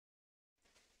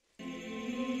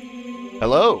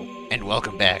Hello, and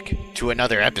welcome back to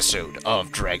another episode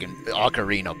of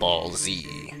Ocarina Ball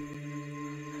Z.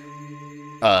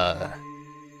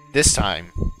 This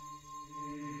time,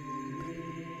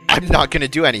 I'm not gonna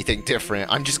do anything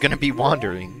different. I'm just gonna be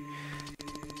wandering.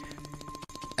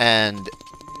 And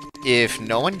if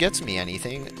no one gets me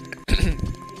anything,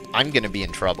 I'm gonna be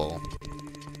in trouble.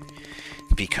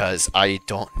 Because I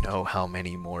don't know how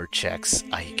many more checks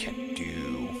I can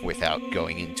do without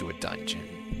going into a dungeon.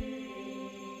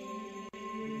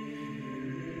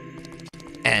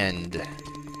 And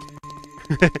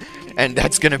and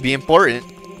that's gonna be important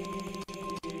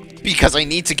because I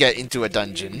need to get into a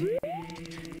dungeon.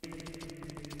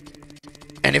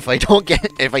 And if I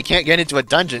can't get into a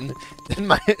dungeon,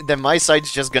 then my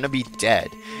site's just gonna be dead.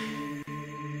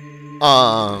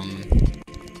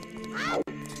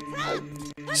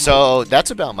 So that's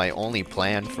about my only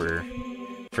plan for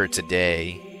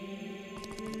today.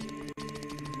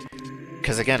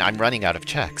 Because again, I'm running out of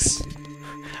checks.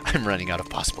 I'm running out of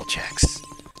possible checks.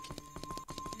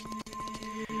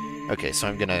 Okay, so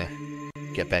I'm gonna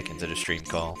get back into the stream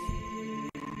call.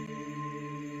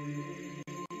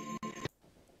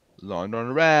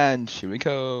 London Ranch, here we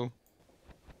go.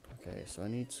 Okay, so I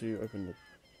need to put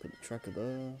the tracker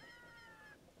there.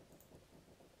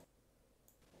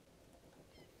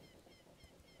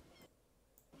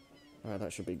 Alright,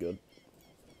 that should be good.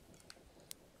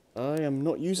 I am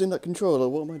not using that controller,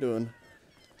 what am I doing?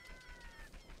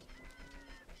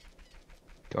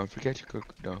 Don't forget your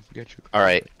cook. Don't forget your cook.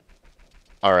 Alright.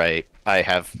 Alright, I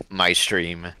have my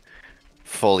stream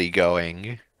fully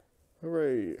going.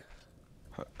 Hooray!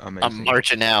 Amazing. I'm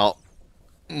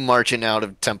marching out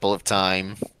of Temple of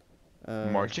Time.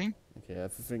 Marching? Okay,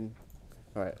 everything...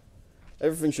 Alright.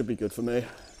 Everything should be good for me.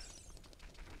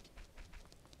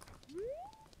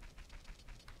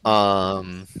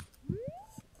 I'm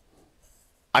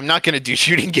not gonna do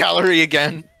shooting gallery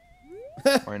again.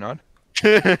 Why not?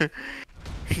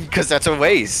 Because that's a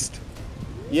waste.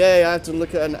 Yay, I had to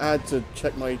look at an ad to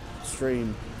check my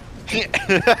stream.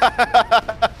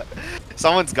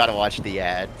 Someone's gotta watch the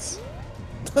ads.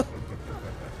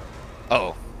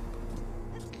 Oh.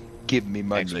 Give me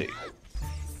money. Actually.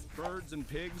 Birds and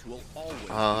pigs will always be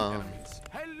enemies.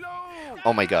 Hello!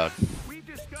 Oh my god. We've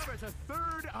discovered a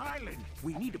third island.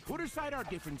 We need to put aside our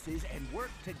differences and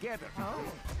work together. Oh.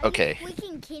 Okay. Are you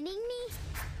freaking kidding me?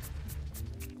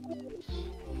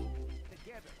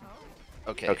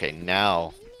 Okay,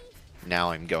 now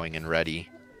I'm going and ready.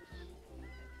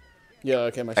 Yeah,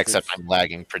 okay, my stream's... Except I'm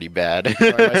lagging pretty bad.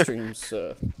 Alright, my stream's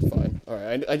fine.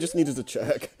 Alright, I just needed to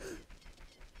check.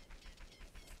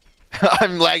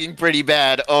 I'm lagging pretty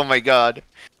bad. Oh my god.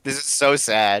 This is so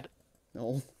sad.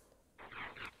 No.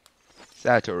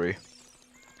 Satori.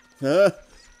 Huh?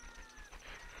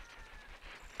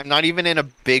 I'm not even in a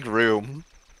big room.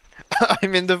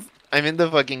 I'm in the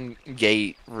fucking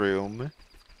gate room.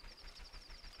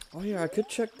 Oh yeah, I could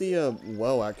check the,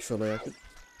 well, actually, I could...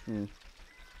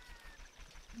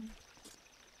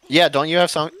 Yeah, don't you have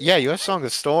Song? Yeah, you have Song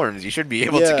of Storms. You should be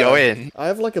able to go in. I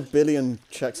have like 1 billion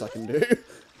checks I can do.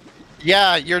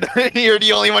 Yeah, you're you're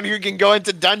the only one who can go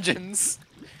into dungeons.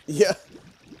 Yeah.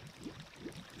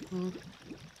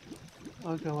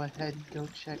 I'll go ahead and go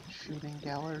check shooting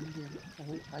gallery and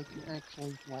hope I can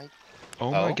actually like.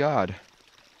 Oh my god.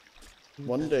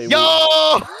 One day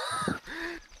Yo!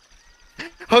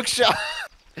 Hookshot.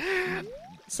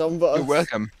 You're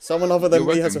welcome. Someone other than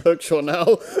You're me has a welcome. hookshot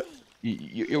now.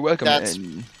 You're welcome. That's-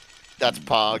 And That's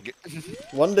Pog.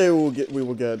 One day we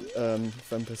will get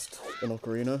Fempest in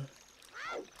Ocarina.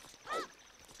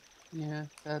 Yeah,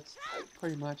 that's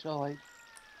pretty much all I.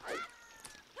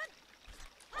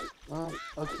 Well,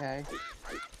 okay.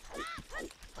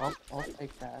 I'll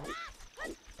take that.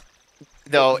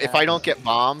 Though, if I don't get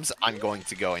bombs, I'm going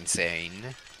to go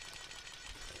insane.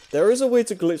 There is a way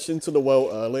to glitch into the well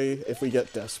early if we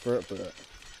get desperate, but...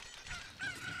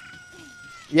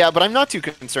 Yeah, but I'm not too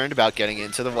concerned about getting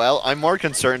into the well. I'm more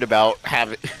concerned about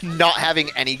not having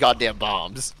any goddamn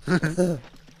bombs.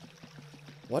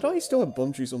 Why do I still have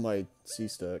bomb trees on my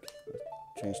C-stack?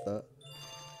 Change that.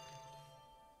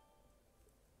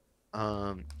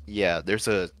 Yeah, there's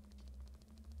a...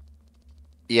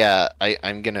 Yeah,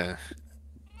 I'm gonna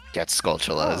get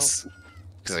Skulltulas.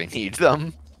 Because I need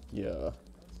them. Yeah.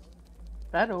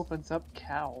 That opens up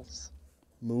cows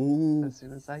Moo. as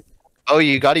soon as I. Oh,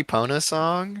 you got Epona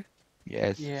song?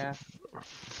 yes. Yeah.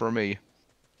 For me.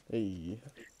 Hey.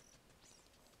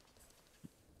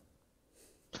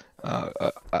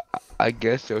 I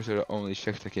guess those are the only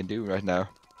checks I can do right now.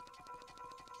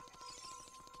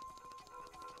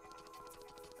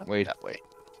 Wait. That way.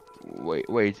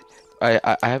 Wait. I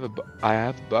have I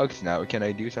have bugs now. Can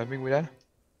I do something with that?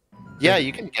 Yeah,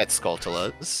 you can get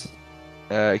Skulltulas.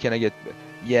 Can I get?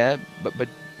 Yeah, but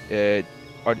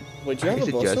are, Wait, do you have is a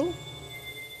it boss just? still?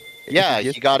 Is Yeah, it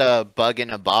just? you got a bug in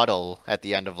a bottle at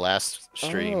the end of last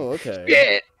stream. Oh, okay.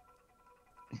 Yeah.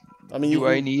 I mean, Do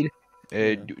I you, need?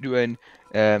 yeah. Do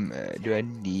I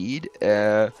need?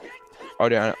 Are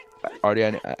there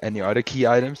any other key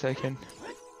items I can?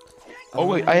 Oh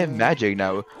wait, I have magic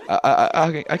now.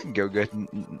 I can go get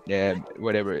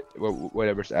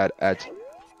whatever's at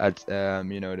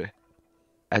you know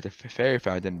at the fairy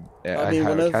fountain I at mean,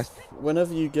 Hyrule Castle.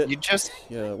 whenever you get, You just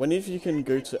yeah, whenever you can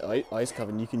go to Ice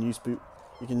Cavern, you can use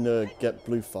you can get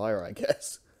blue fire, I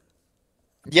guess.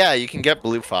 yeah, you can get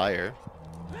blue fire.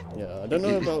 Yeah, I don't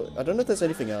know if there's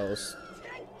anything else.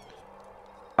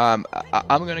 I'm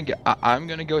gonna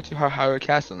go to Hyrule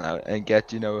Castle now and get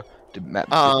the map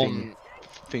the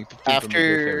thing from the good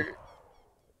fairy. After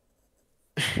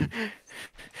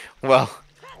well,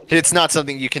 it's not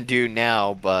something you can do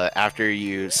now, but after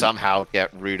you somehow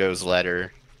get Rudo's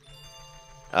letter,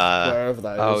 Wherever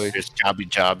that oh, is. there's Jabu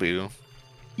Jabu.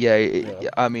 Yeah, Yeah.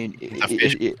 I mean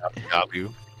Official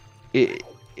Jabu Jabu.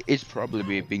 it's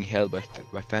probably being held by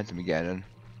Phantom Ganon.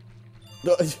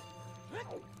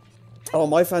 Oh,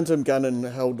 my Phantom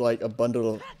Ganon held like a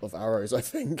bundle of arrows, I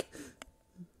think.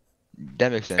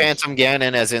 That makes sense. Phantom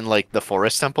Ganon, as in like the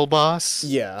Forest Temple boss.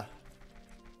 Yeah.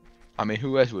 I mean,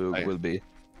 who else will be?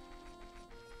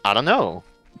 I don't know.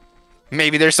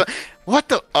 Maybe there's some. What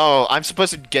the? Oh, I'm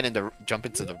supposed to jump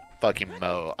into the fucking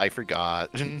moat. I forgot.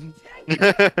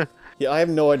 Yeah, I have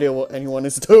no idea what anyone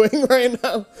is doing right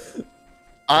now.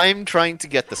 I'm trying to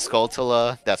get the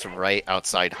Skulltula that's right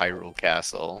outside Hyrule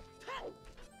Castle.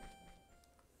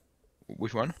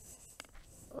 Which one?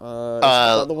 Is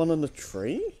that the one on the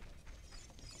tree?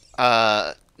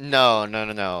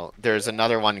 No. There's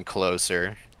another one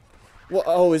closer. What?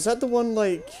 Oh, is that the one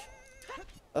like?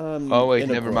 Oh wait, in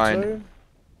a never mind.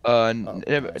 grotto?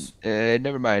 Nice.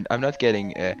 Never mind. I'm not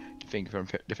getting thing from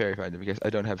the fairy finder because I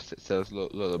don't have Cells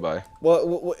Lullaby.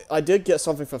 Well, I did get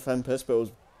something for Fenpis, but it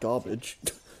was garbage.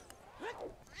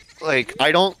 Like,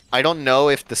 I don't know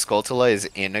if the Skulltula is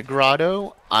in a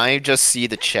grotto. I just see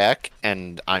the check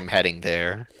and I'm heading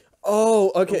there.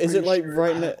 Oh, okay. Is it Pretty like sure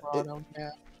right I next? brought 'em,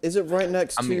 yeah. Is it right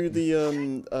next I to mean-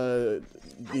 the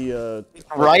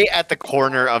Right at the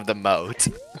corner of the moat.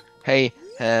 Hey,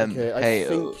 Okay, I hey,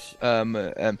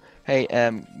 think-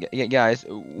 hey, guys,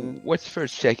 what's the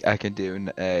first check I can do?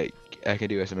 I can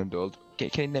do as an adult. Can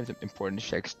you name some important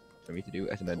checks for me to do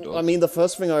as an adult? I mean, the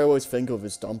first thing I always think of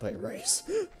is Dumpe Race.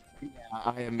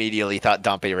 I immediately thought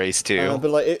Dompe Race too. But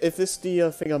like, if it's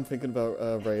the thing I'm thinking about,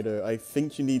 Rado, I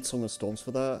think you need Song of Storms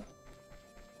for that.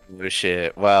 Oh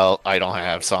shit. Well, I don't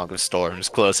have Song of Storms.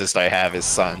 Closest I have is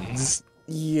Suns.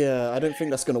 Yeah, I don't think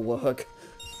that's gonna work.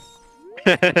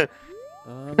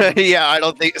 Yeah, I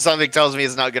don't think something tells me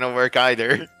it's not gonna work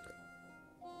either.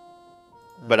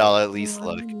 But I'll at least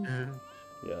look.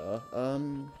 Yeah.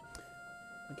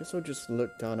 I guess I'll just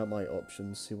look down at my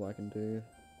options, see what I can do.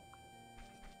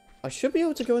 I should be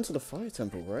able to go into the Fire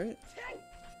Temple, right?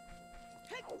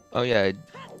 Oh yeah.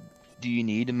 Do you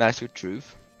need a Mask of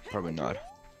Truth? Probably not.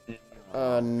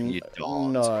 You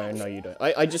don't. No, you don't.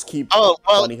 I just keep. Oh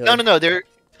well, Bunny no. Hood. There.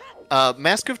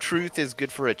 Mask of Truth is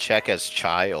good for a check as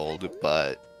child,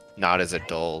 but not as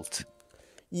adult.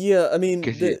 Yeah, I mean,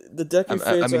 'Cause the Deku I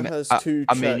Theater mean, has I- two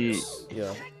I mean, checks.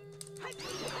 Yeah.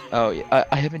 Oh yeah,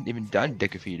 I haven't even done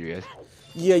Deku Feeder yet.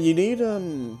 Yeah, you need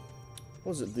what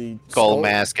was it, the Skull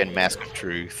Mask and Mask of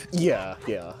Truth. Yeah.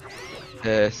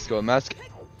 Skull Mask.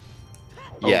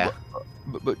 Oh, Yeah.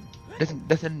 But doesn't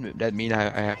that mean I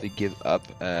have to give up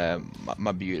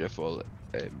my beautiful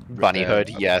Bunny Hood,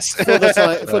 yes. For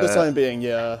the time being,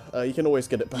 yeah. You can always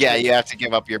get it back. Yeah, you have to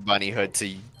give up your Bunny Hood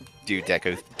to do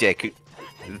Deku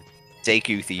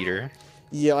Theater.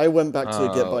 Yeah, I went back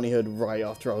to get Oh. Bunny Hood right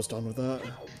after I was done with that.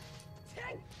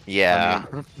 Yeah.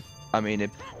 I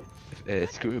mean,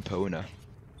 screw Epona.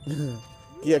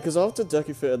 Yeah, because after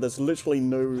Deku Theater, there's literally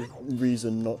no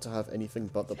reason not to have anything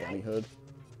but the Bunny Hood.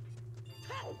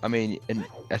 I mean,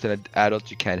 as an adult,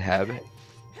 you can't have it.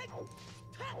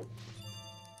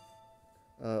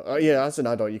 Yeah, as an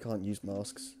adult, you can't use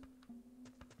masks.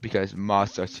 Because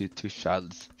masks are too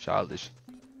childish.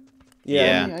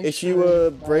 Yeah. And I if you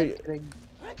should break, think-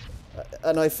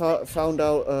 and I found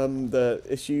out that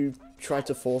if you try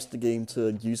to force the game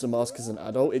to use a mask as an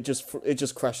adult, it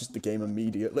just crashes the game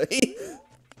immediately.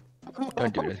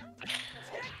 Don't do it.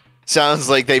 Sounds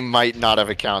like they might not have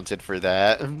accounted for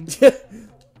that.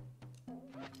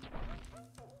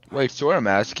 Wait, Sora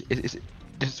Mask? Is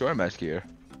Sora Mask here?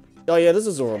 Oh yeah, there's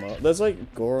a Zora mask. There's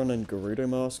like Goron and Gerudo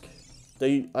mask.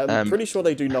 I'm pretty sure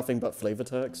they do nothing but flavor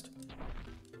text.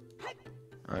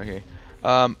 Okay.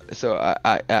 So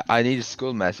I need a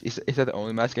skull mask. Is that the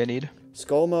only mask I need?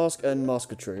 Skull mask and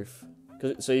Mask of Truth.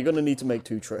 So you're gonna need to make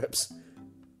 2 trips.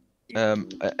 Um.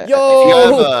 Yo! If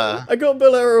you have I got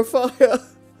Bill Arrow Fire!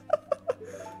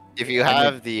 if you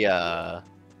have the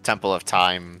Temple of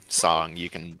Time song, you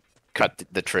can cut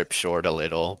the trip short a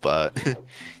little, but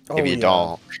Oh, if you yeah.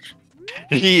 don't,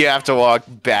 you have to walk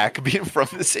back from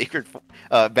the sacred,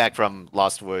 back from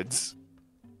Lost Woods.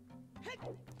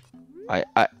 I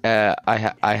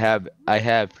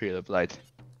have pre-lip light.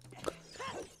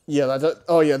 Yeah,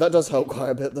 that does help quite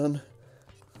a bit then.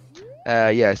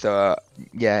 Yeah. So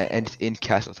yeah, and it's in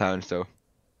Castletown. So.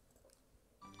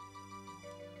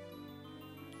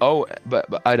 Oh, but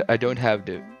I don't have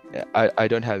the I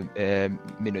don't have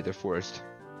Minotaur Forest.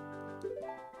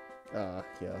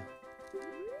 Yeah.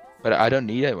 But I don't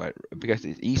need it because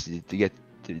it's easy to get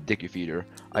to the Dicky Feeder.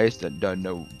 I just don't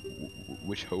know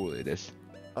which hole it is.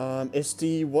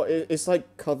 It's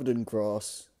like covered in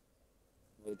grass.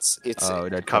 It's Oh,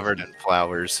 that covered in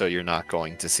flowers, so you're not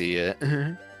going to see it.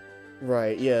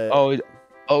 Right, yeah.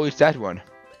 Oh, it's that one.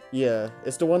 Yeah,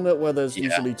 it's the one where there's Yeah.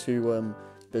 usually 2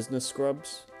 business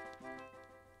scrubs.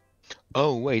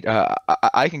 Oh wait,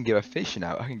 I can give a fish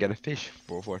now. I can get a fish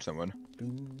for someone.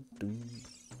 Doom, doom.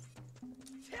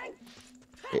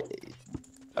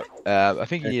 I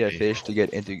think you need a Okay. fish to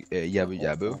get into Yabu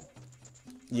Yabu.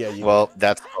 Yeah, you. Well,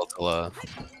 that Skultula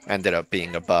ended up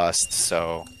being a bust,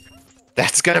 so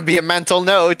that's gonna be a mental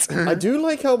note. I do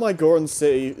like how my Goron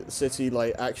city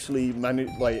like actually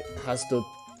has the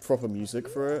proper music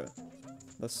for it.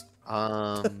 That's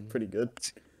pretty good.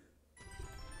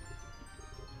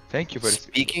 Thank you for this.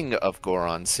 Speaking of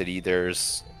Goron City,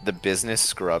 there's the business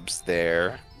scrubs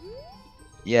there.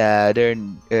 Yeah, they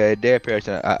appear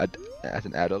as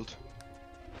an adult.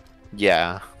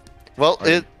 Yeah. Well,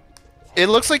 Are- it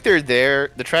looks like they're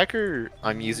there. The tracker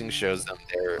I'm using shows them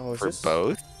there Oh, is for this-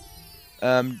 both.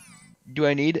 Do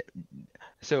I need?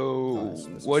 So Oh,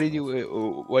 this what is did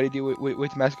you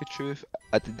with Mask of Truth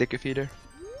at the Dicker Feeder?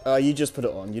 You just put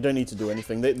it on. You don't need to do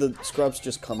anything. The scrubs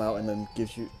just come out and then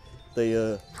gives you. They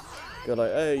go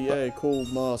like, hey, yeah, cool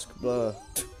mask, blah.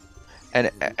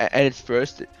 And it's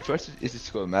first is the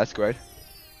skull mask, right?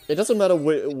 It doesn't matter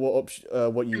what It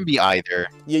can you. be either.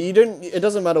 Yeah, you don't. It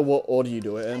doesn't matter what order you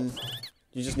do it in.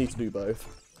 You just need to do both.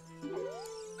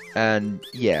 And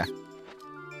yeah,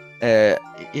 I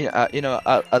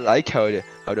like how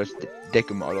those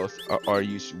Deku models are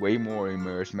used way more in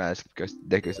Mirror's Mask because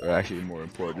Dekus are actually more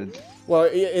important. Well,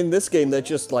 in this game, they're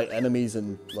just like enemies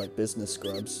and like business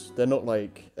scrubs. They're not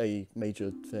like a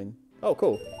major thing. Oh,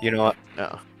 cool. You know what?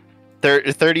 No.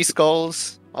 30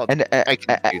 skulls? And I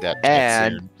can do that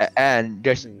next soon. and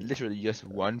there's literally just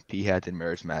one P hat in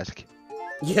Mirror's Mask.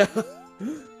 Yeah.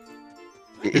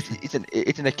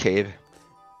 It's in a cave,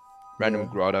 random Yeah.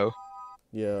 grotto,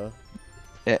 Yeah.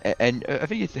 and I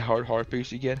think it's the hard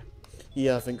piece you get.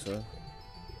 Yeah, I think so.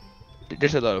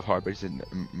 There's a lot of hard pieces in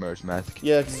Mirror's Mask.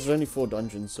 Yeah, because there's only 4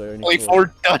 dungeons, so only Only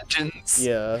 4 dungeons!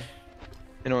 Yeah.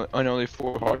 And only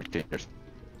 4 hard containers.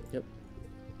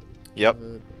 Yep.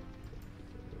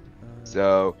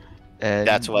 So, and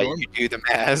That's why you do the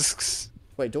masks.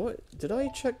 Wait, did I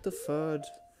check the 3rd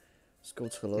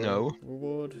Skulltula No.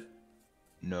 reward?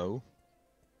 No.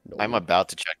 No. I'm about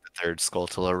to check the 3rd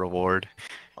Skulltula reward.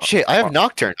 Shit, I have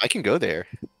Nocturne. I can go there.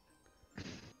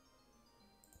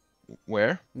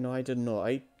 Where? No, I did not.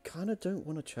 I kind of don't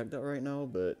want to check that right now,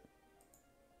 but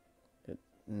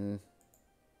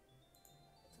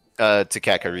To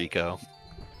Kakariko.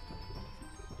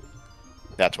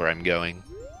 That's where I'm going.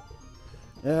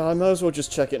 yeah, I might as well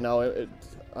just check it now.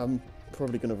 I'm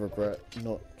probably gonna regret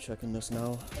not checking this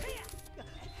now.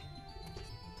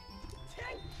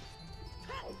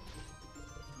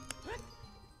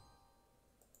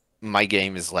 My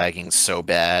game is lagging so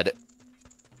bad.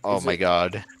 Oh Is my it-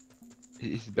 god.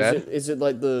 Is it bad? Is it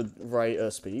like the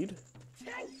right speed?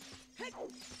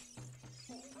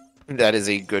 That is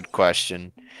a good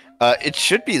question. It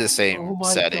should be the same Oh my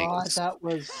god, settings. that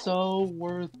was so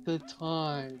worth the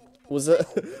time. Was that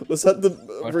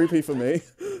the rupee for me?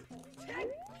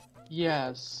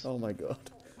 Yes. Oh my god.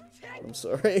 I'm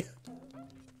sorry.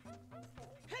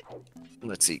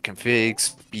 Let's see, config,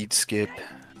 speed skip.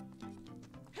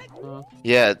 Huh?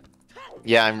 Yeah,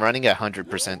 I'm running at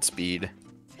 100% speed.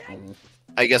 Mm.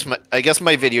 I guess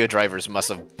my video drivers must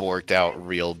have borked out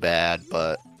real bad,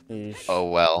 but Eesh. oh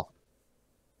well.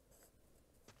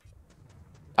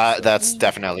 That's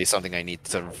definitely something I need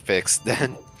to fix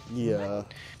then. Yeah.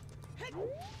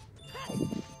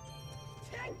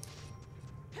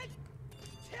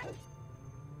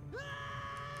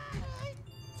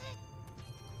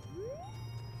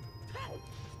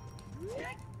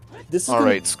 This is All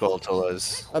gonna, right,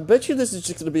 Skulltulas. I bet you this is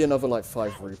just gonna be another like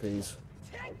 5 rupees.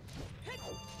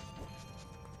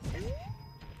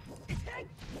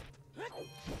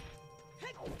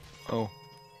 Oh.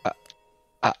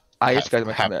 I just got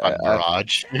my Have fun,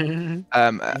 Mirage.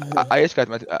 I just got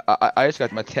my I just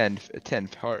got my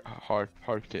 10th heart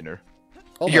container.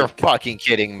 Oh my You're God. fucking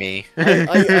kidding me.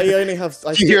 I only have.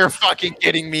 You're fucking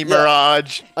kidding me,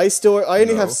 Mirage. I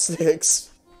only have No. 6.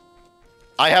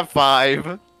 I have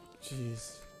 5.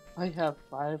 Jeez. I have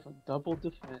 5 of double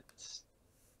defense.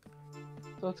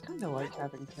 So it's kind of like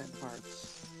having 10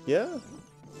 hearts. Yeah.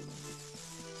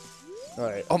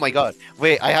 Alright. Oh my god.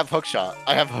 Wait, I have hookshot.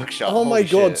 I have hookshot. Oh my Holy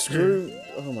god, shit. screw.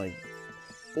 Oh my.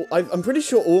 Well, I'm pretty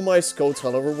sure all my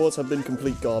Skulltula rewards have been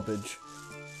complete garbage.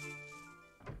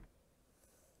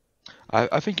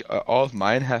 I think all of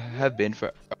mine have been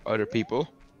for other people.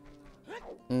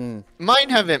 Hmm. Mine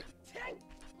haven't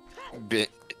been.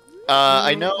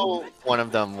 I know one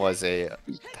of them was a.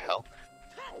 What the hell?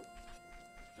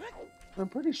 I'm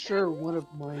pretty sure one of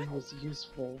mine was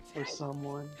useful for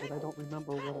someone, but I don't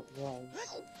remember what it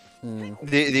was. Hmm.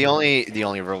 The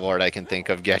only reward I can think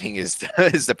of getting is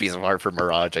is the piece of art for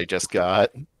Mirage I just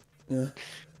got. Yeah.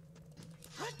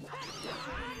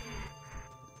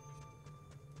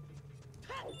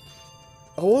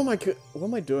 Oh, what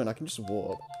am I doing? I can just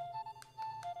warp.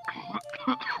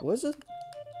 What is it?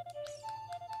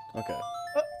 Okay.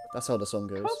 That's how the song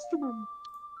goes. Customer!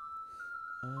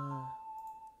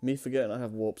 Me forgetting I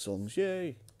have warp songs.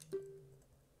 Yay!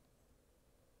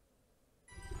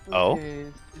 Oh. Okay,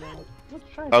 now, let's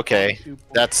try Okay, Pikachu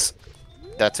Ball.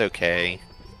 that's okay.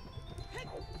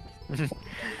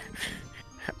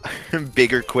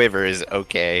 Bigger quiver is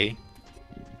okay.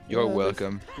 You're Yeah,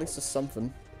 welcome. At least it's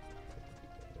something.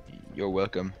 You're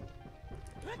welcome.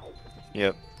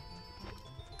 Yep.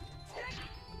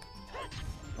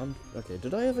 Okay,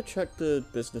 did I ever check the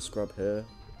business scrub here?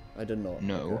 I did not.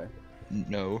 No. Okay.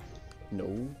 No.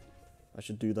 No. I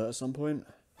should do that at some point.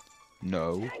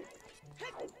 No.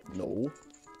 No.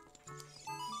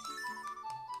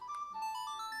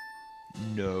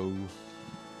 No.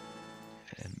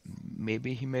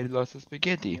 Maybe he made lots of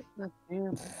spaghetti. That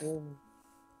damn thing.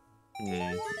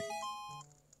 Hmm.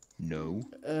 No.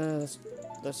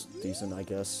 That's decent, I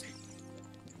guess.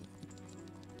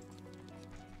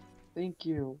 Thank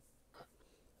you.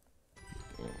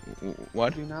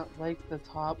 What? I do not like the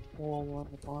top hole on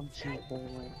the bomb shoot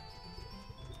bowling.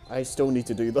 I still need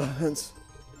to do that.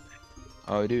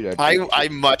 Oh, dude. I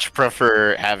much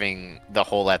prefer having the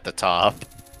hole at the top.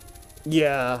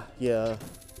 Yeah, yeah.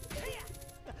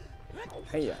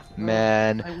 Hey, yeah.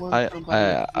 Man, I want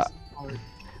somebody else's part.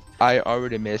 I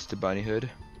already missed the bunny hood.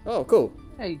 Oh, cool.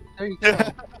 Hey, there you go.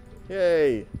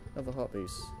 Yay. Another heart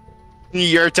piece.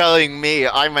 You're telling me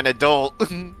I'm an adult.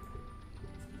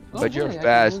 But you're hey, I can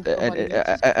fast, win somebody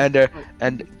else's part.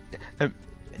 and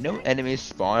no enemies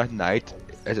spawn at night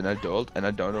as an adult, and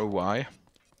I don't know why.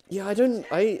 Yeah,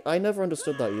 I never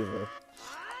understood that either.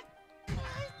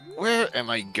 Where am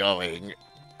I going?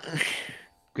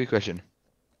 Good question.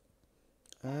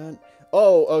 And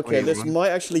oh, okay, Wait, this what? might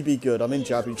actually be good. I'm in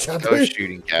Jabby Oh, Jabby.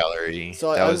 shooting gallery.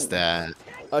 So that I'm- was that.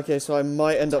 Okay, so I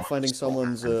might end up finding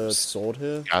someone's sword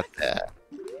here. Got that.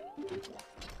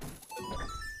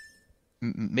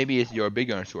 Maybe it's your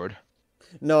big iron sword.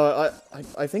 No,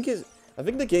 I think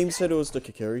the game said it was the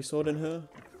Kikiri sword in here.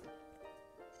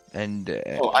 And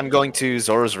Oh, I'm going to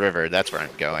Zora's River. That's where I'm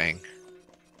going.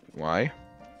 why?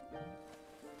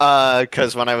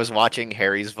 Because when I was watching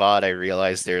Harry's VOD, I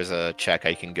realized there's a check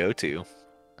I can go to.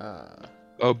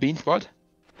 Oh, bean spot?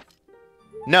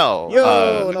 No,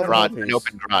 Yo, another an piece.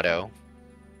 open grotto.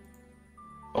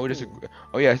 Oh, there's a.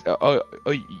 Oh yes.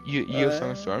 You have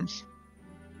some storms.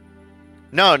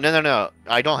 No.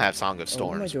 I don't have Song of Oh,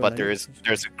 what am I Storms, doing? but I there's need-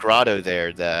 a grotto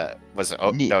there that was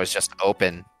Neat. that was just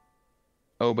open.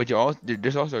 Oh, but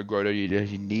there's also a grotto that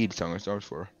you need Song of Storms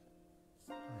for.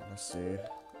 Let's see.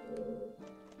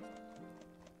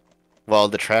 Well,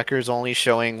 the tracker's only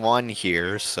showing one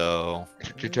here, so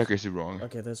The tracker's wrong.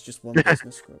 Okay, there's just one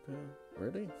business scrub here.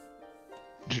 Really?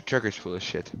 The tracker's full of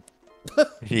shit.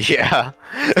 yeah.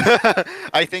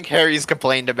 I think Harry's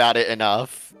complained about it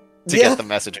enough to Yeah. get the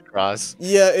message across.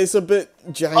 Yeah, it's a bit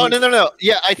janky. Oh no!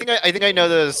 Yeah, I think I know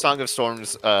the Song of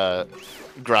Storms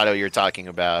grotto you're talking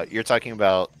about. You're talking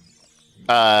about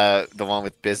the one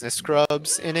with business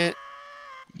scrubs in it.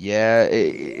 Yeah,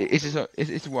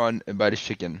 it's one by the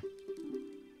chicken.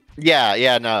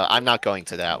 Yeah, no, I'm not going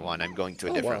to that one. I'm going to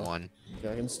a Oh, different wow. one.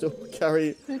 Yeah, I can still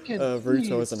carry Chicken,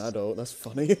 Ruto as an please. adult. That's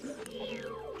funny.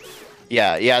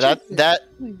 Yeah, that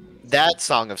Please. That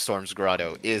Song of Storms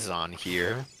grotto is on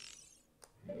here.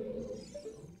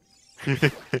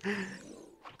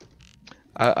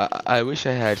 I wish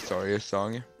I had Saria's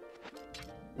song.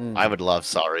 I would love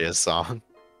Saria's song.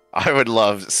 I would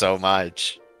love so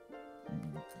much.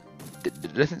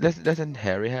 Doesn't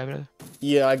Harry have it?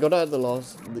 Yeah, I got out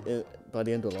by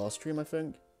the end of the last stream, I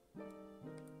think.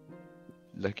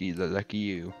 Lucky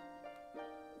you.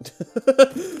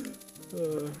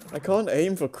 I can't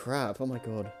aim for crap. Oh my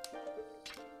god.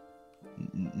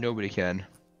 Nobody can.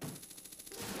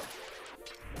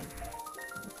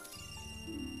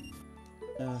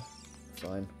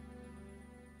 Fine.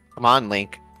 Come on,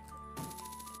 Link.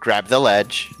 Grab the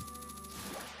ledge.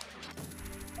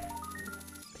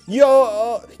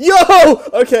 Yo!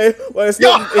 Okay, well it's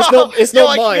not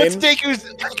I mine.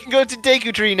 can go to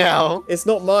Deku Tree now. It's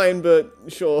not mine, but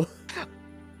sure.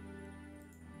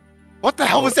 What the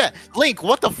hell was that? Link,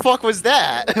 what the fuck was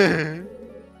that?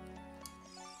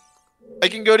 I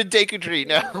can go to Deku Tree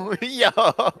now. Yo.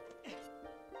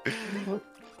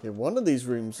 Okay, one of these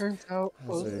rooms Turns out.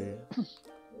 has a...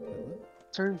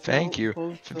 Thank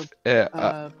you.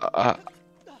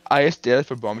 I steal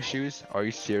for bomb shoes. Are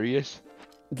you serious?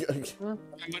 I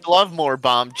would love more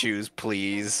bomb shoes,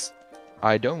 please.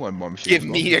 I don't want bomb shoes. Give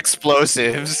me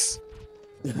explosives.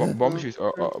 Bomb shoes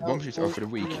are for the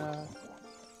weak.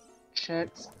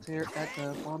 Checks there at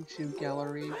the bomb shoe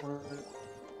gallery where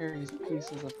Harry's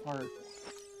pieces apart.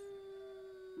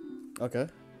 Okay.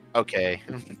 Okay.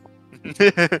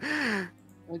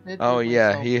 Oh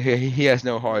yeah, he has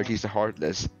no heart. He's a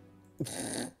heartless.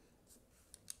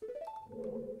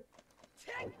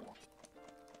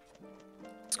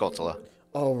 Skulltula.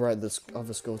 Oh right, the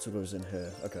other Skulltula's in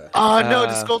here. Okay. Oh no,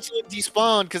 the Skulltula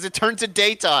despawned because it turned to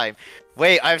daytime.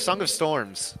 Wait, I have Song of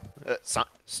Storms.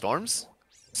 Storms?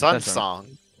 Sun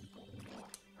Song.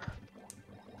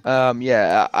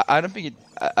 Yeah, I don't think it.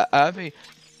 I don't think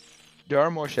there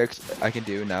are more checks I can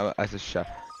do now as a child.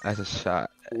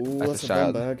 Ooh, that's a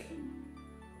child. bomb bag.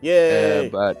 Yay!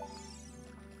 But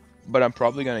I'm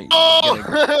probably gonna.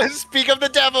 Oh! Speak of the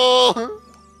devil!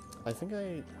 I think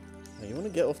I. Hey, you want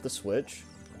to get off the switch?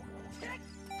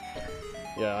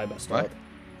 Yeah, I messed up.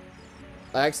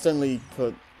 I accidentally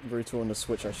put Ruto on the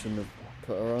switch I shouldn't have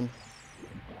put her on.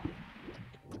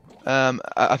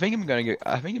 I think I'm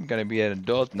gonna be an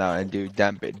adult now and do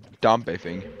Dampe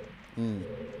thing.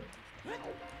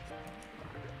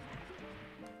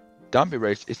 Dampe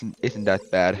race isn't that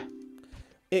bad.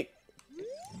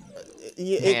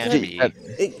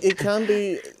 It can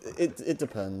be. It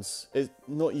depends. It's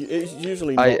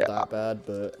usually not that bad,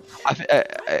 but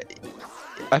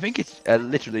I think it's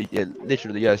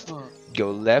literally just go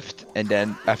left and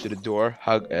then after the door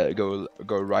go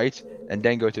right and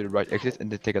then go to the right exit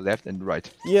and then take a left and right.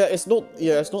 Yeah, it's not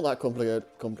that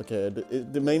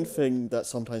complicated. The main thing that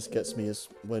sometimes gets me is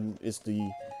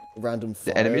the random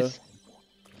fire. The enemies?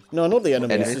 No, not the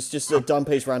enemies. It's just a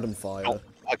Dunpay's random fire. Oh,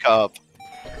 fuck up.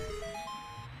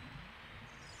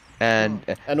 And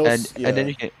then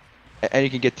you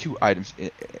can get 3 items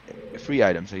I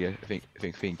think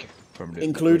from the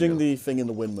including the thing in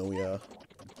the windmill, yeah.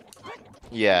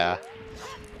 Yeah.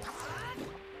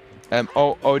 Do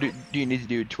you need to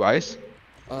do it twice?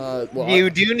 Well, you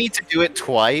do need to do it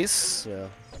twice. Yeah.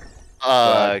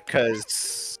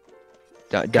 Cause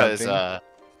dumb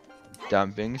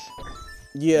things.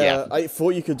 Yeah, I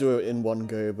thought you could do it in one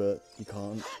go, but you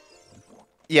can't.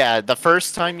 Yeah, the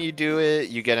first time you do it,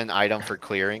 you get an item for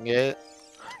clearing it.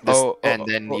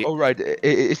 Right.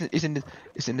 Isn't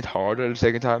it harder the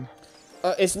second time?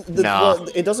 No.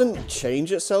 It doesn't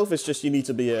change itself. It's just you need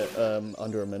to be at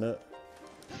under a minute.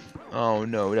 Oh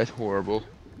no, that's horrible.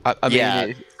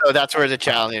 So that's where the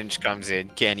challenge comes in.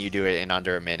 Can you do it in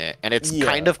under a minute? And it's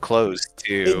kind of close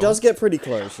too. It does get pretty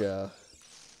close, yeah.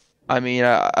 I mean,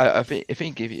 I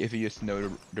think if you just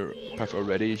know the path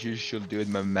already, you should do it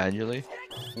manually.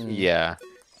 Yeah.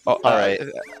 All right.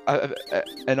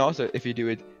 And also, if you do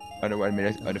it under 1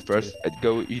 minute on the first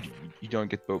go, you don't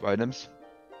get both items.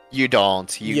 You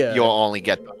don't. You'll only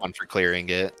get the one for clearing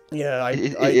it. Yeah.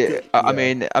 I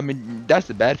mean, that's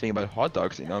the bad thing about hot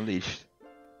dogs in Unleashed.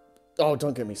 Oh,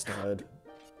 don't get me started.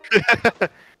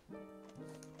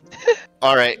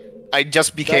 All right. I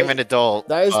just became an adult.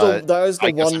 That is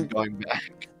the one. I'm going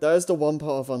back. That is the one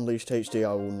part of Unleashed HD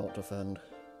I will not defend.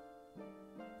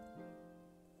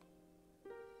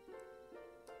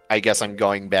 I guess I'm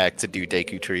going back to do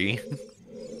Deku Tree.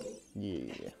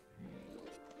 Yeah.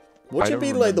 What should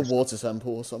be like the water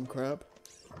temple or some crap?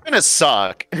 Gonna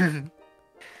suck.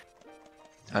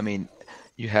 I mean,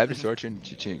 you have the sword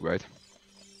tunic, right?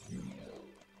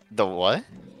 The what?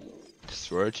 The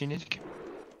sword tunic?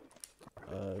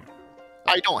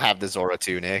 I don't have the Zora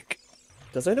tunic.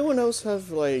 Does anyone else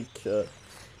have like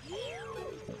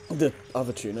the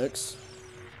other tunics.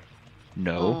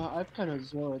 No. I've got a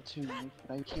Zora tunic,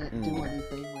 but I can't do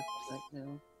anything with it right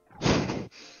now.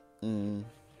 Mm.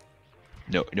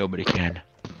 No, nobody can.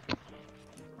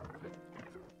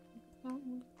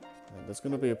 There's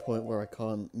gonna be a point where I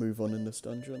can't move on in this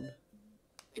dungeon.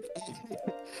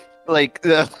 Like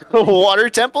the water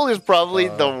temple is probably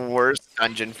the worst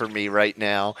dungeon for me right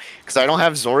now because I don't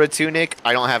have Zora tunic,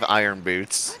 I don't have iron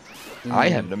boots. I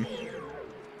have them.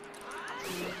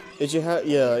 If you had,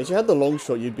 yeah, if you had the long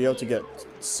shot, you'd be able to get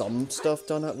some stuff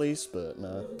done at least, but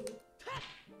no.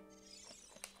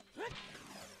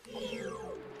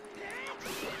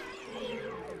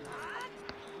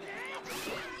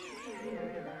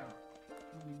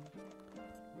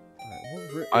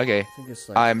 Okay, I think it's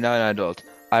like, I'm now an adult.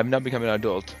 I'm now becoming an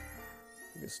adult. I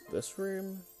think it's this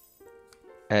room.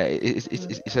 Is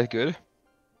that good?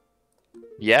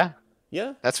 Yeah,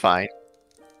 Yeah. that's fine.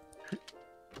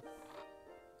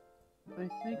 I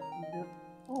think.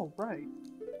 Oh, right.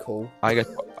 Cool. I got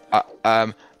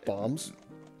Bombs.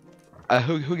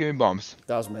 who gave me bombs?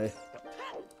 That was me.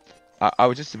 I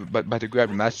was just about to grab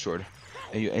the master sword,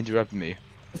 and you interrupted me.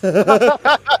 Ruining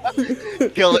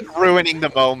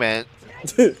the moment.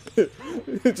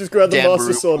 Just grab the Dan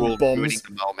master sword and ruining bombs.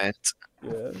 the moment.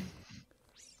 Yeah.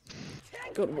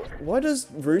 God, why does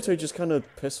Ruto just kind of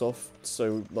piss off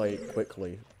so, like,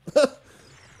 quickly?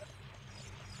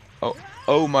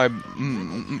 Oh my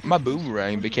my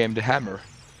boomerang became the hammer.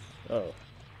 Oh.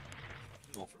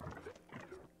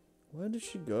 Where did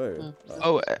she go?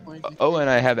 Oh, and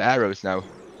I have arrows now.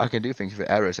 I can do things with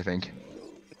arrows, I think.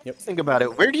 Yep. Think about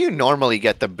it. Where do you normally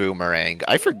get the boomerang?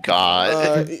 I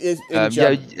forgot. In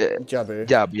Jabu.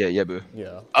 Yabu.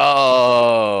 Yeah.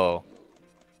 Oh.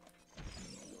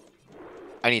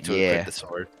 I need to Yeah. equip the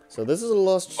sword. So this is the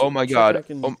last. Oh my trick god. I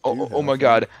can Oh do my here,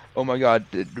 god. Oh my god.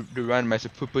 The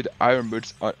randomizer put iron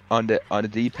boots on the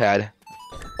D-pad.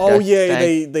 Oh That's yeah,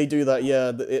 thank- they do that.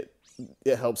 Yeah,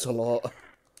 it helps a lot.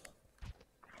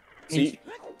 So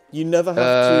you never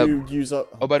have to use up.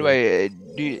 Oh, by the way,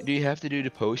 do you have to do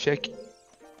the pose check?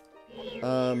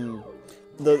 The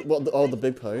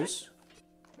big pose.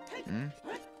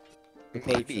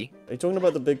 Maybe. Are you talking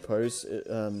about the big pose?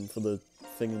 For the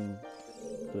thing and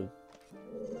the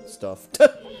stuff.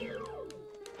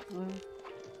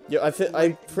 Yeah,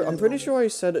 I'm pretty sure I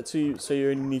said it to you, so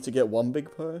you only need to get one big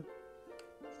pose.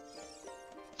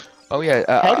 Oh yeah.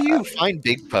 How do you find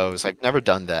big pose? I've never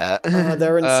done that.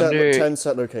 They're in they're- 10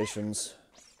 set locations.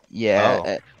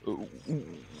 Yeah.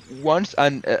 Once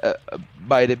on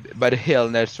by the hill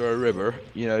next to a river,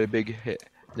 you know, the big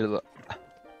little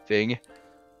thing.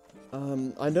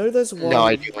 I know there's one. No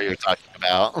idea what you're talking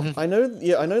about. I know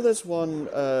there's one.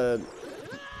 What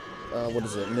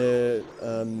is it? Near.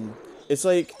 It's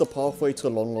like the pathway to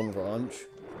Long Long Ranch.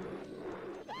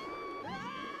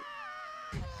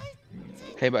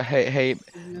 Hey.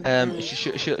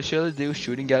 Shall I do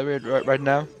shooting gallery right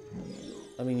now?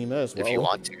 I mean, you may as well. If you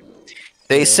want to.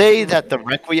 They say that the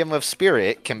Requiem of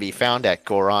Spirit can be found at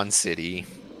Goron City.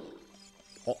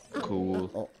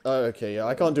 Cool. Oh, okay, yeah.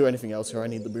 I can't do anything else here. I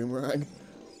need the boomerang.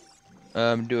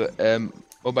 Do it.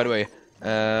 Oh, by the way.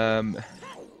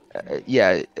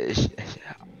 Yeah.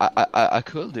 I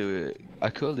could do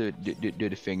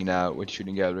the thing now with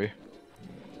shooting gallery.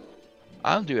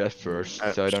 I'll do that first,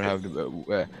 so I don't have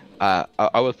to.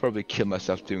 I will probably kill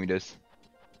myself doing this.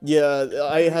 Yeah,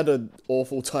 I had an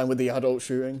awful time with the adult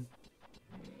shooting.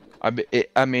 I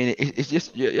mean, it's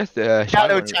just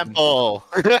Shadow Temple!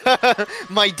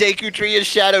 My Deku Tree is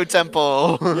Shadow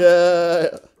Temple! Yeah.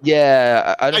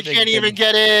 Yeah, I don't I think can't even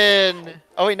get in!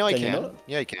 Oh wait, no I Can you can. not?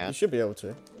 Yeah, I You can. should be able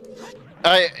to.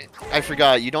 I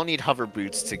forgot, you don't need hover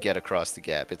boots to get across the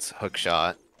gap. It's hook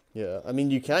shot. Yeah, I mean,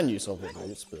 you can use hover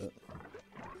boots, but...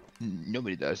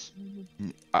 Nobody does.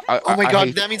 Oh my god,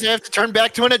 that means I have to turn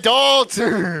back to an adult!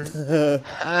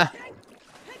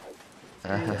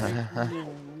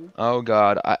 Oh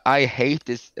god, I hate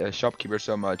this shopkeeper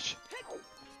so much.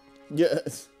 Yeah.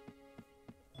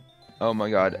 Oh my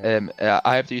god.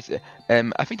 I have to use.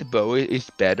 I think the bow is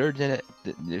better than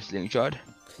the slingshot.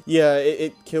 Yeah,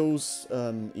 it kills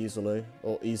easily,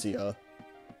 or easier.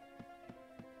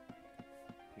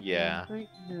 Yeah. Right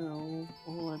now,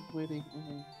 all I'm waiting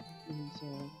on is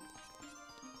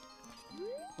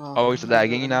Oh, it's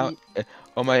lagging now.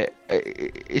 Oh my,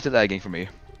 it's lagging for me.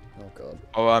 Oh god.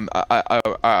 Oh,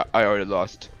 I already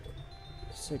lost.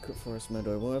 Sacred Forest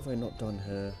Meadow, what have I not done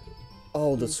here?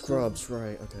 Oh, the scrubs,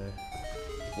 right, okay.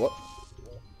 What?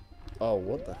 Oh,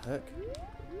 what the heck?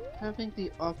 Having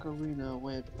the Ocarina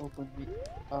would open me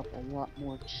up a lot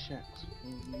more checks for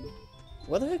me.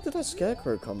 Where the heck did that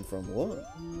scarecrow come from? What?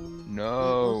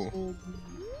 No.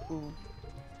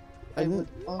 I I'm- would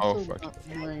Oh, also fuck. not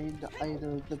mind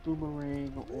either the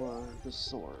boomerang or the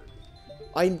sword.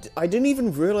 I didn't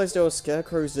even realize there were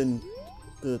scarecrows in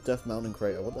the Death Mountain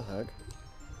crater. What the heck?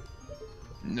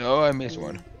 No, I missed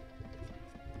one.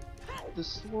 The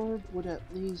sword would at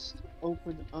least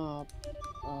open up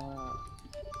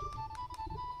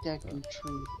Deku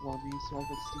Tree for me so I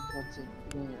could see what's in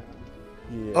there.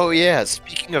 Yeah. Oh yeah,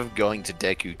 speaking of going to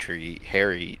Deku Tree,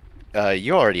 Harry,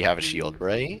 you already have a shield,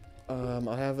 right?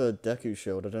 I have a Deku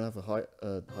shield. I don't have a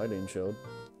Hylian shield.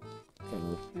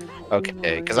 And the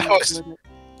Okay, 'cause boomerang would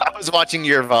I was watching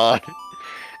your VOD,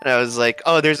 and I was like,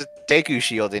 oh, there's a Deku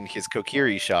shield in his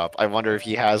Kokiri shop. I wonder if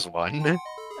he has one.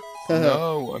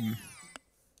 No,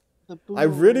 the I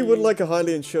really would boomerang like a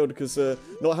Hylian shield because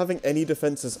not having any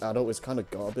defense as adult is kind of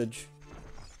garbage.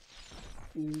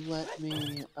 let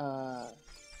me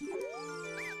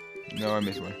no, I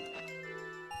missed one.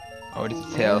 Oh, it's a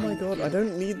Oh tail. my god, I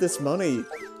don't need this money.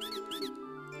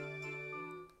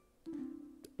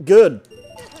 Good.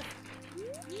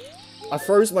 I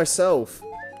froze myself.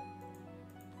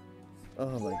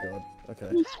 Oh my god. Okay.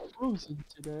 It's frozen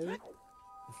today.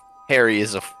 Harry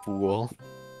is a fool.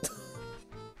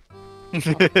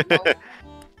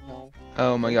 No.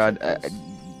 Oh my god,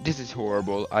 this is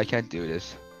horrible. I can't do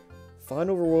this.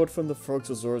 Final reward from the Frogs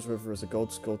of Zora's River is a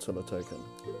gold Skulltula token.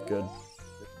 Good.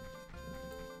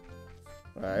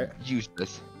 Alright.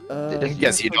 Useless.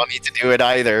 Guess you don't need to do it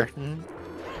either.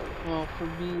 Well, for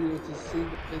me, it's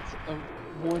a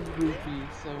 1 rupee,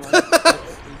 so I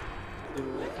technically do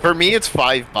it. For me, it's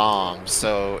 5 bombs,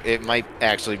 so it might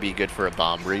actually be good for a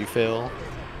bomb refill.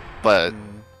 But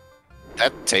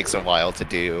that takes a while to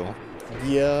do.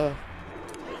 Yeah.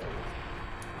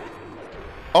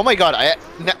 Oh my god, I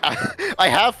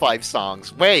have 5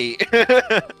 songs. Wait.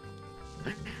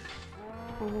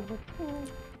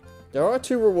 There are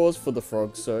 2 rewards for the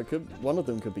frogs, so one of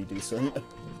them could be decent.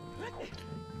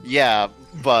 Yeah,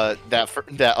 but that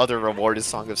other reward is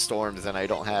Song of Storms, and I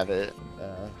don't have it.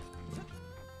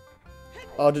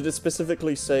 Oh, did it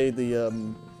specifically say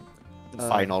the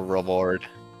Final reward.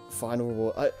 final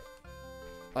reward?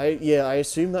 I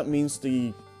assume that means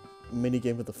the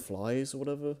minigame with the flies or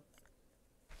whatever.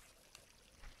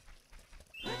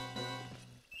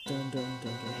 Dun, dun, dun,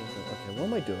 dun, dun, dun. Okay, what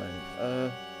am I doing?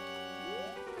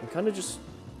 I'm kind of just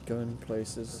going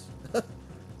places.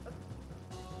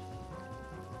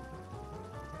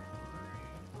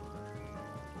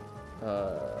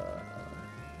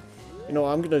 You know,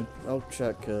 I'll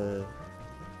check,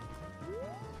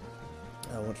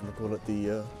 whatchamacallit,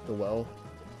 the well.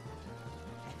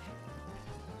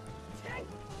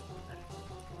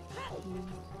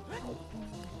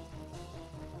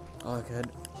 Oh, okay,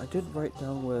 I did write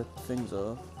down where things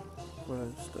are.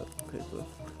 Where's the paper?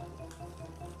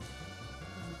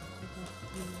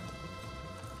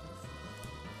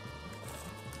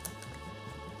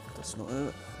 That's not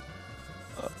it.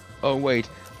 Oh wait,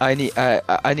 I need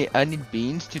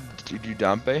beans to do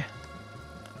Dampe.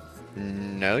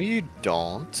 No, you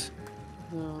don't.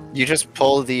 No. You just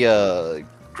pull the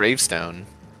gravestone.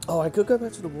 Oh, I could go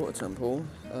back to the water temple.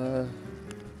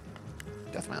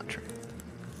 Death Mountain Tree.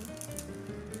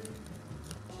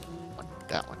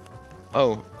 That one.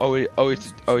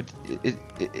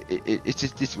 It's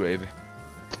just this grave.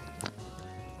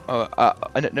 Oh,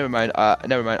 never mind.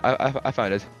 I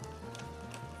found it.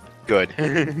 Good.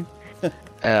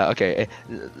 Okay.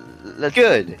 Let's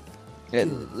Good. Yeah,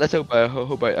 let's hope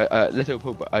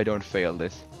I don't fail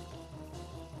this.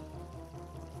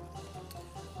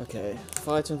 Okay,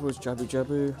 fire temple is Jabu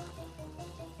Jabu.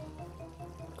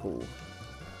 Cool.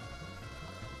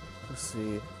 Let's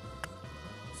see.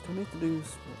 Still need to do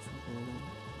sports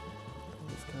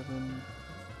cabin.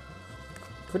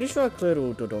 Pretty sure I cleared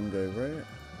all Dodongo, right?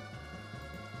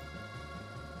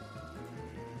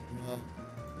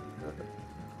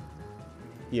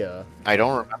 Yeah, I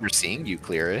don't remember seeing you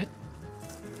clear it.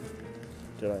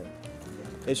 did I?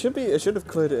 It should have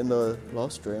cleared it in the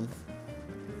last stream.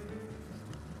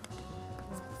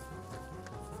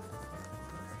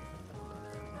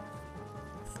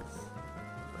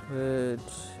 Cleared,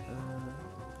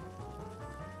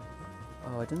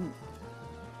 oh, I didn't.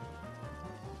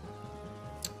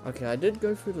 Okay, I did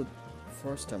go through the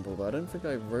forest temple, but I don't think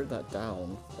I wrote that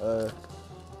down.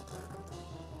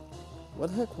 What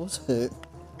the heck was it?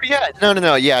 Yeah,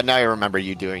 no. Yeah, now I remember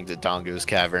you doing the Dongo's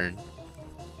Cavern.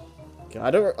 Okay,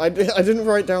 I didn't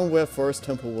write down where forest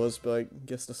temple was, but I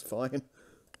guess that's fine.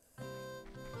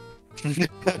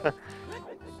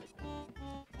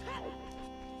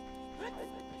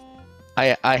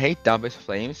 I hate Dampe's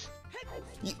flames.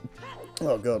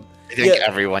 Oh god. I think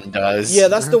everyone does. Yeah,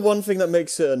 that's the one thing that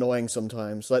makes it annoying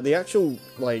sometimes. Like, the actual,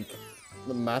 like,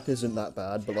 the map isn't that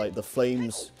bad, but, like, the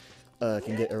flames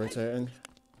can get irritating.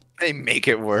 They make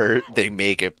it worse. They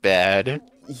make it bad.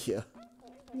 Yeah.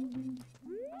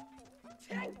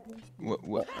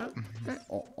 What?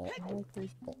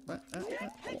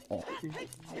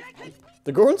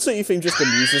 The Goron City theme just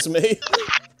amuses me.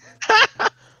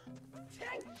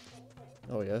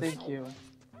 Oh, yeah. Thank you.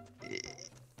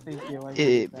 Thank you. I It,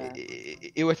 needed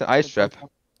that. it was an ice trap.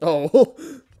 Oh.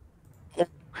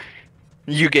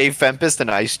 You gave Fempest an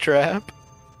ice trap?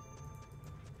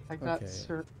 I got Okay.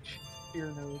 search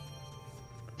ear node.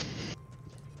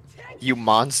 You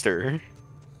monster.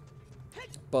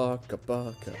 Baka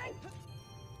baka.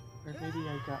 Or maybe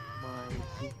I got my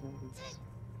sequence.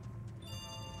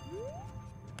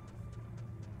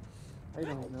 I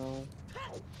don't know.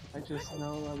 I just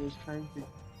know I was trying to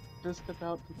just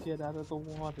about to get out of the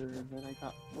water and then I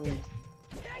got frozen.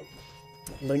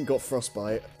 Link got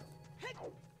frostbite.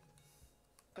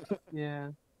 Yeah.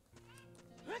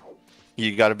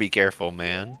 You gotta be careful,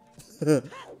 man. Yeah,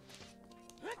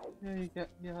 you got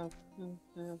yeah.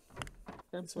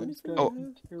 That one's got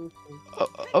Oh. careful.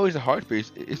 Oh, it's a heart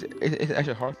piece. It's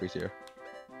actually a heart piece here.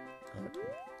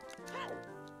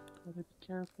 Gotta be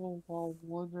careful while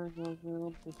wandering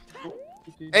around the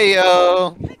Hey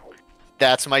yo!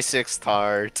 That's my 6th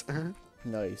heart.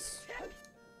 Nice.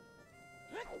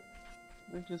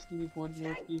 I just need one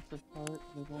more piece of heart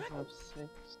and I don't have 6.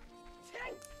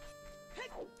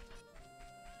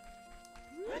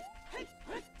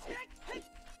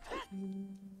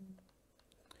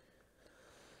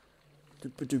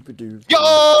 Doopa-doopa-doo.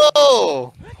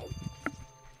 Yo!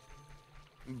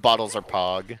 Bottles are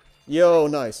pog. Yo,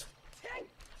 nice.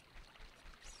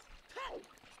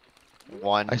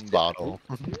 One bottle.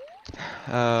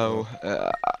 Oh,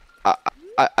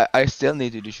 I still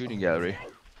need to do shooting gallery.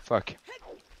 Fuck.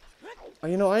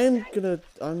 You know,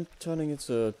 I'm turning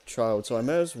into a child, so I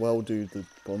may as well do the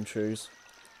bomb shoes.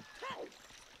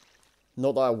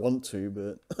 Not that I want to,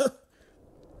 but...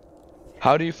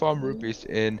 How do you farm rupees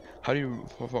in? How do you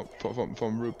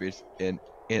farm rupees in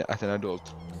as an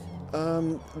adult?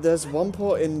 There's one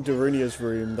part in Darunia's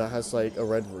room that has, like, a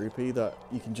red rupee that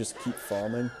you can just keep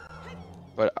farming.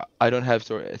 But I don't have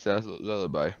story. It's a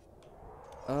lullaby.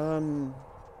 Do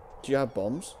you have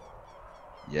bombs?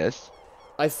 Yes.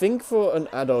 I think for an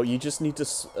adult, you just need to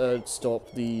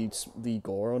stop the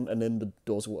Goron, and then the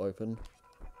doors will open.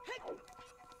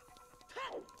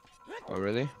 Oh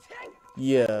really?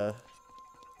 Yeah.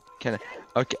 Can I?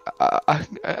 Okay. I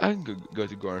can go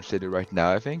to Goron City right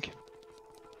now. I think.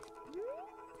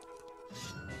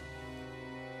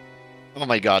 Oh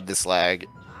my god, this lag.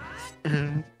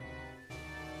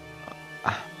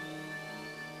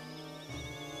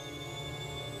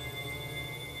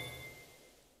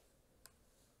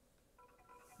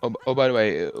 Oh, by the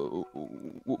way,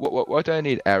 what do I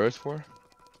need arrows for?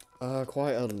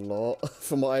 Quite a lot,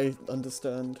 from what I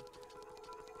understand.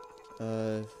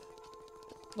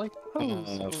 Like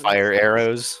pose. Fire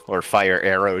arrows, or fire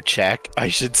arrow check, I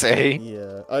should say.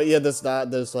 Yeah. Yeah, there's that,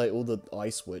 there's, like, all the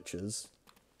ice witches.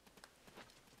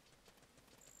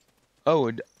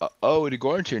 Oh, the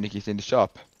Goron tunic is in the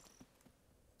shop.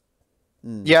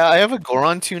 Yeah, I have a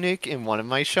Goron tunic in one of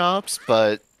my shops,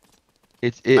 but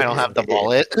I don't have the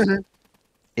wallet.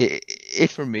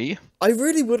 It's for me. I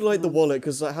really would like the wallet,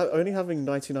 because only having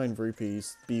 99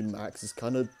 rupees be max is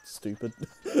kind of stupid.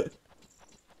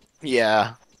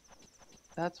 Yeah.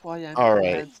 That's why I'm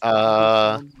Alright,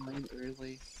 mine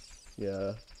early.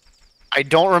 Yeah. I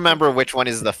don't remember which one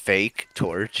is the fake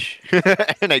torch,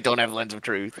 and I don't have Lens of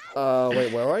Truth.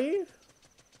 Wait, where are you?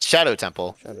 Shadow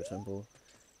Temple. Shadow Temple.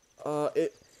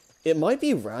 It might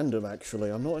be random,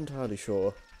 actually. I'm not entirely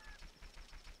sure.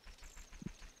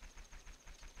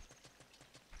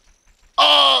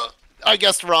 Oh, I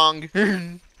guessed wrong.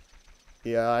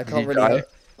 Yeah, I Did can't you really. die?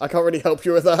 I can't really help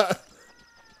you with that.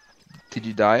 Did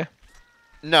you die?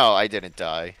 No, I didn't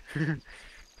die. Where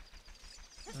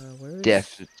is...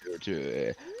 Death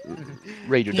to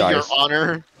Raider Your dies.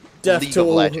 Honor, Death League to of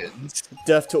all. Legends.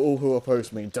 Death to all who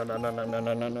oppose me.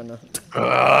 Dun-dun-dun-dun-dun-dun-dun-dun.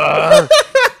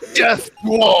 Death to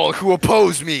all who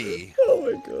oppose me. Oh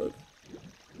my god.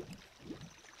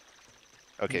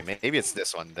 Okay, maybe it's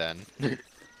this one then.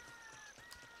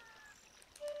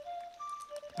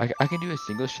 I can do a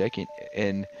single check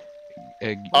in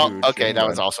Oh, Gears okay, that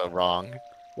was 1. also wrong.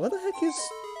 Where the heck is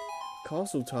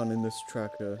Castle Town in this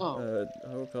tracker? Oh.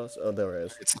 Hyrule Castle. Oh, there it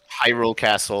is. It's Hyrule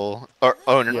Castle, or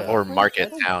Yeah. or Market I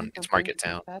don't Town. think It's I'm going Market to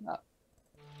Town. pick that up.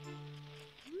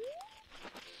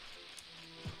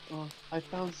 Oh, I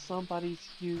found somebody's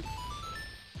huge.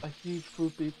 a huge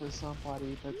rupee for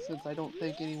somebody, but since I don't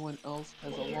think anyone else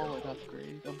has a wallet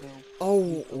upgrade, I'm gonna.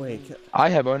 Oh, wait. I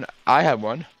have one. I have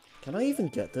one. Can I even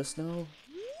get this now?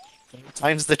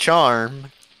 Time's the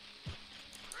charm.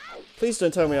 Please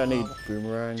don't tell me I need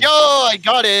boomerang. Yo, I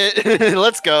got it.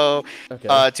 Let's go.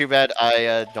 Okay. Too bad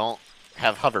I don't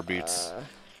have hover boots.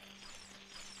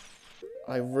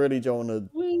 I really don't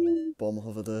want to bomb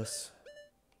hover this.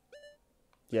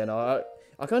 Yeah, no,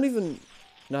 I can't even...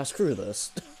 Nah, screw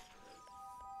this.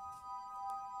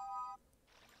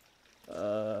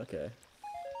 Okay.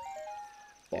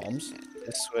 Bombs?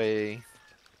 This way.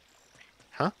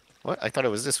 Huh? What? I thought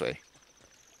it was this way.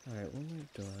 Alright, what am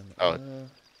I doing? Oh.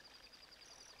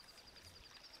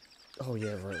 Oh,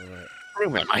 yeah, right.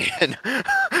 Room am I in?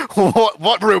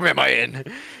 What room am I in?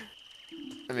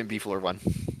 I'm in B floor 1.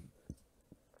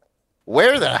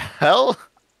 Where the hell?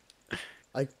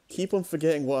 I keep on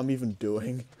forgetting what I'm even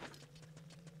doing.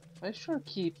 I sure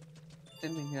keep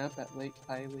ending up at Lake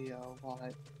Hylia a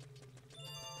lot.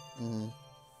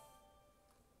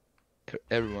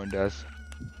 Everyone does.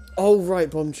 Oh, right,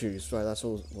 bomb juice. Right, that's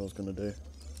all what I was gonna do.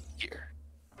 Here.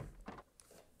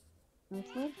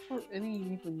 It's not for any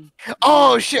even.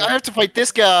 Oh shit! I have to fight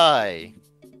this guy.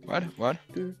 What? What?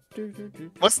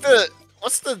 What's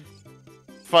the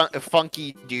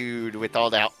funky dude with all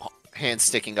that hands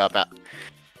sticking up out?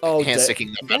 Oh, hands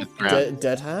sticking up out of the ground.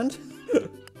 Dead hand?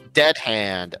 Dead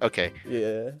hand. Okay.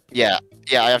 Yeah.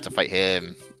 Yeah. I have to fight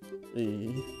him.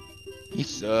 He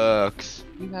sucks.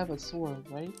 You have a sword,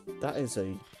 right? That is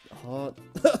a heart.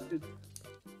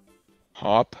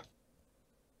 Hop.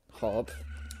 Hop.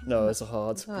 No, it's a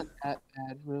heart. It's not that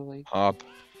bad, really. Hop.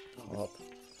 Hop.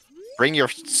 Bring your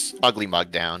ugly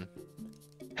mug down.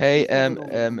 Hey,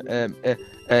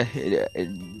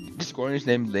 this Goron is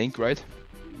named Link, right?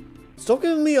 Stop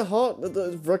giving me a heart,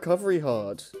 the recovery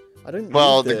heart. I don't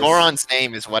Well, need the this. Goron's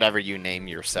name is whatever you name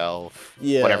yourself.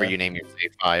 Yeah. Whatever you name your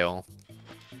save file.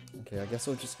 Okay, I guess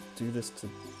I'll just do this to...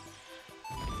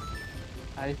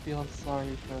 I feel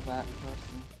sorry for that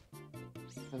person.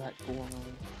 For that Goron.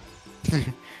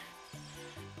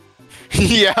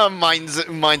 Yeah,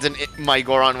 my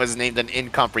Goron was named an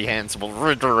incomprehensible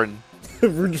Ridoran.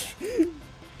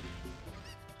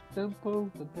 Tempo,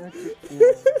 the magic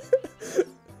Goron.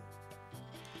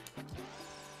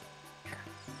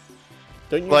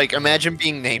 Don't you... Like, imagine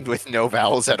being named with no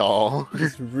vowels at all.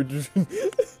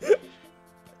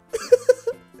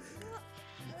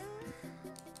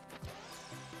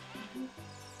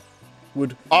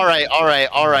 Would... Alright.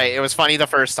 It was funny the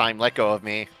first time. Let go of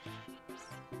me.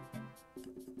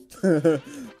 Would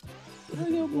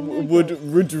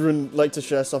Ridran like to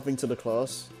share something to the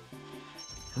class?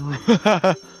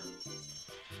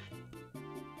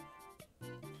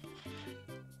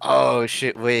 Oh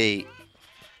shit, wait.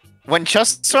 When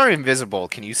chests are invisible,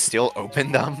 can you still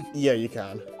open them? Yeah, you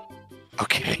can.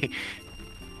 Okay.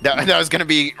 That was gonna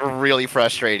be really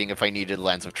frustrating if I needed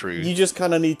Lens of Truth. You just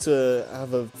kind of need to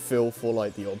have a feel for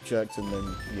like the object, and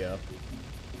then yeah.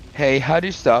 Hey, how do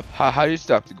you stop? How do you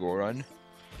stop the Goron?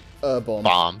 Bomb.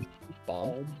 Bomb.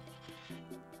 Bomb.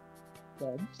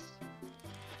 Bombs.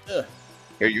 Ugh.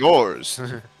 They're yours.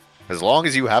 As long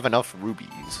as you have enough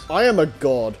rubies. I am a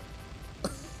god.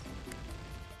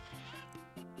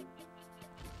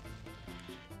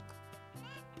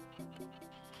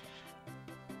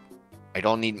 I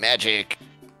don't need magic.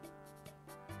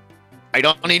 I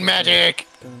don't need magic!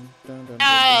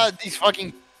 Ah, these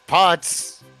fucking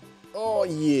pots! Oh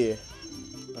yeah.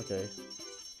 Okay.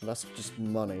 That's just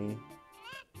money.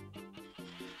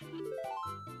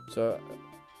 So,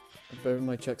 have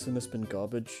my checks in this been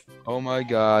garbage? Oh my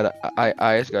god,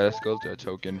 I just got a sculpture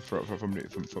token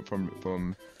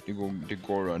from the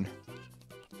Goron.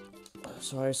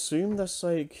 So I assume that's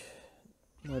like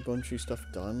my Bunchu stuff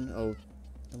done. Oh,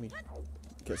 let me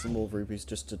get some more rupees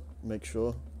just to make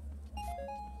sure.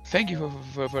 Thank you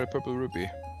for the purple rupee.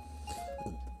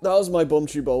 That was my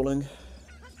Bunchu bowling.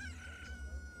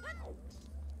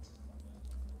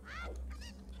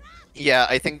 Yeah,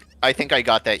 I think I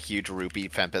got that huge rupee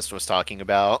Tempest was talking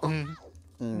about.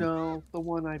 No, the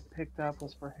one I picked up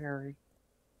was for Harry.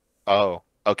 Oh,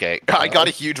 okay. I got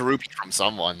a huge rupee from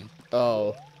someone.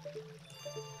 Oh.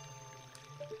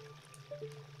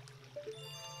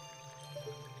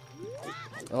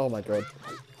 Oh my god.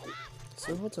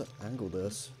 So hard to angle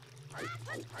this.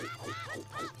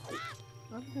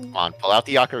 Come on, pull out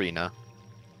the Ocarina.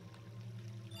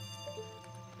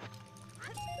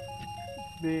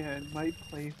 Man, my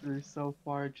playthrough so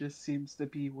far just seems to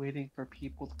be waiting for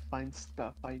people to find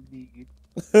stuff I need.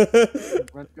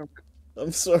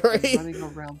 I'm sorry. Running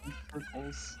around in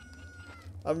circles.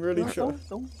 I'm really No, trying.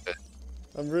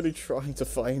 I'm really trying to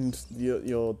find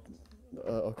your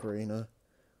ocarina.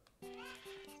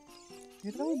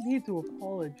 You don't need to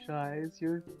apologize.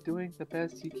 You're doing the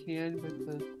best you can with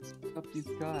the stuff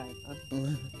you've got.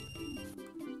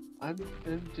 I'm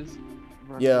just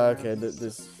running Yeah, around okay,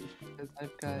 this... because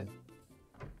I've got...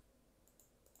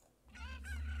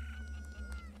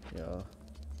 Yeah.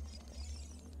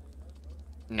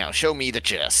 Now show me the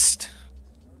chest.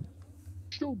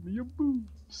 Show me your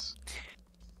boobs.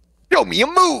 Show me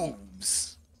your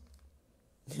moves.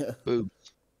 Yeah.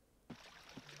 Boobs.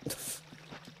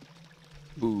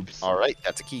 Boobs. All right,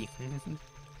 that's a key.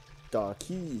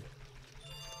 Darky.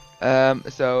 Oh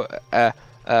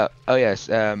yes.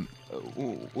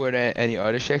 Were there any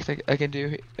other checks I can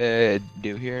do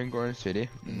here in Gordon City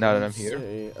now that I'm here?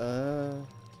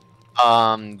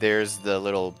 There's the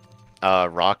little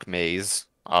rock maze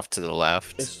off to the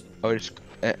left. Oh,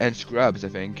 and scrubs, I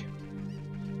think.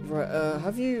 Right,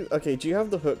 have you... Okay, do you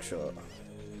have the hook shot?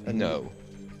 No.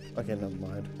 Okay, never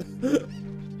mind.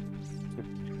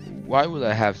 Why would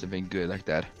I have something good like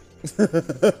that?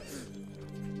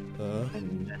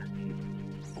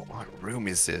 What room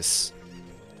is this?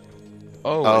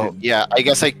 Oh, yeah, I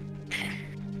guess I...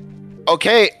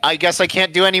 Okay, I guess I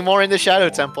can't do any more in the Shadow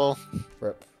Temple.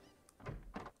 Rip.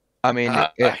 I mean,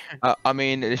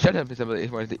 the Shadow Temple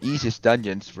is one of the easiest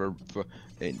dungeons for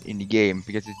in the game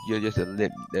because you're just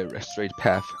a straight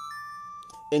path.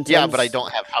 Yeah, but I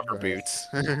don't have hover boots.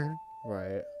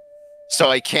 Right. So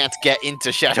I can't get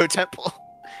into Shadow Temple.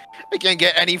 I can't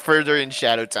get any further in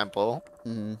Shadow Temple.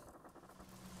 Mm-hmm.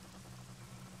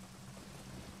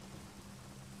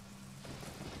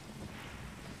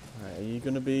 Alright, are you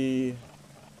gonna be...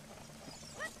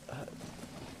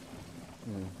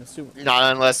 let's do...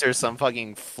 Not unless there's some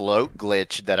fucking float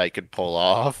glitch that I could pull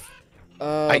off.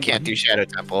 I can't do Shadow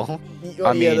Temple.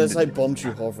 I mean, there's like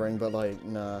bombchu hovering, but like,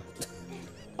 nah.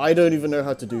 I don't even know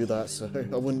how to do that, so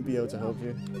I wouldn't be able to help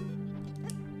you.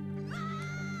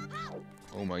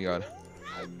 Oh my god.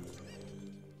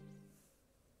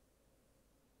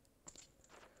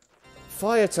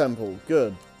 Fire Temple,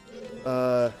 good.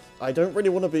 I don't really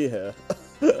want to be here.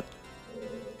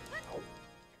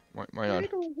 Why not?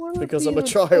 Because I'm a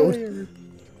child.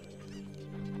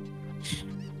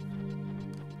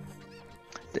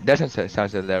 That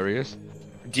sounds hilarious.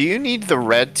 Do you need the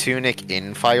red tunic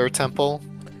in Fire Temple?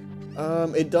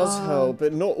 It does help,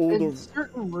 but not all in the...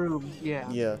 certain rooms, yeah.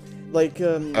 Yeah, like,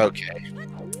 Okay.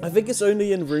 I think it's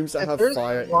only in rooms that have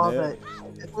fire in it.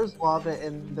 If there's lava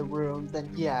in the room, then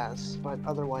yes, but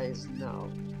otherwise, no.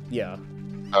 Yeah.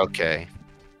 Okay.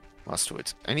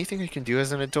 Mustwoods. Anything I can do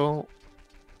as an adult?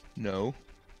 No.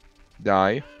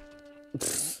 Die.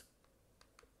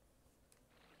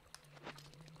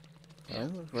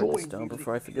 I'll write this down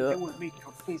before I forget. It would make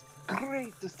your face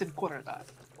greatest in Corona.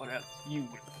 Or else you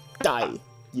would Die.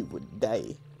 You would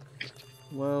die.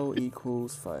 Well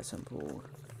equals Fire Temple.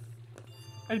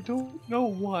 I don't know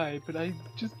why, but I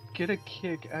just get a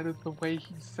kick out of the way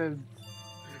he says,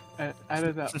 out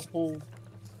of that whole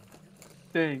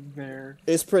thing there.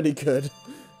 It's pretty good.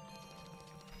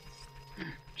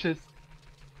 Just.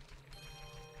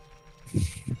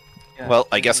 Yeah, Well,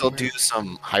 I guess I'll do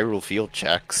some Hyrule Field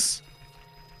checks.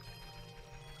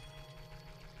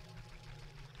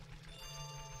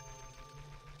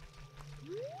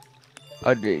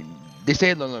 They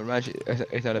say long range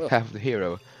is not a path of the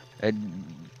hero, and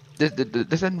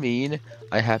does that mean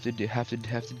I have to do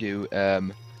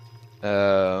the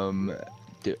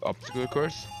obstacle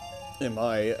course? Am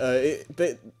I?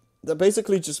 That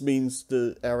basically just means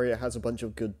the area has a bunch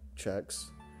of good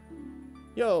checks.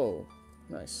 Yo,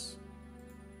 nice.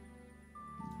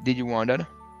 Did you want that?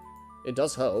 It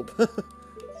does help.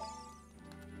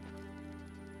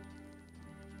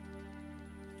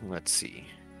 Let's see.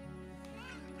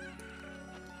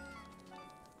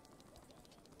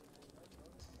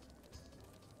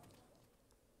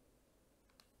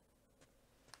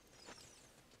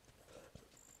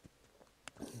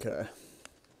 Okay.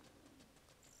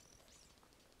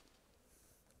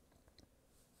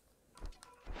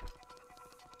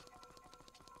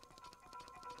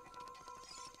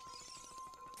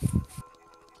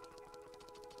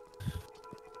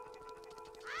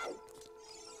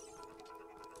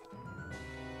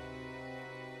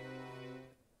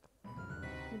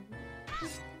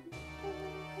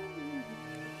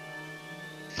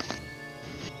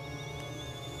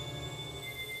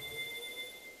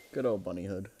 Good old bunny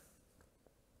hood.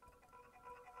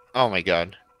 Oh my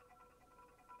god.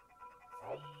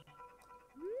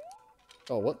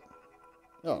 Oh, what?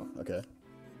 Oh, okay.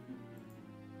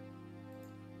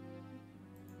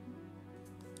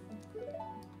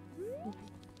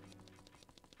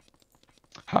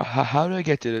 How do I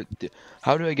get to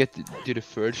how do I get to the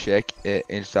third check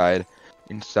inside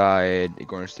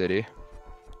Gorn City?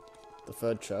 The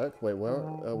third check? Wait, where?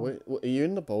 Are you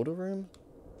in the boulder room?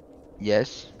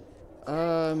 Yes.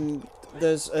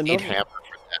 There's Need another. hammer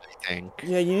for that, I think.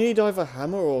 Yeah, you need either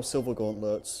hammer or silver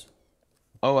gauntlets.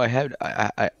 Oh, I have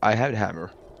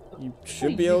hammer. You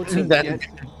should be able to. Then- get to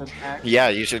the back. Yeah,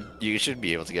 you should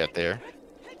be able to get there.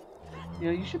 Yeah,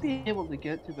 you should be able to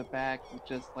get to the back with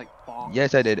just like bombs.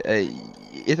 Yes, I did.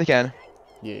 Yes, I can.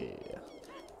 Yeah.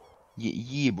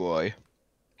 Yeah, boy.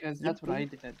 Because that's what I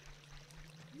did.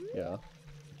 Yeah.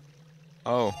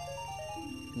 Oh.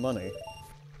 Money.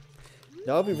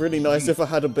 That would be really nice if I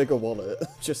had a bigger wallet.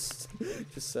 just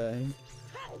saying.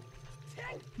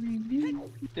 We need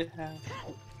to have.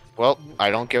 Well,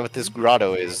 I don't get what this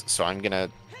grotto is, so I'm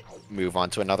gonna move on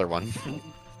to another one.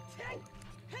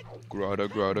 Grotto,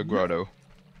 grotto, grotto.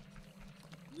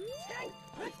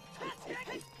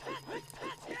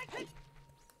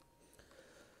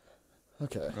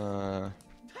 Okay.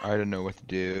 I don't know what to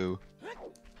do.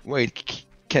 Wait,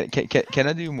 can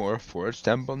I do more Forest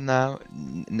Temple now?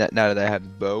 Now that I have a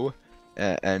bow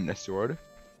and a sword?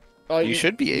 Oh, You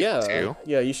should be able to.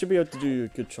 Yeah, you should be able to do a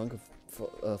good chunk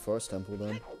of Forest Temple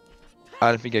then. I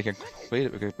don't think I can complete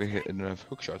it because we don't have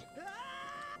hookshot.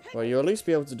 Well, you'll at least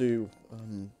be able to do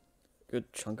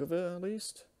good chunk of it at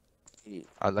least.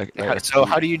 So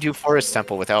how do you do Forest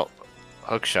Temple without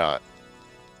hookshot?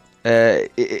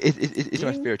 It's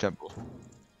my spirit temple.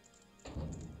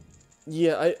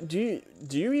 Yeah, do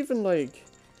you even like?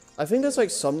 I think there's like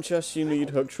some chests you need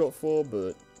hookshot for,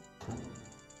 but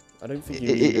I don't think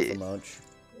you need it for much.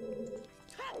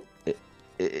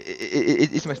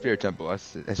 It's my spirit temple,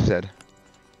 as you said.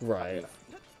 Right.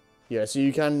 Yeah, so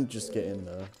you can just get in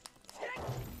there.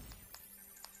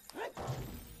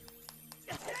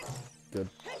 Good.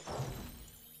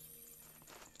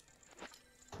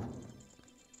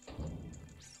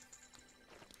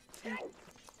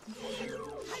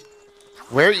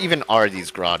 Where even are these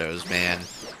grottos, man?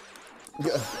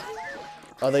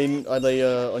 Are they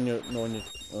on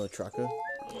your tracker?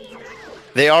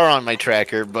 They are on my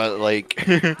tracker, but like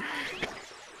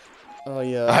Oh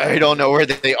yeah. I don't know where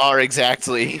they are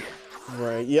exactly.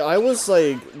 Right. Yeah, I was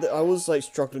like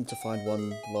struggling to find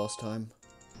one last time.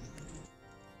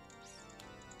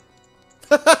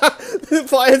 The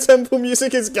Fire Temple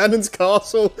music is Ganon's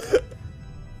castle.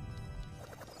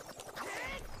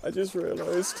 I just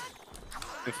realized.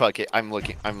 Fuck it, I'm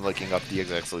looking up the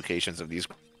exact locations of these.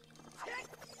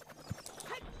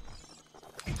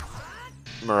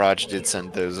 Mirage did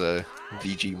send those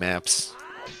VG maps.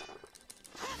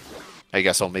 I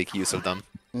guess I'll make use of them.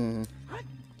 Mm.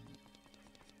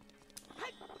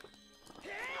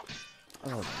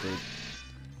 Oh, dude.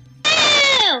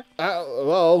 Ow,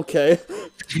 well, okay.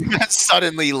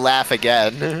 Suddenly laugh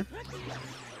again.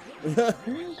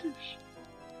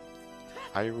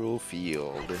 Hyrule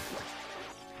Field.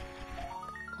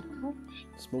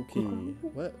 Smoky.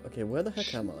 Where? Okay, where the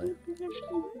heck am I?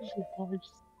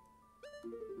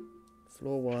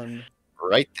 Floor 1.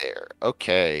 Right there.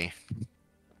 Okay.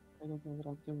 I don't know what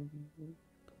I'm doing.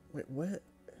 Wait, where?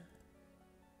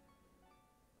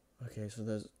 Okay, so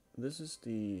this is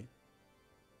the...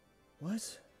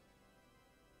 What?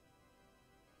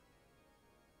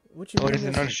 What do you mean? There's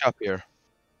another shop here.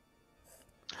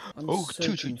 I'm Oh, so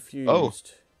two. confused. Oh.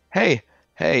 Hey,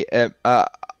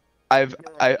 I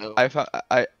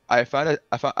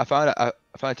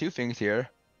found two things here.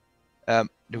 The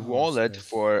Oh, wallet nice.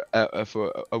 for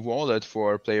a wallet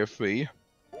for player 3.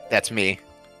 That's me.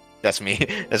 That's me.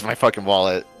 That's my fucking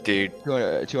wallet, dude.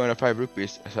 205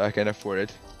 rupees, so I can afford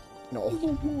it. No.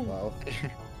 Wow.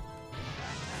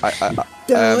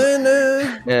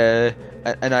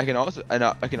 And I can also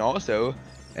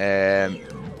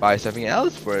buy something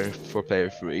else for player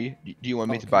 3. Do you want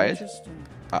me to buy it?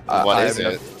 What is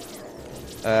it?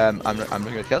 I'm not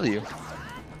gonna tell you.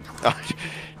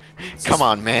 Come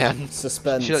on, man.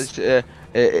 Suspense.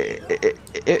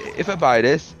 If I buy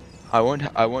this, I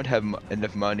won't have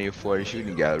enough money for a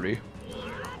shooting gallery.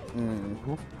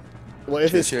 Mm. Well,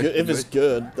 if it's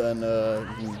good, then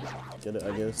you can get it,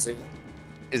 I guess.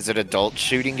 Is it adult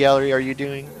shooting gallery? Are you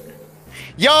doing?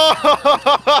 Yo!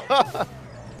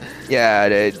 Yeah,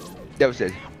 that was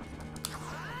it.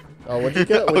 Oh, what'd you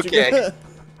get? What'd Okay. you get?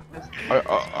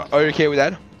 Are you okay with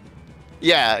that?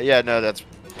 Yeah, no, that's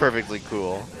perfectly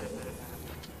cool.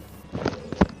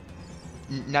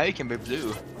 Now you can be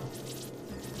blue.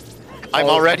 I'm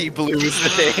Oh. already blue is the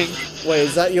thing. Wait,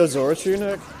 is that your Zora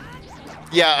tunic?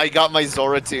 Yeah, I got my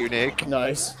Zora tunic.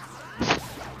 Nice.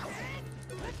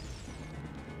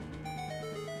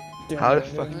 How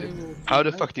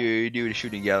the fuck do you do the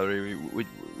shooting gallery with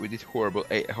this horrible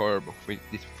with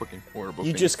this fucking horrible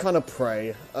You thing? just kind of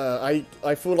pray.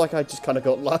 I feel like I just kind of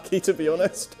got lucky, to be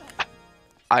honest.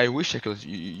 I wish I could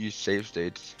use save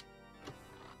states.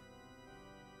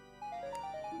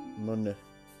 Money.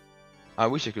 I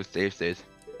wish I could save states.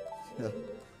 Yeah.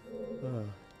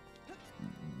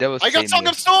 That was I got Song same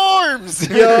of Storms!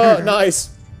 Yeah,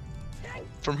 nice.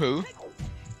 From who?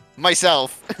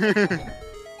 Myself.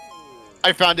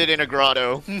 I found it in a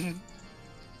grotto.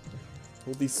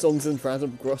 All these songs in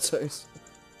random grottos.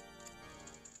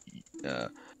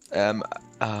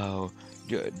 Oh,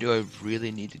 do I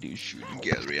really need to do shooting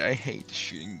gallery? I hate the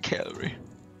shooting gallery.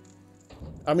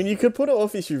 I mean, you could put it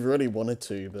off if you really wanted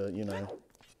to, but you know.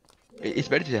 It's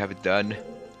better to have it done.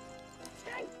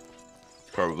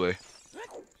 Probably.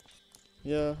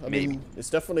 Yeah, I Maybe. mean,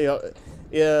 it's definitely.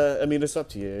 Yeah, I mean, it's up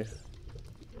to you.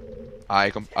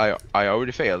 I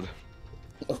already failed.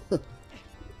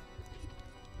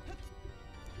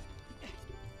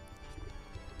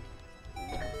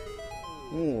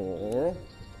 Aww.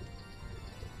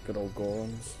 Good old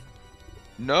Gorons.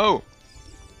 No.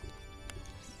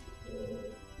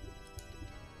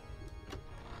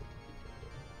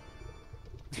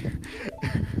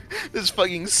 This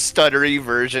fucking stuttery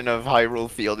version of Hyrule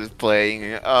Field is playing.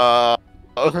 Damn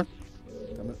it.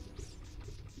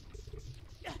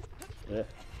 Yeah.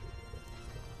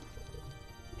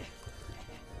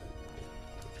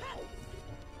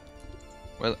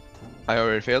 Well, I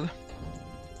already failed.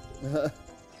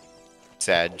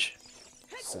 Sag.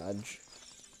 Sag.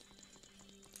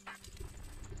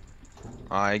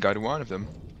 I got one of them.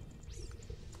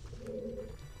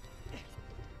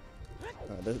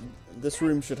 This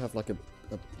room should have like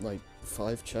like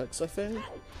 5 checks, I think.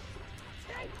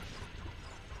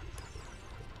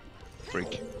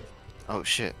 Freak. Oh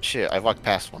shit, I walked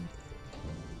past one.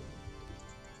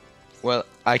 Well,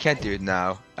 I can't do it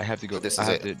now. I have to go. This I is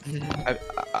have it.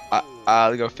 to.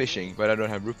 I'll go fishing, but I don't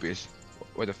have rupees.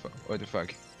 What the fuck? What the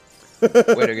fuck?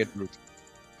 Where do I get rupees?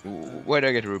 Where do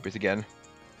I get rupees again?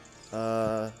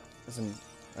 Listen,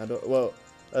 I don't. Well,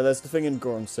 there's the thing in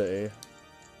Goron City.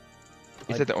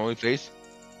 Is that the only place?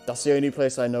 That's the only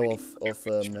place I know of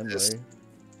memory.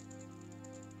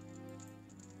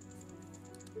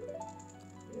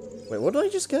 Wait, what did I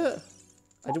just get?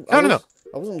 No.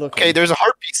 I wasn't looking. Okay, there's a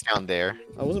heart piece down there.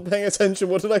 I wasn't paying attention.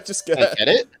 What did I just Can get? I get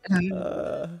it?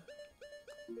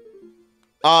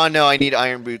 Oh no, I need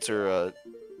iron boots or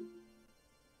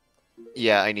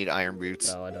yeah, I need iron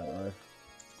boots. No, I don't know.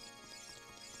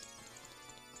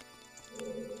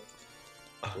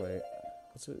 Wait,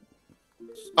 what's it?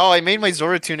 Oh, I made my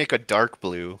Zora tunic a dark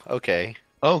blue. Okay.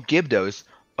 Oh, Gibdos.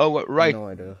 Oh, what? Right. No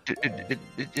idea.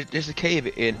 There's a cave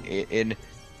in.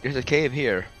 There's a cave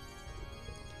here.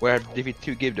 Where I have to defeat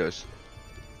 2 Gibdos.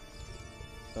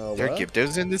 There are Where?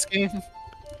 Gyptos in this game?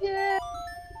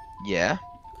 Yeah.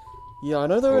 Yeah, I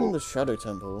know they're in Oh. the Shadow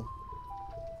Temple.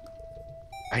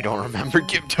 I don't remember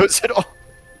Gyptos at all.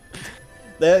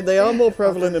 They are more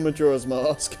prevalent in Majora's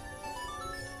Mask.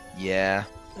 Yeah.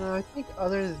 I think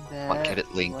other than that, I'll get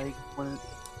it, Link. like when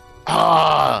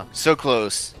Ah, so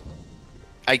close.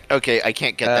 I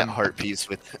can't get that Um, heart piece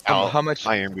without how much-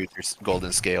 iron boots or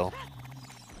golden scale.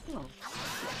 oh,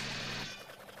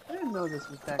 I didn't know this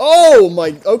was that. Oh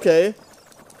my. Okay.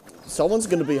 Someone's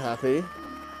gonna be happy.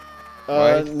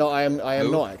 Right. No, I am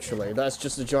Who? not actually. That's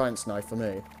just a giant's knife for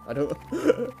me. I don't.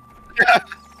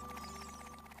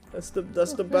 That's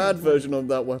the bad version of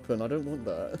that weapon. I don't want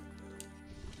that.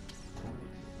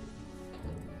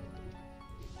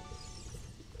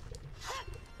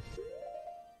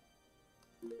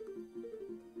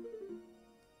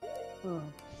 Oh.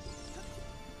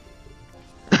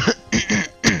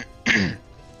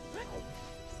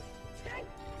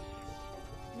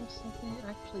 There's something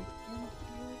actually in here.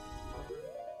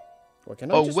 Well,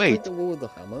 can I Oh, just wait. break the wall with the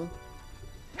hammer?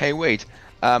 Hey, wait.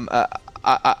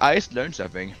 I just learned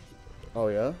something. Oh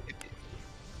yeah.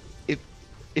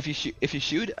 If you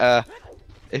shoot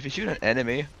an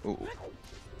enemy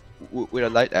with a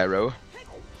light arrow,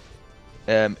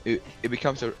 it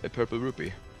becomes a purple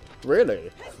rupee. Really?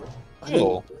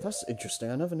 Cool. That's interesting.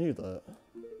 I never knew that.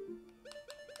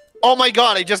 Oh my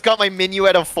god, I just got my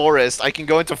minuet of forest. I can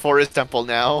go into Forest Temple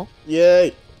now.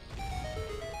 Yay!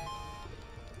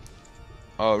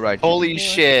 All right. Holy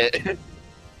shit.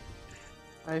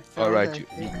 I found Alright, a you-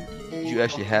 hidden you cave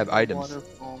actually have behind the items.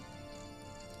 waterfall.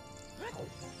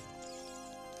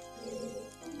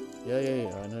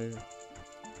 Yeah, I know.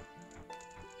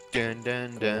 Dun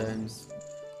dun dun.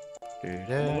 Dun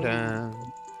dun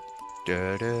dun.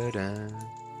 Dun dun dun.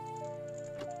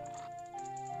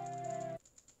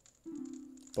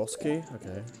 Boss key?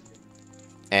 Okay.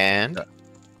 And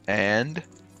And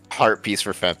heart piece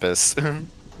for Fempus.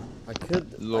 I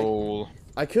could... lol.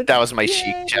 I could... That was my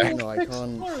cheek check. No, I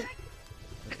can't...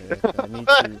 Okay, I need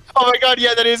to... Oh my god,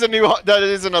 yeah, that is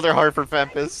another heart for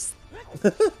Fempus.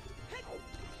 And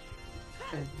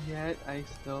yet,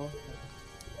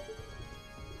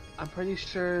 I'm pretty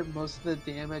sure most of the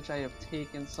damage I have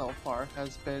taken so far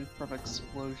has been from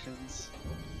explosions.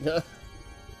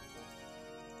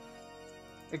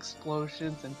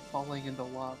 Explosions and falling into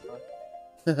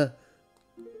lava.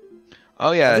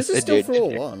 Oh yes, this is it still did.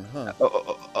 floor 1, huh?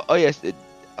 Oh yes,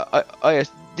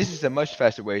 yes. This is a much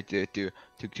faster way to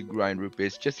grind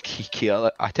rupees. Just kill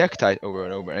attack type over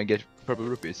and over and get purple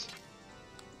rupees.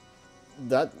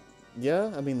 That...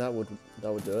 Yeah, I mean, that would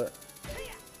do it.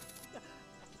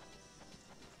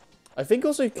 I think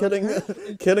also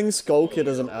killing Skull Kid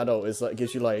as an adult is like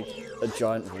gives you like a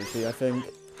giant rupee, I think.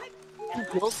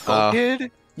 Skull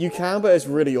Kid? You can, but it's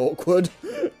really awkward.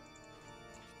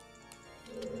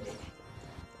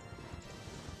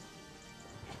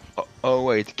 Oh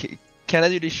wait, can I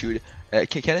do the shoot?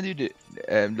 Can I do the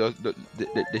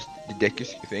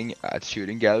Deku thing at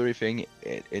shooting gallery thing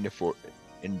in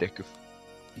Deku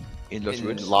in Lost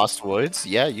Woods? Lost Woods?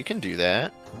 Yeah, you can do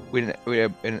that. With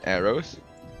an arrows.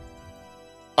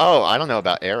 Oh, I don't know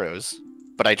about arrows,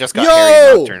 but I just got Yo!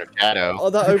 Harry Nocturne of Shadow. Oh,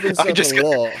 that opens I up just a got-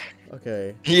 lot.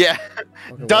 Okay. Yeah.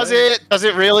 Okay, Does what? it? Does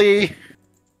it really?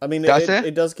 I mean, Does it?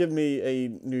 it does give me a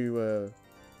new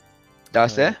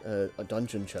Does it? a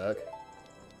dungeon check.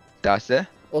 Does it?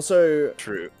 Also,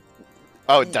 True.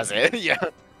 Oh, does it? Yeah.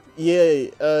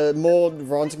 yeah, more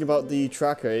ranting about the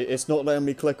tracker. It's not letting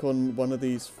me click on one of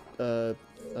these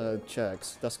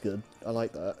checks. That's good. I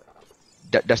like that.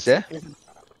 Does it?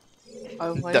 I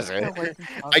like Does it? how, like,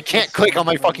 I can't click on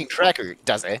my fucking tracker.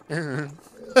 Does it?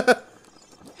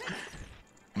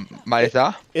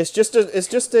 Marita? It's just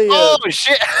a Oh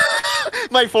shit!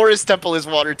 My forest temple is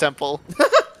water temple.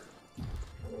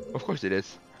 Of course it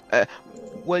is.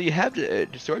 Well, you have the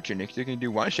sword tunic, so you can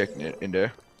do one check in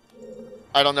there.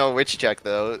 I don't know which check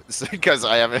though, because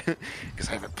I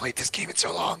haven't played this game in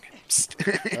so long.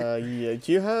 yeah.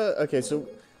 Do you have? Okay, so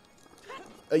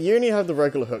you only have the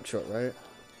regular hook shot, right?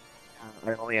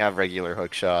 I only have regular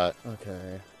hook shot.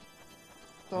 Okay.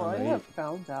 So I have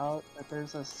found out that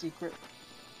there's a secret,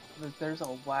 that there's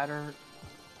a ladder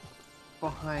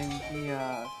behind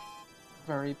the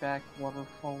very back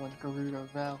waterfall in Gerudo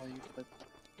Valley, but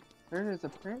there is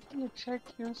apparently a check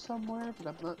here somewhere, but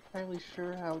I'm not entirely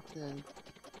sure how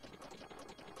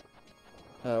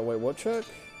to... Wait, what check?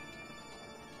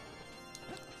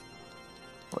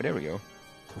 Oh, there we go.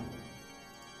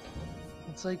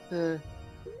 It's like the...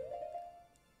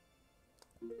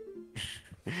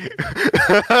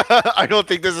 I don't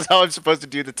think this is how I'm supposed to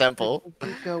do the temple.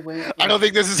 I don't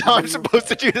think this is how I'm supposed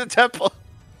to do the temple.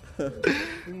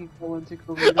 We go into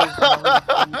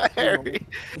Gerudo Valley.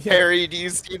 Harry, do you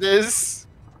see this?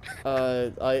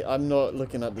 I'm not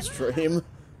looking at the stream.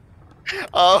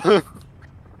 Oh.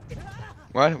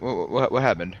 What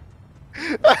happened?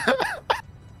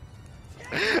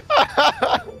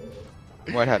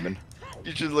 What happened?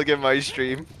 You should look at my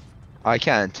stream. I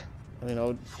can't. I mean,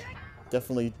 I'll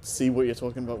definitely see what you're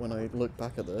talking about when I look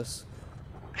back at this.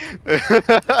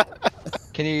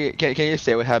 Can you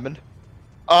say what happened?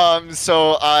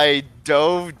 So I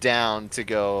dove down to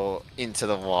go into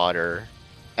the water,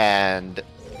 and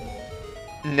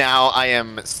now I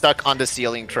am stuck on the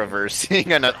ceiling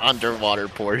traversing an underwater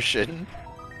portion.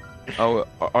 Oh,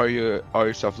 are you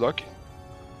soft lock?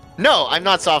 No, I'm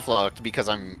not soft locked because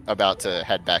I'm about to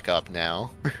head back up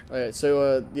now. Alright,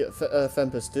 so yeah,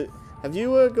 Fempus, have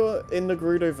you got in the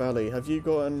Gerudo Valley? Have you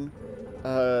gotten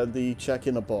the check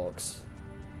in a box?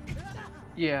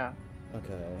 Yeah,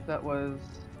 Okay. that was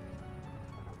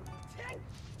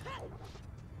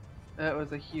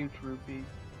a huge rupee.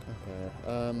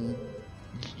 Okay.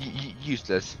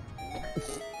 Useless.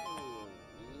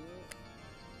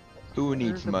 Who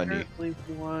needs There's money? apparently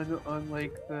one on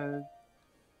like the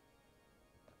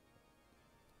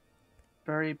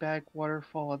very back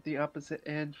waterfall at the opposite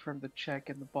end from the check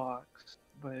in the box,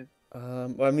 but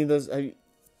Well, I mean, have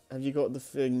you got the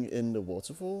thing in the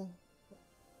waterfall?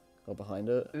 Or behind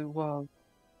it? well,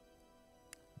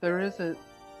 there is a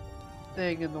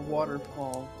thing in the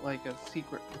waterfall, like a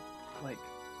secret, like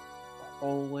a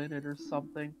hole in it or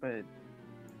something, but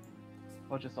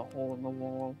well, just a hole in the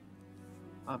wall.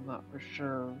 I'm not for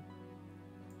sure.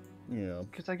 Yeah.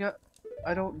 Because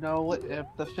I don't know if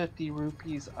the 50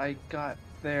 rupees I got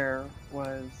there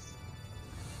was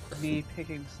me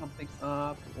picking something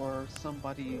up or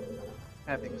somebody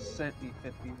having sent me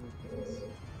 50 rupees.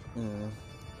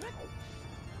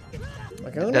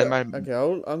 Okay, That might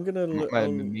I'm gonna look. might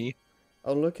be me.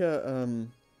 I'll look at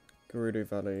Gerudo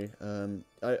Valley.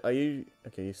 Are you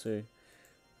okay? So,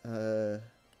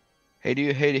 Hey, do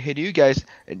you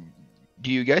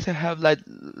guys have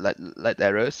light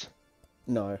arrows?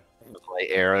 no. Like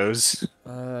arrows.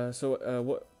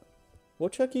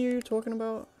 What check are you talking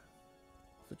about?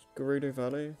 For Gerudo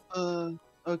Valley?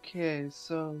 Okay,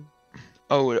 so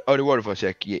Oh, the waterfall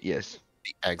check. Yes.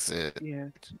 The exit. yeah.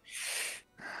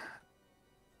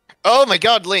 Oh my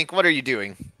God, Link! What are you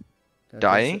doing?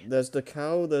 Dying? There's the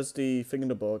cow. There's the thing in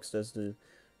the box. There's the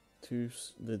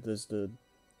there's the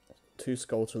two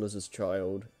Skulltulas as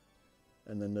child,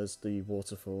 and then there's the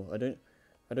waterfall. I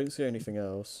don't see anything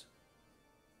else.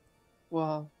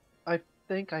 Well, I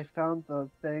think I found the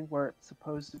thing where it's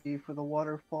supposed to be for the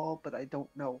waterfall, but I don't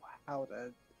know how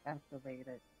to activate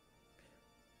it.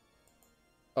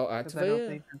 Oh, 'Cause I activate don't it?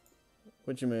 think.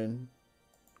 What do you mean?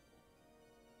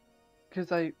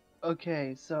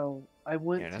 Okay, so I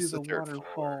went Yeah, to that's the the third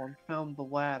waterfall floor. and found the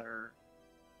ladder.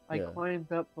 I Yeah.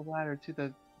 climbed up the ladder to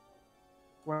the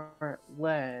where it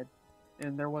led,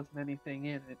 and there wasn't anything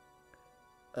in it.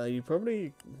 You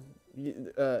probably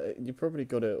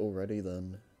got it already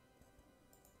then.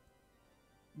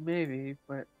 Maybe,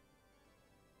 but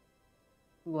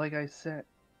like I said,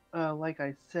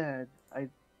 I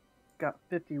got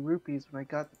 50 rupees when I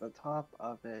got to the top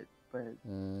of it, but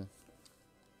Mm.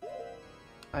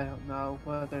 I don't know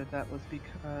whether that was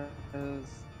because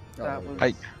that Oh,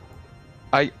 was.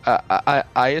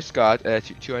 I just got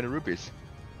 200 rupees.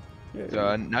 Yeah.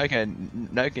 So now I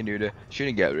can do the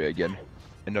shooting gallery again,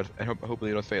 and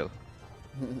hopefully not fail.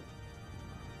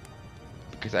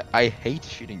 Because I hate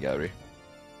shooting gallery.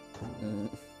 Mm.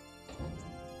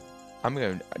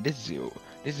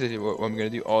 This is what I'm gonna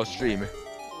do all stream.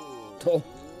 Oh.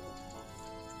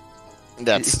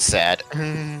 That's sad.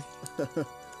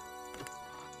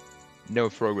 No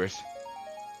progress.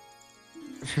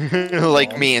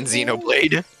 Like me and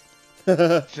Xenoblade.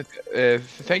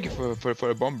 Thank you for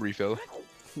a bomb refill.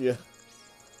 Yeah.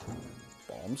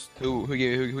 Bombs? Who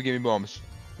gave me bombs?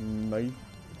 Me.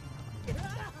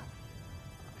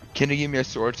 Can you give me a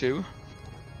sword too?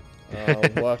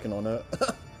 Working on it.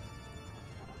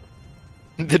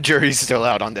 The jury's still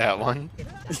out on that one.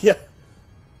 Yeah.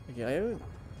 Okay,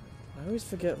 I always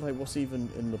forget like what's even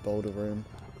in the boulder room.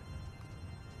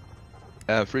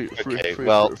 Free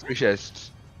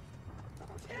chests.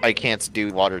 I can't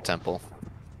do water temple.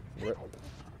 Rip.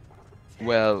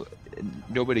 Well,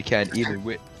 nobody can even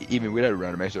without a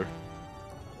randomizer.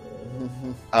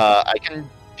 I can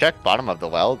check bottom of the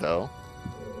well though.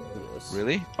 Yes.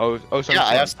 Really? Oh, sorry. Yeah,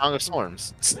 I have Song of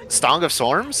Storms. Song of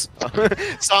Storms?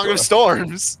 Song of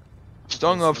Storms!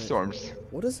 Song of Storms.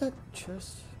 What is that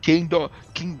chest? King Dongo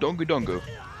Dongo.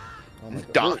 Oh my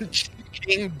god.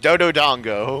 King Dodo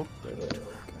Dongo. Okay.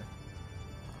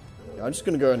 Yeah, I'm just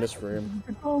gonna go in this room.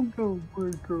 Dongo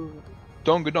breaker.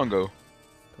 Dongo Dongo.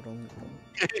 Put on.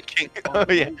 King, oh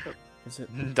yeah. Is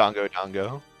it? Dongo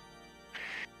Dongo.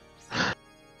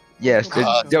 Yes,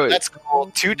 That's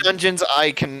cool. 2 dungeons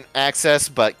I can access,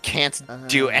 but can't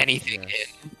do anything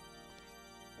yes.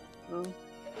 in.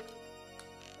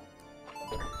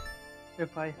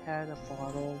 If I had a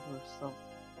bottle or something.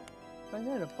 If I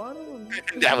had a bottle.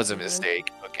 That was a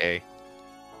mistake. Okay.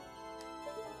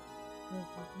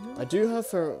 I do have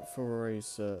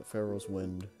Pharaoh's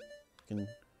Wind. I can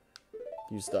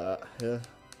use that. Yeah.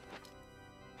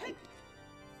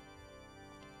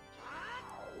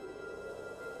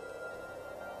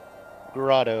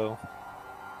 Grotto.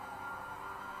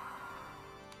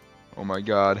 Oh my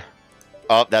god.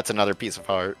 Oh, that's another piece of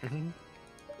heart.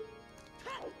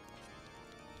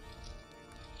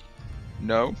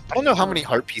 No. I don't know how many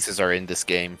heart pieces are in this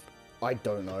game. I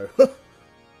don't know.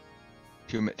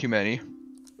 Too many.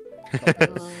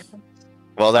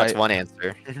 Well, that's one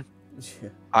answer. Yeah.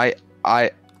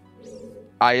 I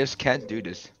just can't do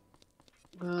this.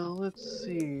 Well, let's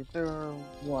see. There are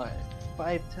what?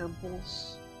 5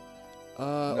 temples?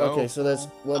 Okay, so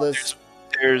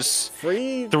There's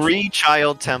three 3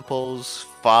 child temples,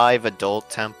 5 adult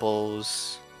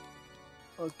temples.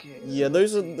 Okay. Yeah, so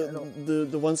those are let's see, I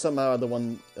don't- the ones that matter. The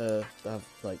one that have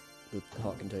like the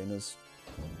heart containers.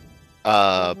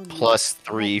 Plus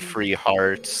 3 free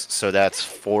hearts, so that's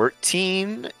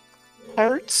 14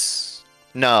 hearts?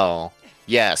 No.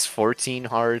 Yes, 14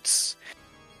 hearts.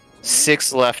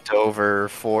 6 left over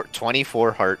for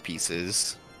 24 heart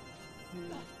pieces.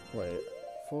 Wait,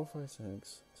 4, 5,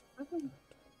 6.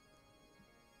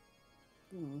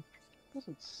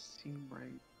 Doesn't seem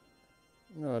right.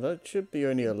 No, that should be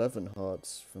only 11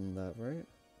 hearts from that, right?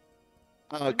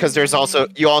 Because there's also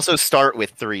you also start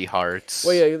with 3 hearts.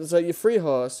 Well, yeah, so your 3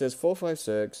 hearts, there's 4, 5,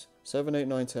 6, 7, 8,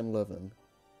 9, 10, 11.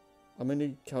 I'm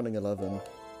only counting 11.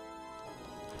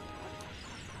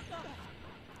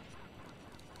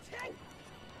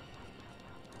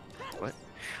 What?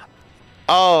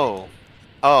 Oh,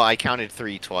 I counted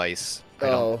 3 twice. I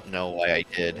Oh. don't know why I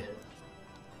did.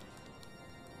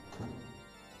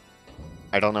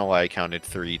 I don't know why I counted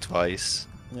 3 twice.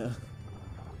 Yeah.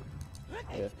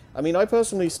 Yeah. I mean, I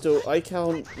personally I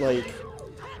count, like,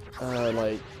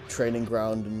 training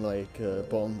ground and, like,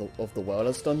 bottom of the world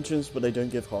as dungeons, but they don't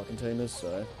give heart containers,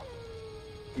 so...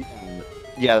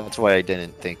 Yeah, that's why I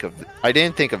didn't think of... I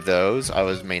didn't think of those. I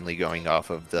was mainly going off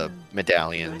of the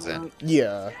medallions and...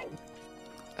 Yeah.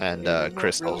 And, Yeah, I'm not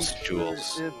crystals, really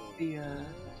jewels. sure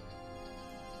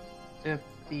if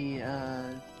the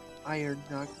iron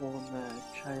knuckle and the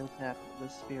child tap and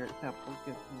the spirit tap will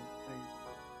give me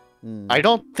I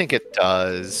don't think it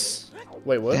does.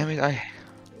 Wait, what? Damn it,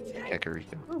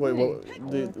 Kakariko. Wait,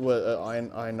 what?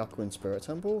 Iron Knuckle and Spirit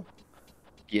Temple?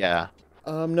 Yeah.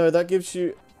 No, that gives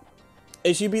you...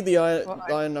 If you beat the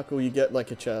Iron Knuckle, you get,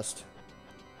 like, a chest.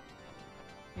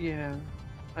 Yeah,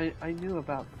 I knew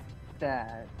about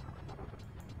that.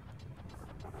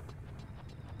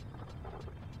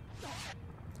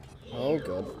 Oh,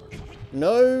 God.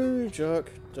 No,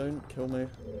 jerk. Don't kill me.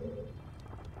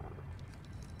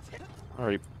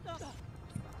 Alright. oh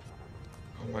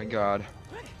my god.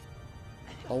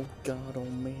 Oh, God, oh,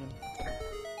 man.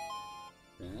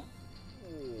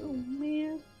 Oh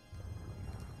man.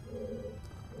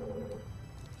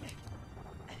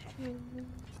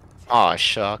 Aw,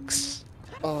 shucks.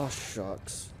 Oh,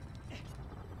 shucks.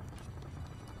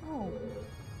 Oh.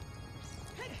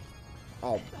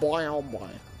 Oh, boy, oh, boy.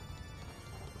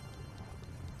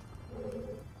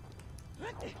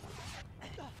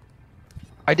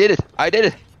 I did it! I did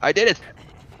it! I did it!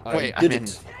 Wait, I did I'm in...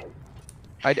 it.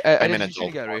 I I'm in did a a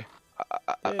shooting dull gallery.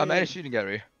 I'm at a shooting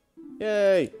gallery.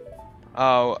 Yay!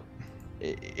 Oh,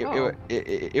 Oh.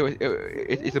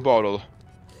 it's a bottle.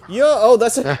 Yeah, oh,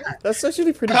 that's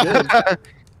actually pretty good.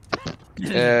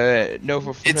 No,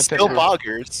 for It's still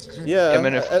boggers. Yeah, I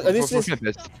mean, at least for it's...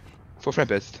 Frampist. For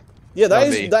Frampist. Yeah, not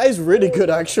me. that is really good,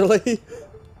 actually.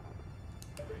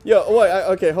 Yeah, wait,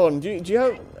 okay, hold on. Do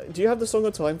you have the Song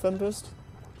of Time, Fempest?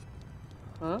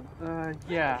 Huh?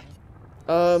 Yeah.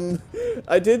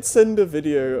 I did send a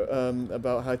video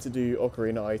about how to do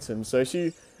Ocarina items. So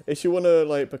if you want to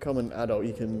like become an adult,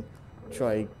 you can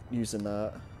try using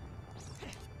that.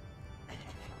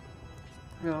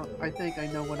 No, I think I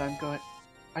know what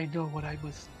I know what I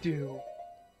must do.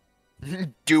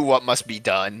 Do what must be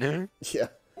done. Yeah.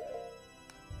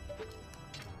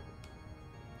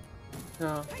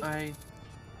 No, I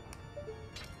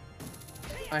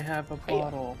have a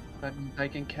bottle that I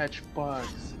can catch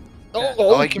bugs.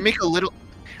 Oh, I can make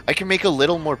a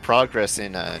little more progress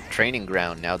in training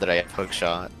ground now that I have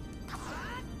hookshot.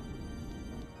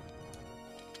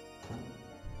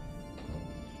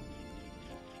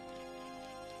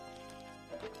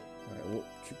 Alright, what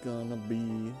you gonna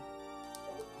be?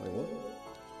 Wait, what?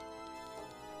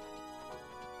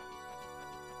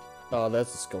 Oh,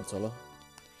 there's the Skulltula.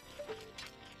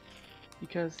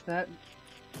 Because that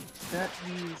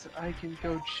means I can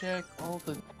go check all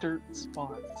the dirt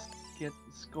spots, get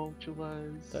the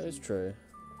sculptulas, That is true.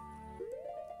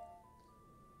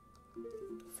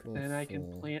 Floor and I can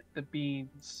 4. plant the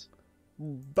beans.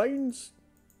 Beans.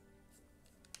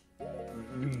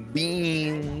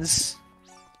 Beans.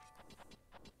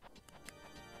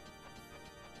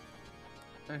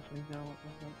 Actually, no, I'm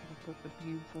not gonna put the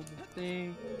beans on the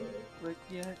thing right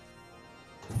yet.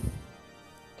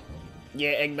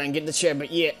 Yeah, Eggman, get the chair,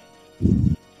 but yeah.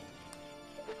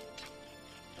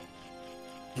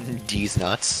 These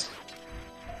nuts.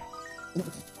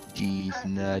 These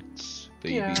nuts,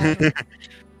 baby. Yeah.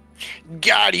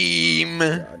 Got him.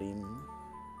 Got him.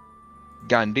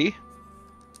 Gandhi.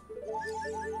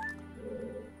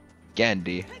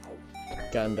 Gandhi.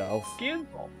 Gandalf.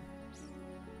 Gandalf.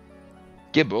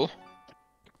 Gibble.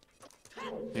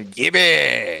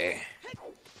 Gibby.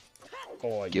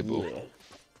 Oh, Gibble.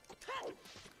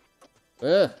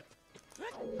 yeah.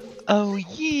 Oh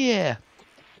yeah.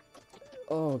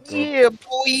 Oh, God. Yeah,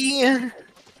 boy.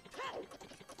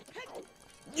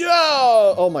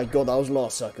 Yeah! Oh my God, that was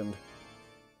last second.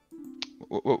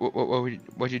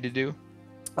 What did you do?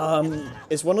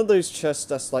 It's one of those chests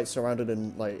that's like surrounded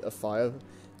in like a fire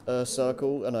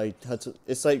circle, and I had to.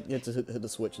 It's like you had to hit the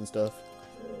switch and stuff.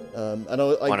 And I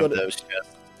One got of it. those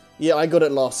chests. Yeah, I got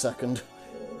it last second.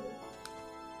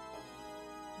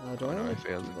 Do I no, I know?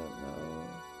 failed. I don't know.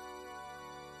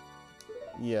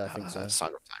 Yeah, I think so. Song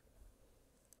of Time.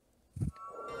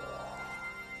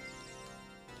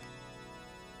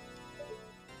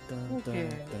 Okay,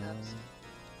 that's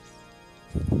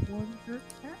 100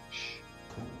 cash.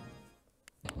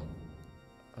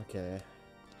 Okay.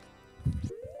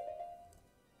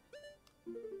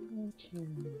 Okay.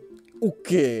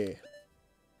 Okay.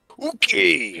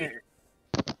 Okay.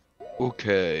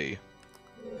 Okay.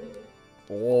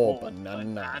 Oh,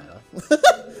 banana.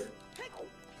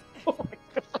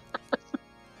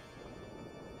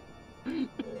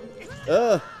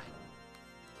 Ah!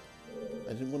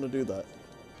 I didn't want to do that.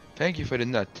 Thank you for the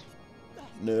nut.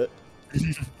 Nut.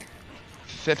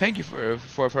 Thank you for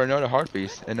another heart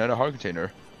piece, another heart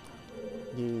container.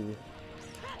 Yeah.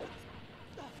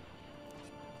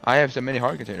 I have so many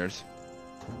heart containers.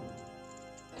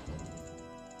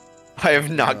 I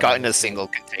have not gotten a that's single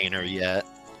container yet.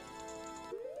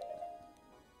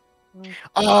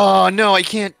 Oh no, I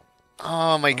can't.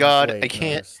 Oh my god, Wait, I no,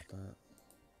 can't. it's that.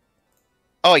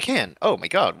 Oh, I can. Oh my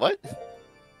god, what?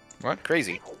 What?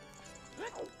 Crazy.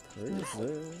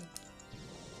 Crazy.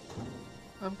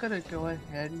 I'm gonna go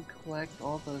ahead and collect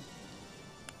all the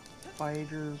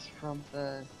fighters from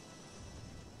the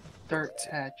dirt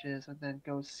patches and then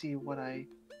go see what I...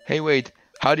 Hey, wait.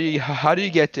 How do you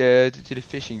get to the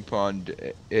fishing pond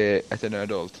as an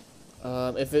adult?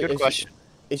 If Good question.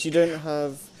 If you don't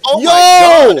have. Oh Yo!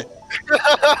 my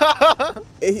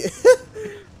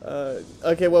god!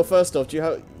 Okay, well, first off, you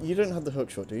don't have the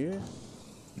hook shot, do you?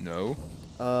 No.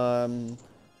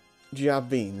 Do you have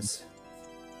beans?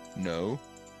 No.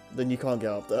 Then you can't get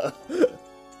up there.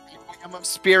 I'm a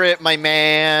spirit, my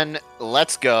man.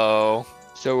 Let's go.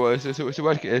 So what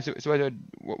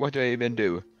do I even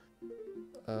do?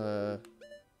 I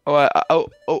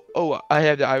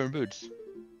have the iron boots.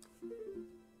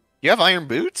 You have iron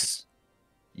boots?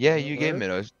 Yeah, you gave me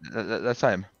those that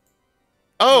time.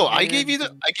 Oh, Yeah, I gave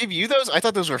you those. I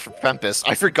thought those were for Pempus.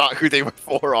 I forgot who they were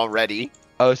for already.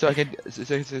 Oh, so I can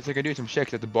do some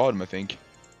checks at the bottom, I think.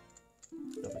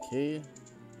 Okay.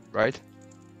 Right?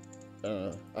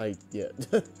 Yeah.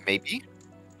 Maybe.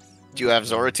 Do you have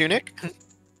Zora tunic?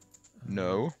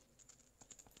 No.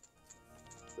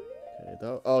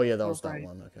 Okay, oh yeah, that was that Alright.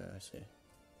 one. Okay, I see.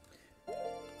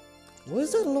 What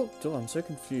is that locked door? I'm so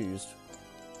confused.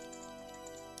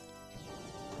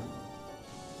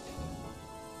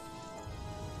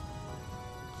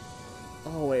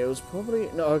 Oh wait, it was probably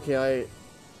no. Okay,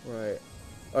 right.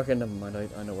 Okay, never mind.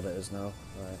 I know what it is now.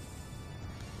 Right.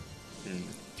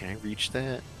 Can I reach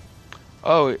that?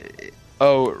 Oh,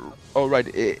 right.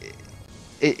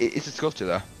 It's a sculpture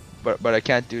there, but I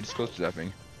can't do the sculpture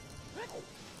thing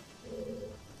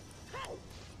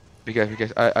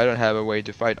because I don't have a way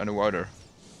to fight underwater.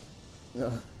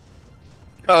 No.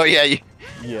 Oh yeah, you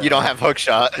Yeah. don't have hook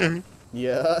shot.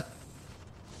 Yeah.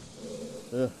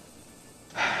 Ugh.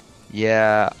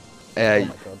 Yeah. Oh my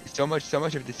god. So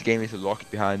much of this game is locked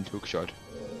behind hookshot.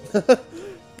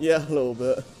 Yeah, a little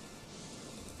bit.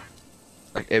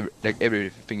 Like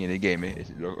everything in the game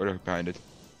is locked behind it.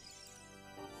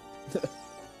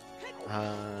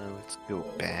 Let's go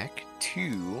back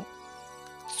to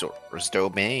Zora's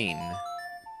Domain.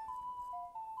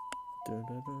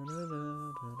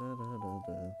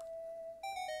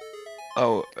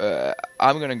 Oh,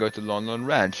 I'm gonna go to London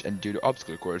Ranch and do the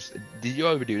obstacle course. Did you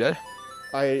ever do that?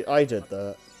 I did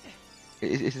that.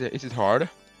 Is it hard?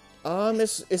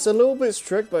 It's a little bit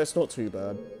strict, but it's not too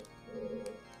bad.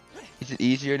 Is it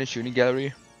easier than shooting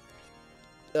gallery?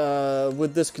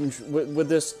 With this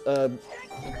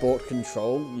board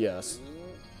control, yes.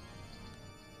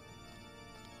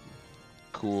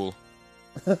 Cool.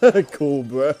 Cool,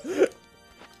 bro.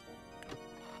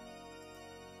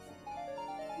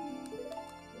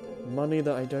 Money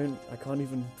that I can't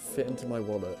even fit into my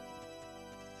wallet.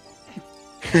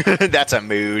 That's a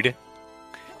mood.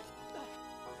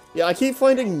 Yeah, I keep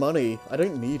finding money. I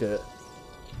don't need it.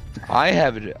 I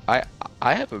have it.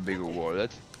 I have a bigger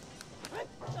wallet.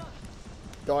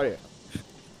 Got it.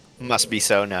 Must be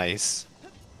so nice.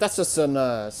 That's just so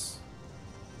nice.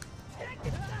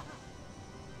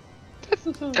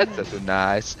 That's so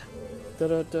nice.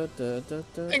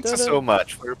 Thanks so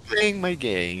much for playing my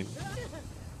game.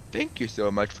 Thank you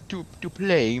so much to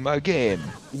playing my game.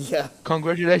 Yeah.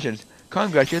 Congratulations.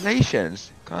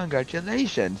 Congratulations.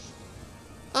 Congratulations.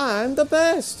 I'm the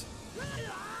best.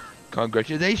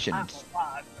 Congratulations.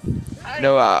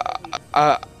 No,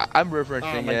 I'm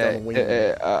referencing.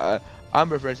 I'm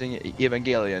referencing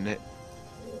Evangelion.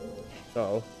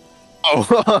 Oh.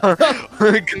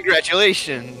 Oh,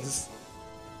 congratulations.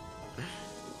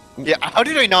 Yeah, how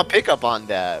did I not pick up on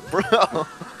that, bro?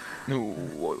 No,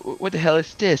 what the hell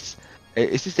is this?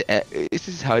 Is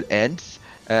this how it ends?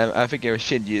 I think it was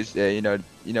Shinji's,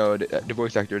 the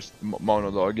voice actor's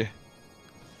monologue.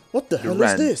 What the hell is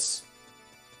rant. this?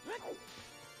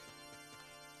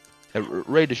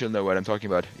 Rado should know what I'm talking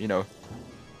about. You know.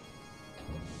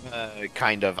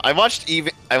 Kind of. I watched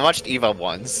Eva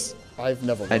once. I've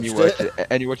never watched And you watched it. it.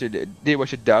 And you watched it. Did you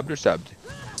watch it dubbed or subbed?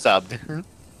 Subbed.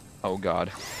 Oh God.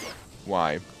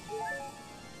 Why?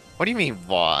 What do you mean,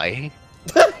 why?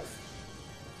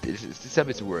 This sub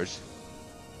is worse.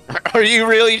 Are you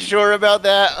really sure about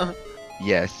that?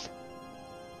 Yes.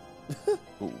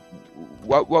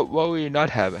 What will you not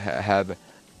have?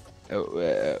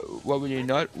 What will you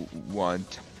not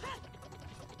want?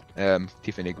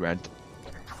 Tiffany Grant.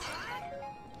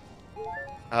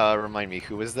 Remind me,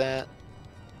 who was that?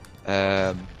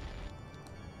 Oh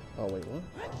wait, what?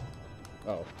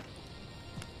 Oh.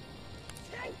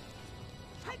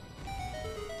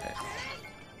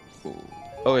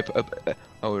 Oh,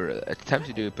 it's time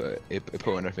to do a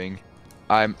opponent thing.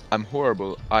 I'm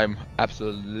horrible. I'm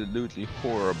absolutely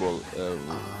horrible.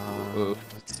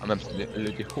 I'm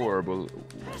absolutely horrible.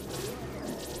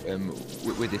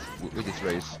 With this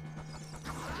race.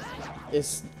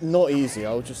 It's not easy,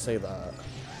 I'll just say that.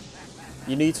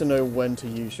 You need to know when to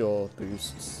use your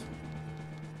boosts.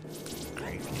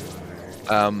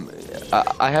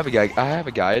 I have a guide. I have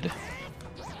a guide.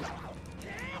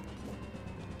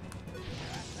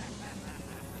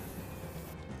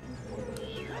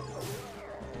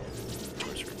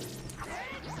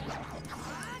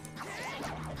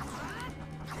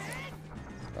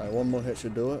 Alright, one more hit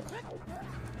should do it.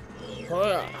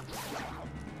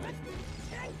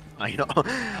 I know.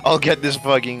 I'll get this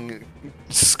fucking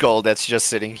skull that's just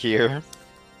sitting here.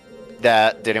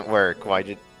 That didn't work. Why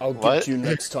did... I'll what? get you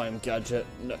next time, Gadget.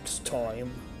 Next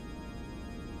time.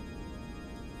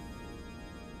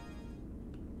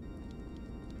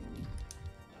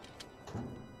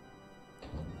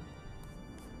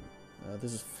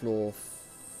 This is floor...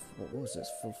 What was this?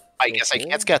 Floor I guess 4? I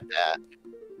can't get that.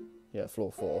 Yeah,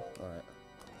 floor 4. Alright.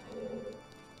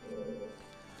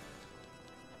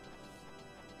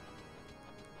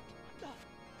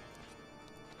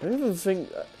 I don't even think...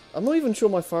 I'm not even sure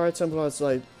my fire temple has,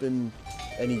 like, been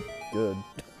any good.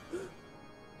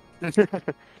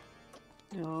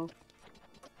 No.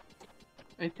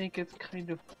 I think it's kind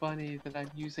of funny that I'm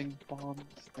using bombs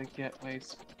to get my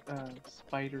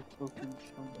spider tokens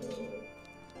from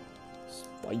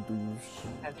Spiders.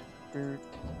 Bird.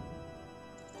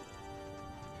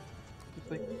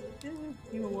 It's like, yeah,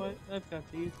 you know what? I've got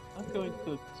these. I'm going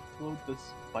to explode the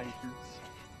spiders.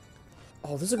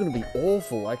 Oh, this is gonna be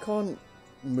awful. I can't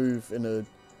move in a...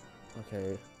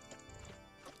 Okay.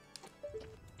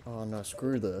 Oh no,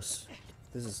 screw this.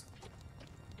 This is...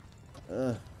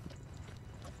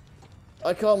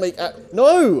 I can't make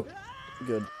No!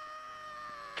 Good.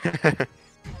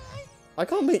 I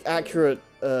can't make accurate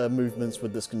movements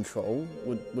with this control.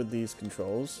 With these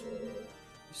controls. You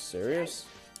serious?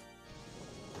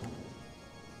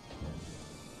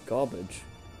 Garbage.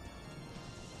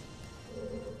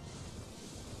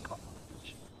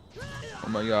 Oh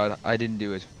my God, I didn't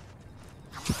do it.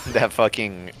 That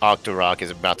fucking Octorok is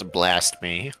about to blast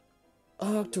me.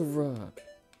 Octorok.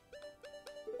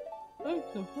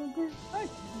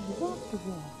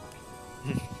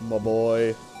 My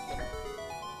boy.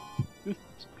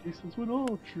 This is what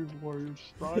all true warriors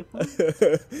strive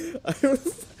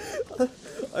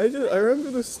I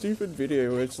remember the stupid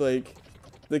video where it's like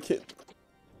the kid.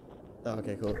 Oh,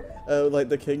 okay, cool. Like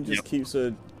the king just keeps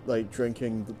like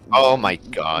drinking. Oh my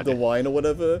God. The wine or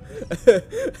whatever,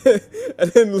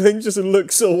 and then Link just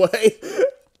looks away.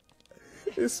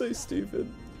 It's so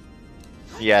stupid.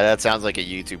 Yeah, that sounds like a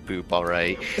YouTube poop,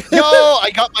 alright. Yo,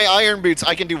 I got my iron boots.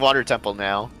 I can do water temple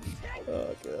now. Oh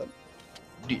god.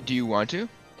 Do you want to?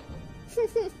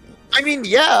 I mean,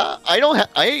 yeah, I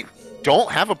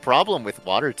don't have a problem with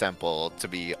water temple, to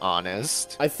be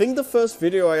honest. I think the first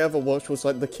video I ever watched was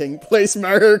like the king plays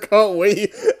Mario Kart Wii.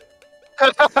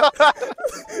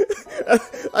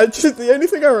 The only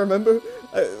thing I remember,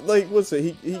 like, was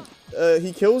it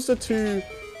he kills the 2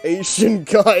 Asian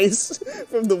guys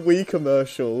from the Wii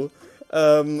commercial,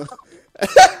 and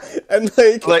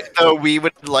like we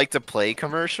would like to play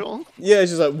commercial. Yeah,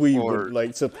 it's just like we would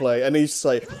like to play, and he's just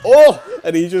like, oh,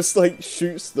 and he just like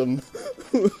shoots them.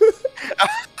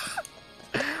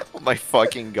 Oh my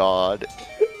fucking god!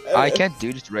 I can't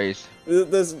do this race.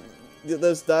 There's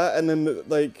that, and then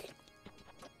like,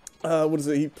 what is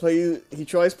it? He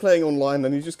tries playing online,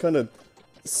 and he just kind of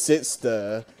sits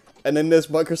there. And then there's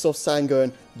Microsoft saying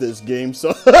going, this game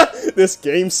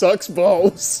sucks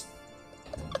balls.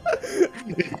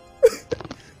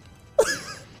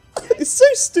 It's so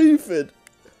stupid.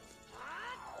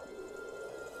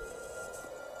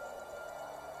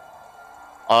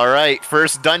 Alright,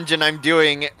 first dungeon I'm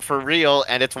doing for real,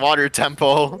 and it's Water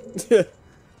Temple.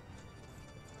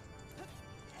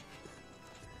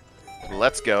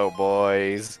 Let's go,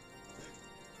 boys.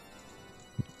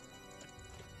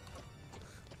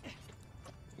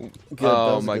 Good, that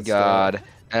Oh was a my good start.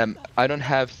 god. I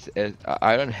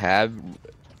don't have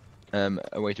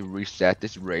a way to reset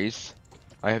this race.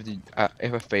 I have to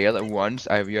if I fail at once,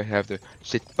 you have to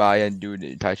sit by and do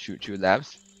the entire two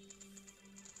laps.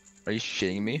 Are you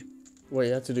shitting me? Wait,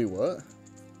 you had to do what?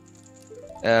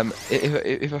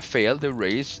 If I fail the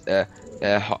race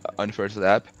on the first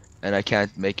lap and I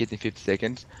can't make it in 50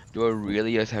 seconds, do I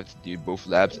really just have to do both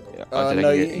laps until No,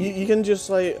 I can get? you can just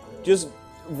like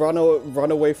run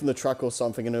away from the track or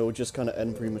something, and it will just kind of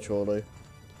end prematurely.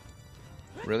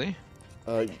 Really?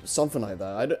 Something like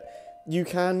that. You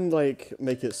can like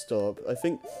make it stop. I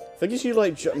think you should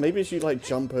like maybe you should like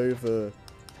jump over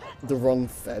the wrong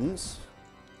fence.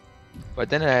 But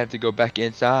then I have to go back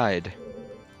inside.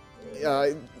 Yeah,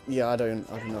 I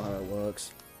don't know how it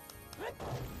works.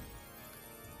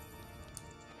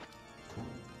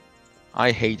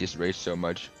 I hate this race so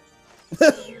much.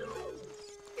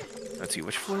 Let's see,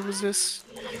 which floor was this?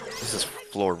 This is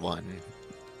floor 1.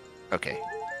 Okay.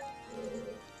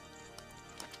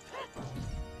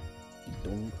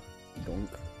 Donk, donk,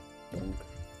 donk,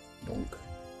 donk.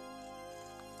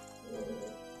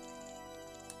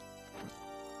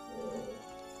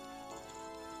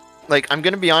 Like, I'm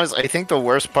gonna be honest, I think the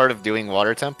worst part of doing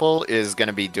Water Temple is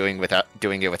gonna be doing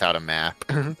it without a map.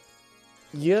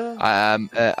 Yeah. I'm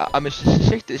a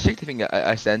check the thing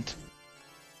I sent.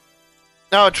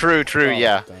 No, true, Oh,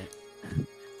 yeah. dang.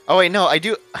 Oh wait, no, I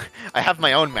do. I have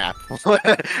my own map.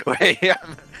 Wait,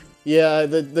 Yeah,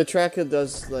 the tracker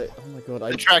does like. Oh my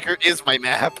god, the tracker is my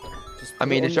map. just I put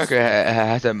mean, it the on tracker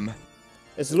has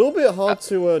It's a little bit hard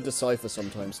to decipher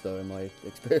sometimes, though, in my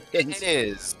experience. It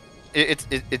is.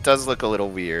 It does look a little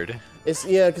weird. It's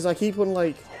because I keep on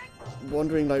like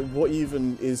wondering like what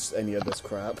even is any of this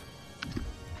crap.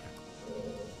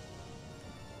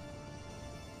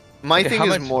 My Okay, thing how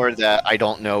is much- more that I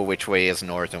don't know which way is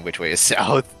north and which way is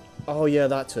south. Oh yeah,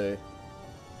 that too.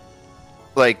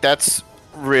 Like, that's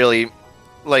really...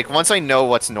 Like, once I know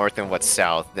what's north and what's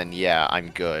south, then yeah, I'm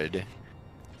good.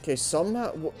 Okay,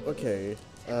 somehow. Okay,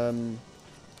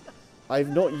 I've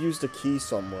not used a key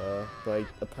somewhere, but I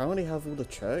apparently have all the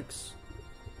checks.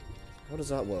 How does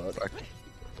that work?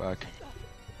 Fuck.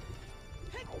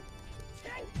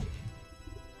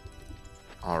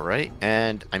 Alright,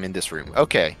 and I'm in this room.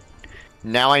 Okay.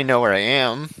 Now I know where I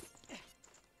am.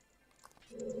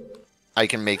 I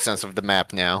can make sense of the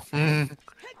map now.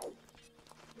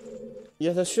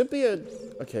 Yeah, there should be a.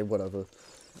 Okay, whatever.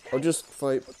 I'll just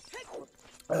fight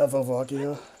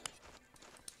Volvagia.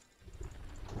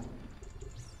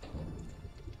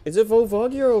 Is it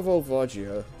Volvagia or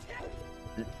Volvagia?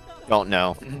 Don't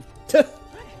know.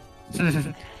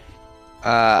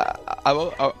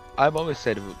 I've always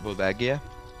said Volvagia.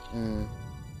 Mm,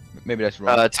 Maybe that's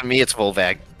wrong. To me, it's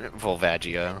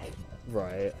Volvagia.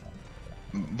 right.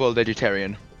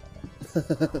 Vegetarian.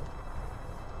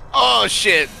 Oh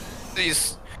shit!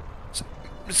 These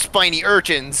spiny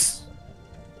urchins.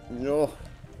 No.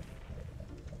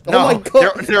 No, Oh my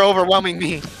god! they're overwhelming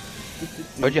me.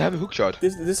 But you have a hook shot.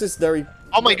 This is very.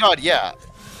 Oh my god, yeah.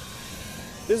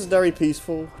 This is very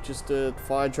peaceful. Just a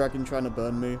fire dragon trying to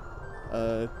burn me.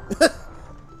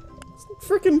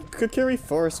 Freaking Kokiri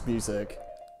forest music.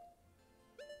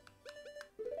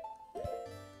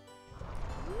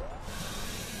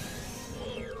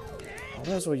 I might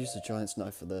as well use the giant's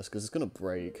knife for this because it's gonna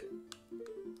break.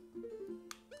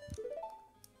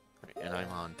 And I'm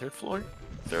on third floor.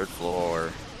 Third floor.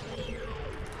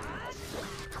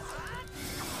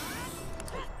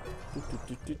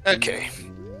 Okay.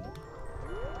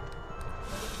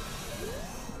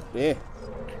 Yeah.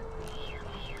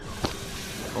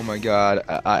 Oh my god,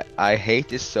 I hate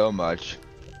this so much.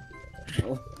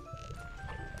 Oh.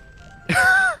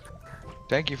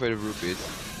 Thank you for the rupees.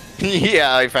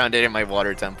 Yeah, I found it in my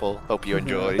water temple. Hope you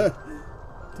enjoy.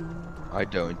 I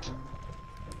don't.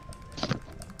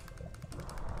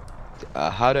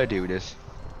 How do I do this?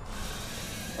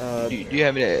 Do you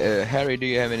have any, Harry? Do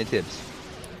you have any tips?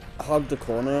 Hug the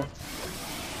corner.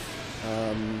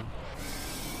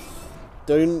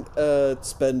 Don't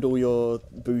spend all your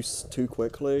boosts too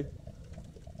quickly.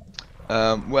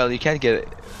 Well, you can't get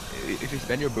if you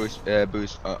spend your boost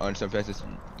on some fences,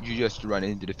 you just run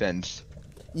into the fence.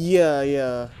 Yeah,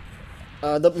 yeah.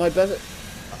 My best.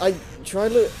 I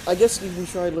guess you can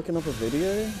try looking up a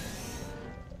video.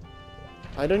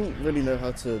 I don't really know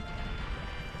how to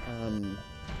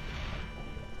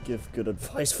give good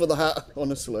advice for that,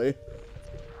 honestly.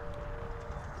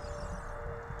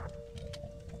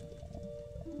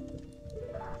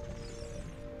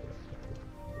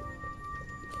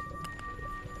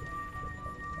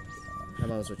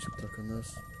 knows what you click on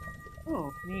this.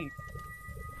 Oh, neat.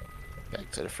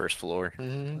 Back to the first floor.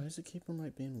 Why does it keep on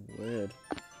like being weird?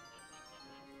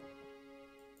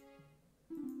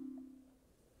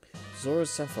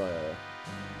 Zora's Sapphire.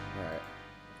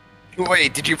 Alright.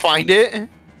 Wait, did you find it?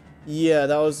 Yeah,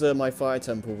 that was my Fire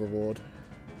Temple reward.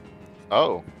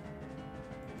 Oh.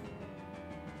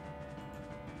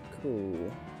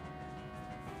 Cool.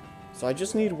 So I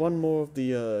just need one more of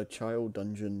the child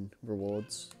dungeon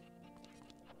rewards.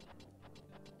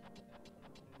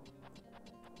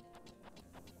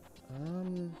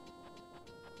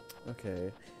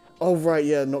 Okay. Oh right,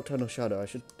 yeah, Nocturnal Shadow. I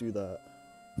should do that.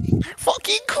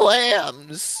 Fucking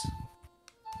clams!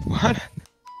 What?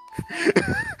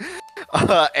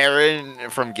 Aaron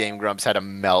from Game Grumps had a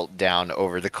meltdown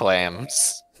over the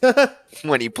clams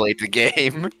when he played the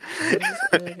game.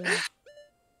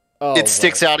 Oh, It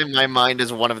sticks out in my mind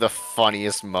as one of the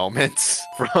funniest moments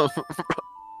from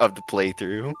of the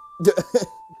playthrough.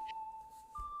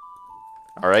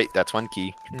 Alright, that's one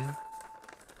key.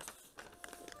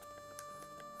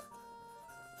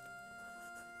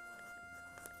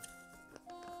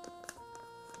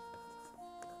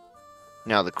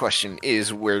 Now the question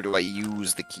is, where do I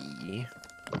use the key?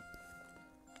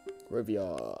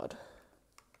 Graveyard.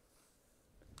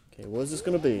 Okay, what is this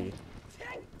gonna be?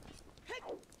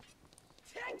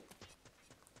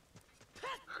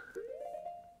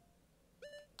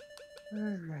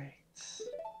 Alright.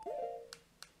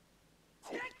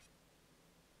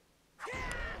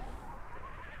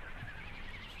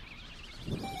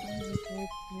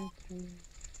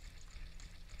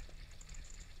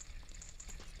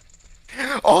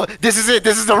 Oh, this is it!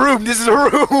 This is the room! This is the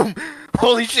room!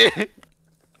 Holy shit!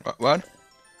 What?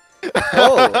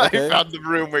 Oh, okay. I found the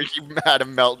room where he had a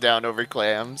meltdown over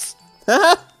clams.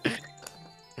 I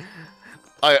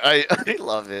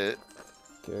love it.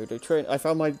 Go to train. I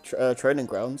found my training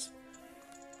grounds.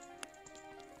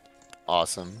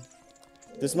 Awesome.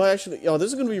 This might actually. Oh,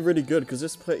 this is gonna be really good because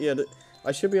this play. Yeah,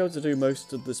 I should be able to do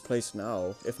most of this place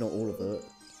now, if not all of it.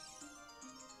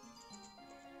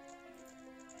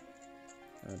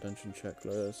 Dungeon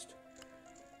checklist.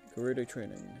 Gerudo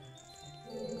training.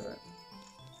 Alright.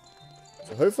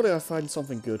 So hopefully I find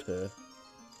something good here.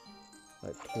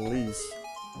 Like, please.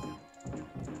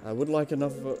 I would like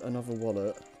another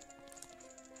wallet.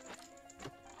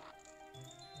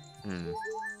 Hmm.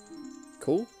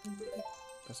 Cool.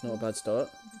 That's not a bad start.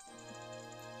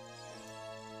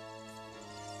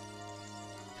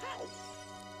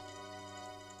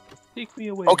 Take me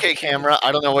away. Okay, camera.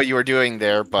 I don't know what you were doing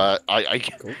there, but I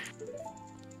Cool.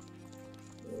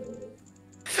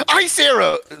 Ice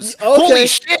arrows! Okay. Holy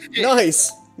shit!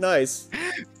 Nice! Nice.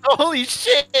 Holy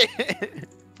shit!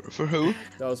 For who?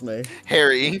 That was me.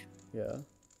 Harry. Yeah.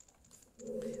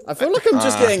 I feel like I'm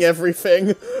just getting everything.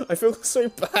 I feel so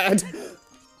bad.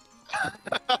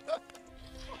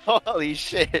 Holy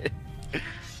shit.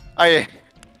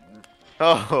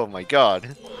 Oh my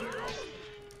god.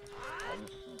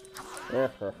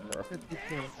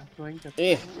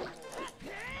 Eh.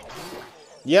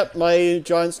 Yep, my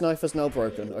giant's knife is now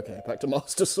broken. Okay, back to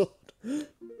Master Sword.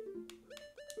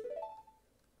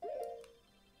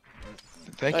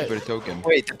 Thank you for the token.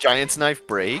 Wait, the giant's knife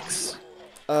breaks?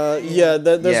 Yeah,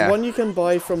 there's Yeah. one you can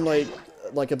buy from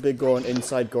like a big Goron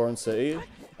inside Goron City,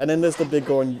 and then there's the big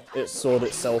Goron sword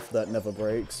itself that never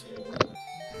breaks.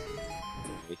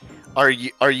 Are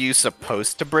you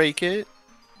supposed to break it?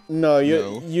 No,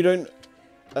 No. you don't.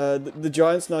 The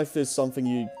giant's knife is something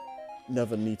you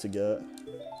never need to get.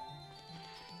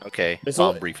 Okay, It's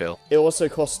I'll not- refill. It also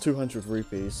costs 200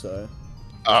 rupees, so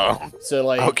Oh,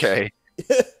 like okay.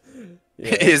 yeah.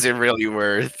 Is it really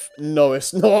worth? No,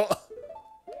 it's not.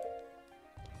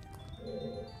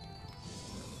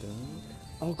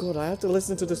 Oh god, I have to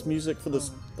listen to this music for the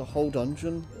whole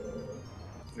dungeon.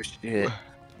 Oh, shit.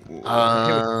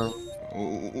 Uh,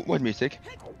 what music?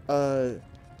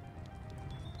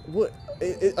 What?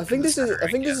 I think this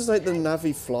is like the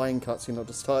Navi flying cutscene at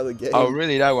the start of the game. Oh,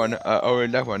 really? That one? Oh,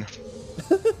 that one.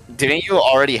 Didn't you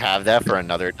already have that for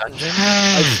another dungeon?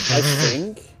 I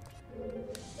think.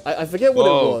 I forget what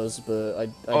Whoa. it was, but I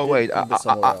Oh did wait, think it's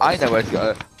somewhere I else. know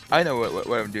what I know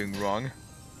what I'm doing wrong.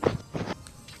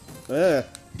 Yeah.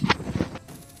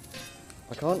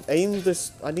 I can't aim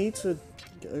this. I need to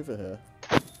get over here.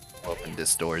 Open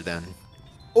this door then.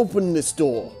 Open this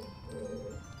door.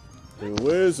 Who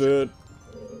is it?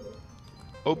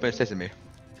 Open sesame.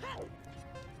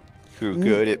 Who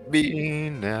could it be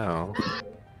now?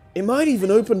 It might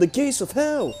even open the gates of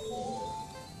hell.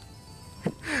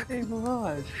 Hey,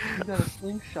 Mirage, you got a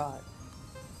slingshot.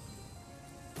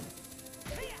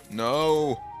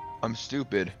 No, I'm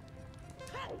stupid.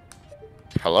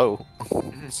 Hello.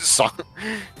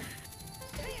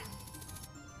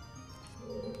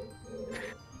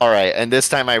 Alright, and this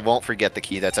time I won't forget the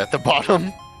key that's at the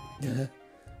bottom.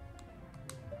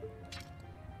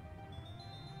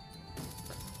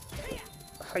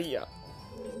 Hiya.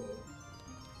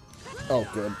 Oh,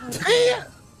 good.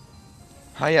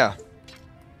 Hiya.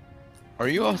 Are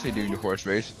you also doing the horse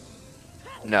race?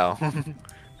 No.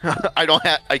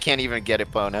 I can't even get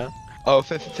it, Bono. Oh,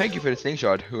 thank you for the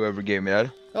slingshot, whoever gave me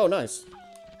that. Oh, nice.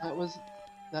 That was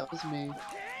me.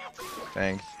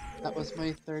 Thanks. That was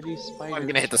my 30 spider. I'm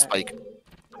gonna hit the check. spike.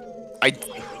 I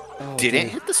Oh, didn't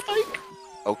dude. hit the spike?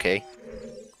 Okay.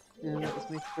 Yeah, that was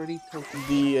my 30 token.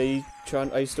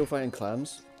 Are you still fighting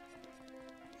clams?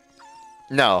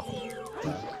 No.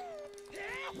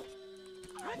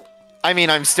 I mean,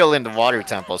 I'm still in the water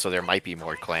temple, so there might be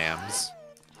more clams.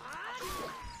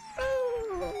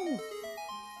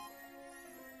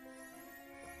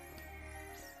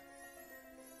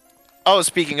 Oh,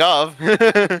 speaking of. Now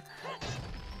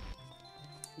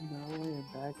I am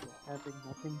back to having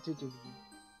nothing to do.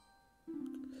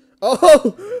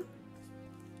 Oh!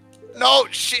 No,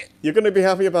 shit! You're gonna be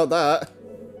happy about that.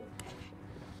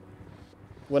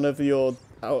 Whenever you're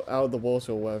out of the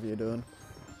water or whatever you're doing.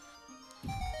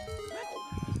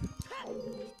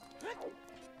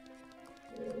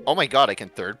 Oh my god, I can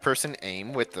third-person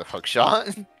aim with the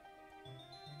hookshot?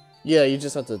 Yeah, you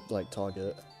just have to, like,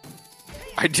 target.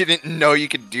 I didn't know you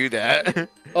could do that.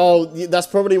 Oh, that's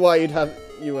probably why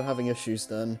you were having issues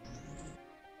then.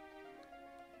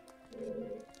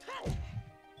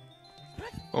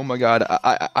 Oh my god,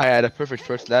 I had a perfect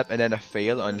first lap and then a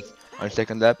fail on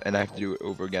second lap and I have to do it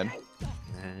over again.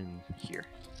 And here.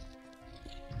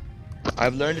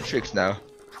 I've learned the tricks now.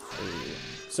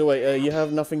 So wait, you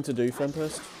have nothing to do,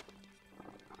 Fempest?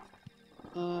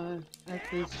 At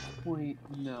this point,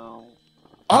 no.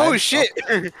 Oh I'm- shit!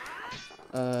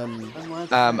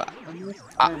 Unless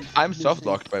I'm soft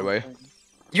locked, by the way.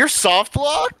 You're soft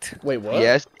locked? Wait, what?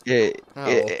 Yes, How?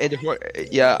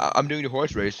 yeah, I'm doing the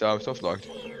horse race, so I'm soft locked.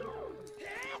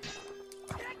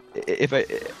 If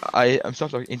I'm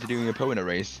soft locked into doing a opponent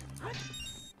race.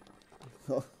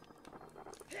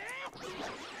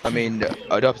 I mean, the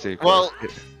opposite. Of course.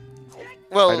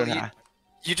 Well, I don't know.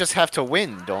 you just have to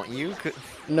win, don't you?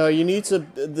 No, you need to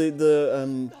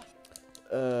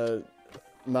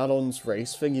Madon's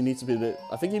race thing. You need to beat it.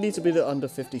 I think you need to beat it under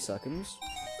 50 seconds.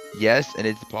 Yes, and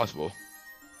it's possible.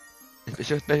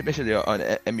 Especially on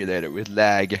emulator with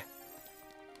lag.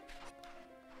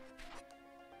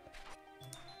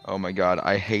 Oh my god,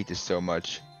 I hate this so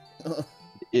much.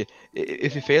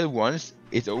 If you fail once,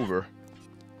 it's over.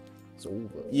 It's over.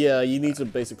 Yeah, you need to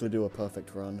basically do a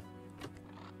perfect run.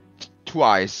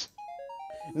 Twice.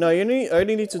 No, you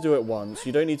only need to do it once.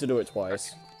 You don't need to do it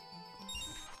twice.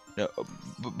 No,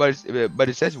 but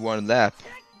it says one lap.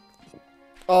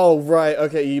 Oh, right.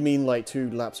 Okay, you mean like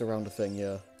 2 laps around the thing,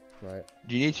 yeah. Right.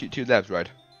 You need two laps, right?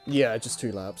 Yeah, just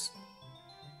 2 laps.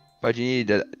 But you need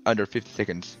that under 50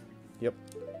 seconds. Yep.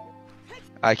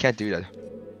 I can't do that.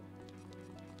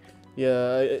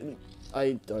 Yeah,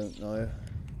 I don't know.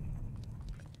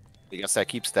 I guess that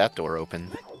keeps that door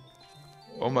open.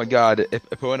 Oh my god, if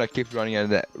opponent keeps running at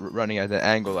that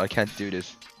angle, I can't do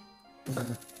this.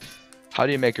 How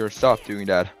do you make her stop doing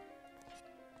that?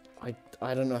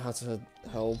 I don't know how to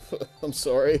help. I'm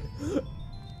sorry.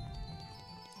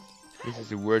 This is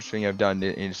the worst thing I've done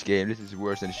in this game. This is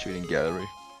worse than the shooting gallery.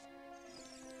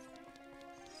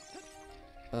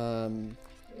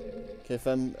 Okay,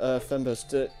 Fembus,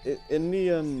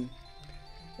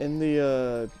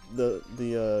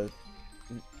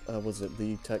 was it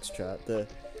the text chat?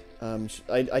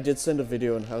 I did send a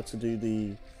video on how to do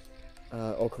the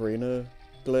Ocarina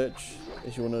glitch.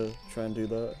 If you want to try and do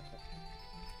that.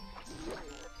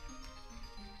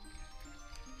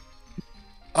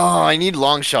 Oh, I need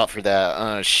long shot for that.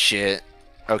 Oh shit.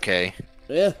 Okay.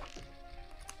 Yeah.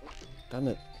 Damn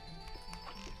it.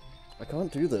 I can't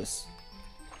do this.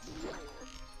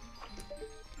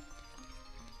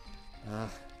 Ah.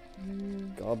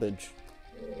 Garbage.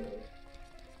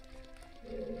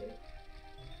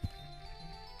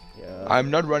 Yeah. I'm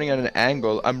not running at an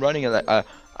angle. I'm running at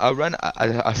I ran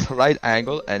a slight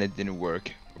angle and it didn't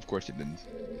work. Of course it didn't.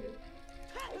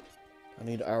 I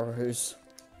need arrows.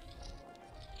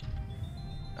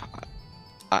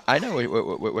 I know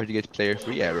where to get player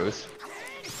free arrows.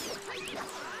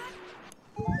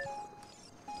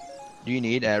 Do you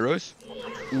need arrows?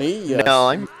 Me? Yes. No,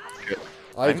 I'm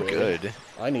I I'm do. good.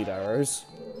 I need arrows.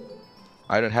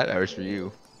 I don't have arrows for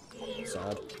you.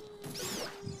 Sad.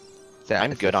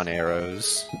 I'm good on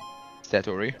arrows.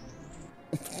 Statory.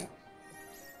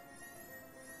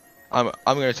 I'm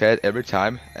gonna say it every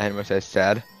time, and I'm gonna say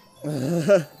sad.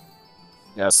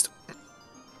 Yes.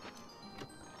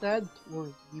 That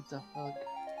dwarf needs a hug.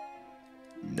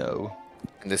 No.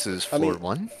 And this is I floor mean-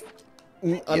 1?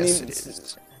 I Yes, mean, it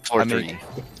is. Floor I mean,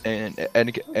 3. And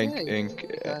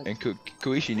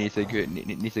Koichi needs a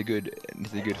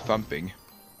good thumping.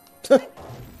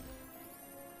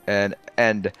 and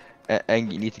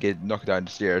you need to get knocked down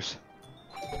the stairs.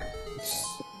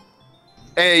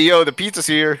 Hey, yo, the pizza's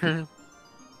here.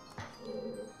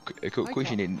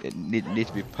 Koichi needs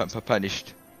to be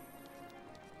punished.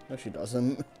 no, she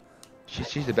doesn't.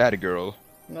 She's a bad girl.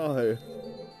 No.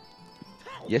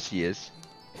 Yes, she is.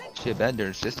 She abandoned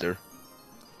her sister.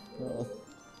 No.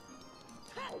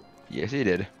 Yes, he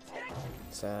did.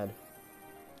 Sad.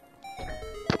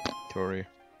 Tori.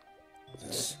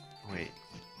 Wait.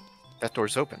 That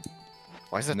door's open.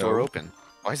 Why is that No. door open?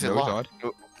 Why is it No, it's locked?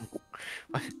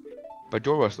 But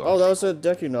door was locked. Oh, that was a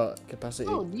Deku Nut capacity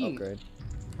Oh, neat. upgrade.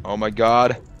 Oh my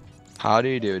god. How do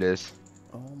you do this?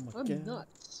 Oh my I'm god.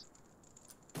 nuts.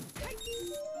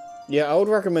 Yeah, I would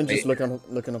recommend just Wait.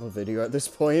 looking up a video at this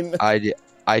point. I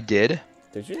did.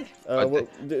 Did you? But What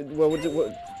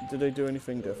did they do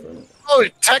anything different? Oh,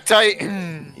 Tectite!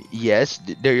 Yes,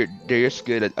 they're just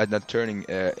good at not turning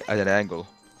at an angle.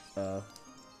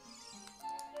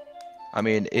 I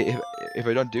mean, if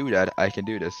I don't do that, I can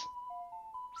do this.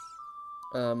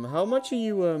 How much are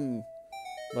you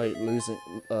like losing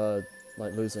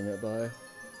it by?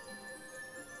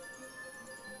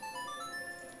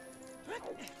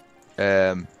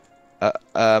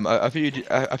 A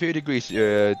few degrees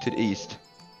to the east.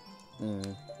 Hmm.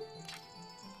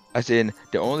 As in,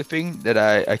 the only thing that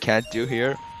I can't do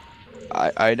here,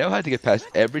 I know how to get past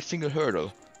every single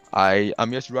hurdle.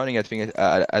 I'm just running at things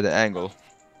at an angle,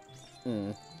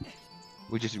 Hmm.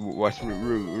 which is what's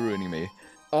ruining me.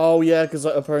 Oh yeah, because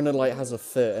like, opponent like has a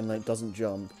fit and like doesn't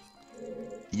jump.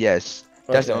 Yes,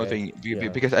 that's the only Okay, thing yeah.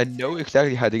 because I know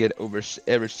exactly how to get over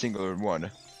every single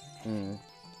one. Hmm.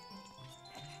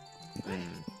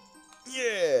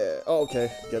 Yeah. Oh, okay.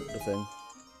 Get the thing.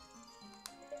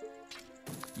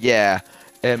 Yeah.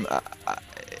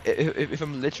 If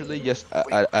I'm literally just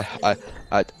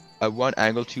at one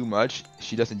angle too much,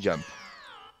 she doesn't jump.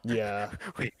 Yeah.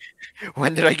 Wait,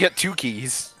 when did I get 2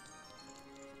 keys?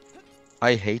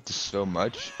 I hate this so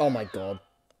much. Oh my god.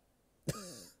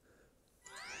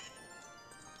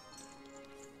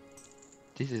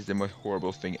 This is the most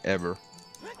horrible thing ever.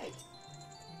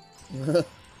 And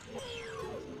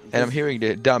I'm hearing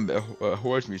the dumb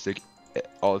horse music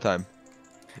all the time.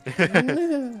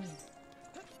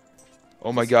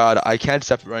 Oh my god, I can't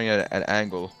stop running at an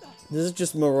angle. This is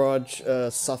just Mirage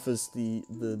suffers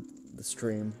the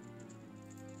stream.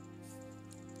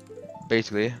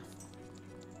 Basically.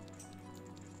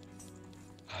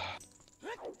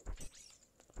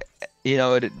 You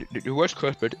know, the worst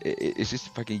culprit is this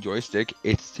fucking joystick.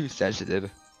 It's too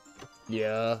sensitive.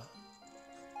 Yeah.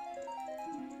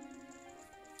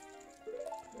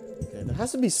 Okay, there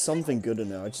has to be something good in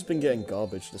there. I've just been getting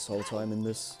garbage this whole time in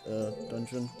this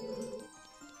dungeon.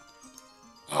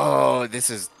 Oh, this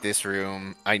is this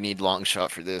room. I need long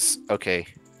shot for this. Okay.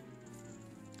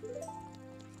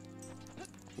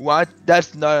 What?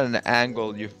 That's not an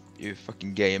angle, you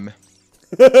fucking game.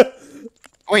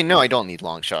 Wait, no, I don't need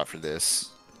long shot for this.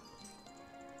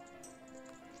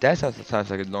 That sounds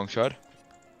like a long shot.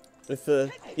 If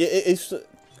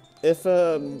if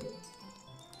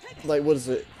like what is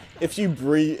it? If you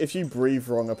breathe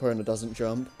wrong, opponent doesn't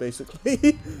jump,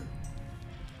 basically.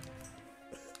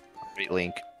 Wait,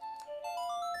 Link.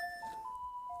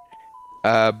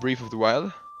 Brief of the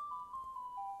Wild.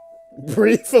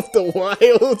 Breath of the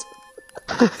Wild.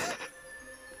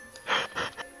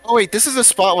 Oh wait, this is a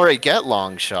spot where I get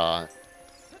long shot.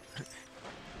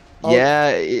 Oh.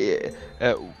 Yeah.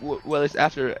 Well, it's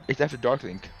after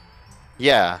Darklink.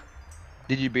 Yeah.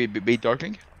 Did you beat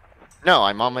Darklink? No,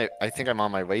 I think I'm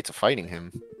on my way to fighting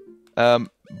him. By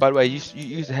the way, you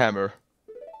use the hammer.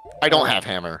 I don't have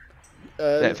hammer.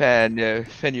 Fan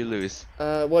you lose.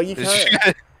 Well, you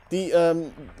can't.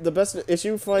 The best if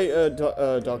you fight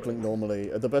Darklink normally,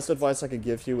 the best advice I could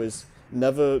give you is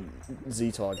never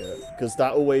Z target, because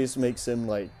that always makes him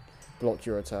like block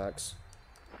your attacks.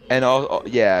 And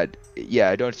yeah,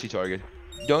 don't see target.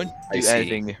 Don't I do see.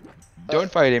 anything. Don't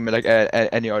fight him like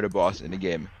any other boss in the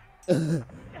game.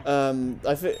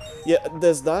 I think yeah,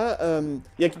 there's that.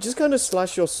 Yeah, just kind of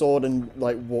slash your sword and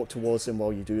like walk towards him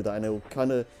while you do that, and it'll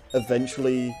kind of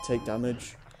eventually take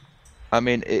damage. I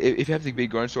mean, if you have the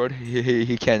big Gorn sword,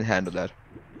 he can handle that.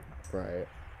 Right.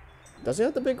 Does he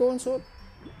have the big Goron sword?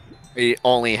 We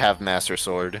only have master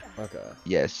sword. Okay.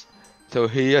 Yes. So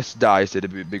he just dies to the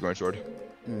big one sword.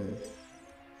 Hmm.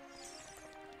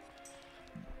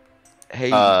 Hey,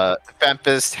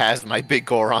 Tempest has my big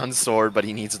Goron sword, but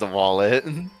he needs the wallet.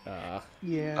 Ah.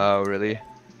 Yeah. oh really?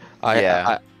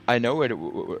 Yeah. I know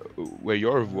where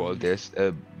your world is,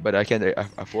 but I can't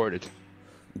afford it.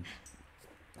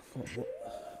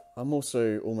 I'm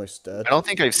also almost dead. I don't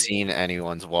think I've seen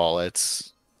anyone's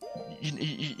wallets.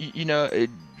 You know, do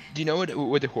you know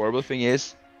what the horrible thing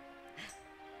is?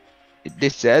 They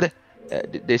said,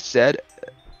 they said,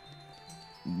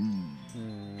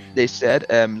 they said,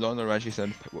 London Ranch is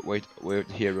an wait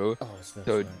hero. Oh, it's this,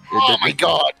 So right. Oh my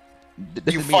god!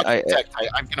 does You it mean fucking Tektite,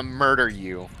 I'm gonna murder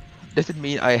you. does it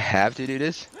mean I have to do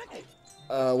this?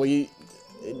 Well,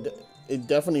 it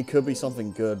definitely could be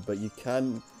something good, but you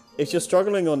can... If you're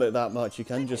struggling on it that much, you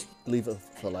can just leave it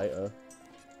for later.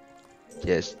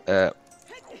 Yes.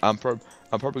 I'm probably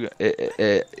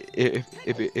if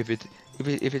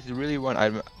it's really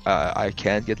one I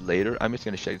can't get later, I'm just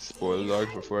gonna check the spoiler log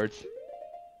for it.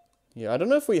 Yeah, I don't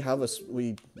know if we have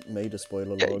we made a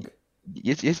spoiler Yeah, log.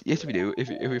 Yes we do. If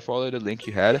we follow the link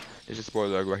you had, there's a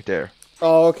spoiler log right there.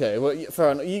 Oh, okay. Well,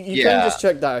 fair enough. You Yeah. can just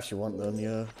check that if you want, then.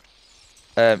 Yeah.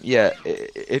 Yeah.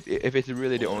 If it's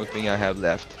really the only thing I have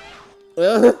left.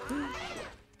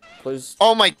 Please.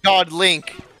 Oh my god,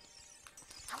 Link!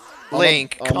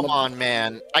 Link, I'm come on,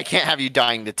 man. I can't have you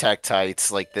dying to Tektites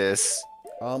like this.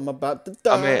 I'm about to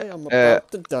die. mean, I'm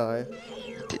about to die.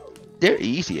 They're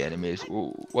easy enemies.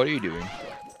 What are you doing?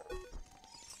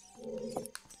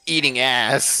 Eating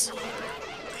ass.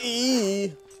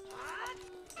 Hey,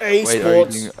 Wait,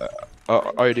 sports.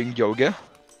 are you doing yoga?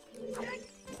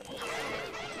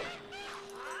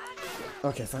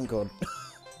 Okay, thank God.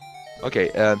 Okay.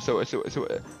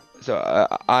 So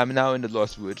I'm now in the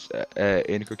Lost Woods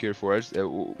in Kokiri Forest.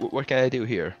 What can I do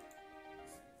here?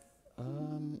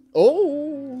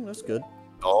 Oh, that's good.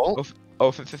 Oh?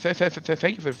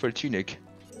 Thank you for the tunic.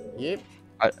 Yep.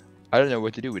 I don't know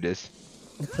what to do with this.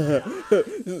 Could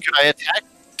I attack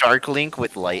Dark Link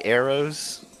with light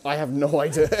arrows? I have no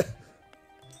idea.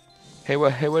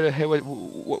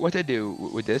 What I do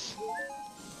with this?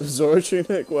 Zoro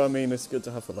tunic? Well, I mean, it's good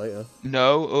to have for later.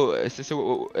 No.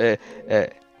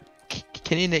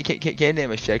 Can you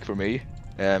name a check for me?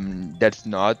 That's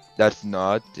not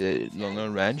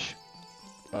London Ranch.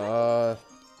 Well,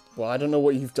 I don't know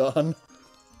what you've done.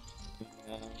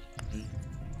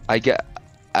 I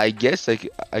guess I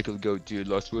could go to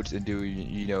Lost Woods and do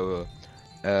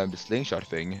the slingshot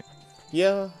thing.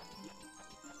 Yeah.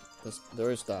 There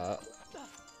is that.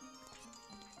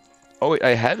 Oh wait,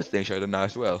 I have a slingshot now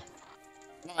as well.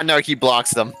 Oh, no, he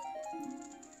blocks them.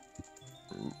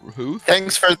 Who?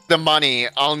 Thanks for the money.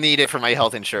 I'll need it for my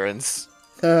health insurance.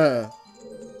 Oh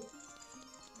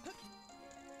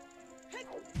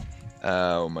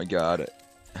my god,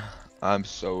 I'm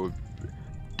so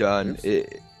done.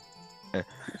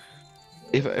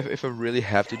 If I really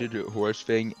have to do the horse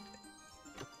thing,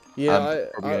 Yeah,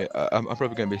 I'm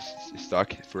probably gonna be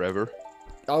stuck forever.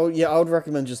 I would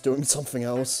recommend just doing something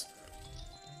else.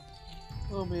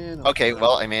 Oh man. Okay,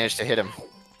 well, I managed to hit him.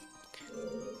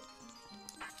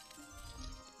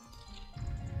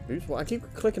 Oops, what? I keep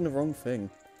clicking the wrong thing.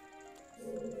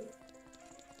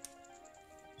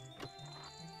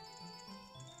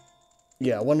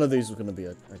 Yeah, one of these was gonna be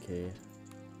a key.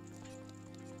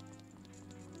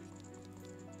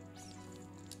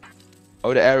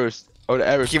 Oh, the arrows. Oh, the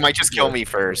arrows. He might just kill me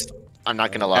first. I'm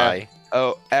not gonna lie.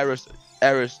 Oh, arrows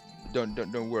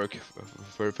don't work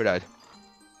for that.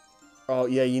 Oh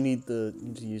yeah, you need to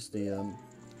use the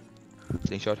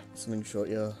Slingshot. slingshot.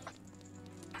 Yeah.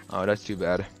 Oh, that's too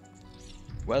bad.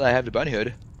 Well, I have the bunny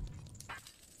hood.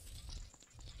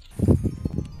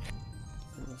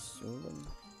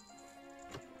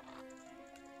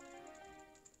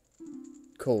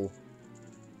 Cool.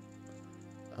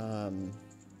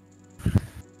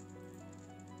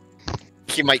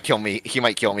 He might kill me. He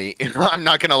might kill me. I'm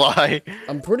not gonna lie.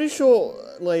 I'm pretty sure,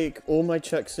 like, all my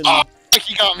checks in... Oh,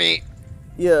 he got me.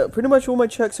 Yeah, pretty much all my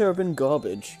checks here have been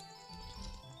garbage.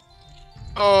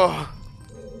 Oh.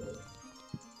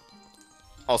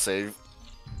 I'll save.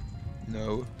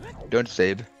 No, don't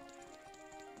save.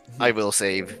 I will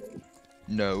save.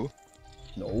 No,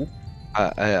 No.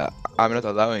 I'm not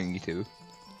allowing you to.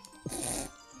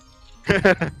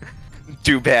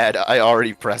 Too bad. I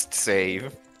already pressed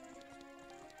save.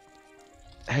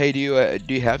 Hey, do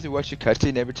you have to watch a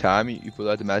cutscene every time you pull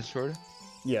out the Master Sword?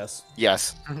 Yes,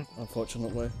 Yes.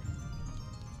 unfortunately.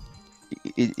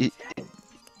 In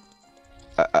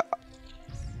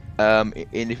the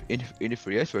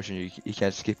 3DS version, you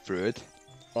can't skip through it.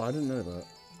 Oh, I didn't know that.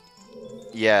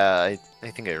 Yeah,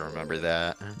 I think I remember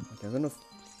that. Okay, I'm gonna.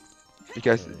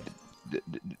 Because Okay.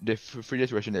 the 3DS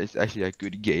version is actually a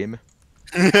good game.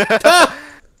 Ah!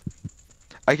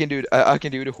 I can do I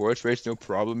can do the horse race, no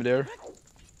problem there.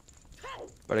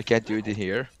 But I can't do it in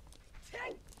here.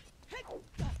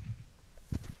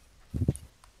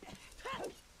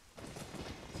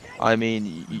 I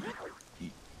mean,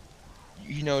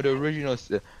 you know, the original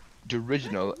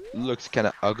looks kind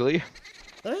of ugly.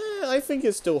 I think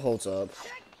it still holds up.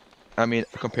 I mean,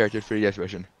 compared to the 3DS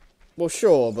version. Well,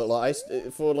 sure, but like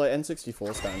for like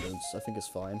N64 standards, I think it's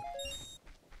fine.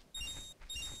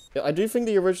 Yeah, I do think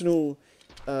the original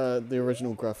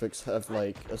graphics have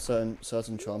like a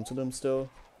certain charm to them still.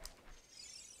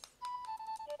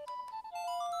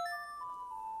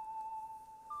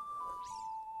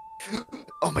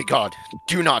 Oh my god!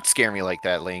 Do not scare me like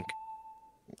that, Link.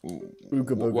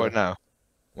 Ooga What booga. now?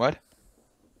 What?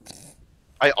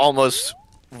 I almost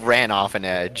ran off an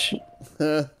edge.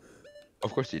 Of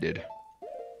course you did.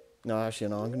 No, actually,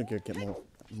 no. I'm gonna go get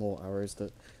more arrows.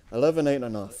 That 11 ain't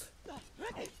enough.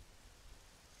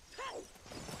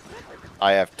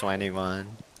 I have 21.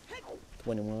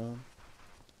 21.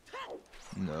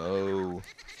 No,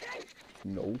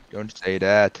 No. don't say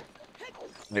that.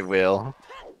 I will.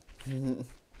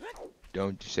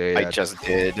 Don't say I that. just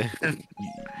did.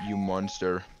 You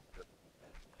monster.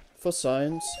 For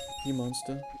science, you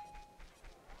monster.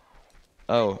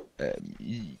 Oh,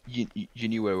 you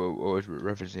knew what I was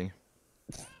referencing.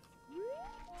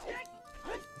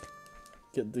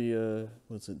 Get the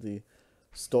what's it? The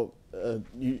stop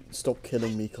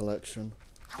killing me collection.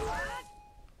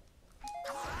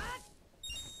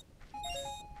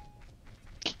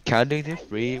 Counting to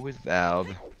 3 with Valve.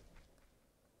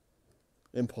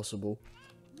 Impossible.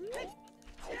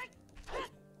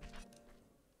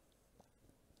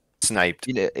 Sniped.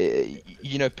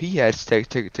 You know, PS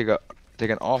take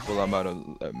an awful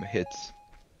amount of hits.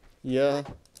 Yeah.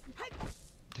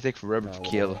 They take forever No, to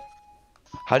well. kill.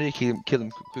 How do you kill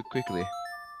them quickly?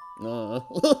 No.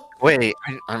 Wait,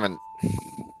 I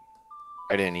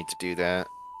didn't need to do that.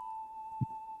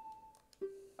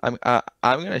 I'm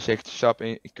gonna check the shop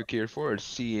in Kokir 4 to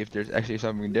see if there's actually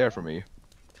something there for me.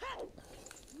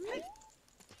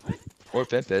 Or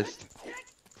Tempest.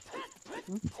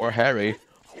 Or Harry.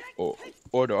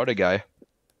 Or the other guy.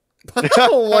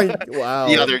 Oh my! Wow.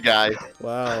 The other guy.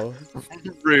 Wow.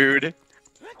 Rude.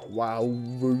 Wow.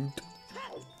 Rude.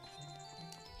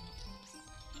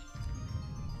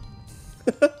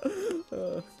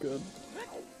 Oh, good.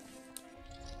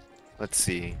 Let's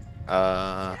see.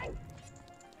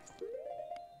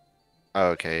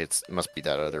 Okay, it must be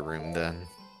that other room then.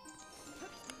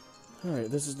 Alright,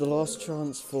 this is the last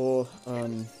chance for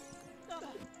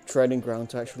trading ground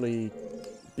to actually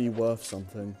be worth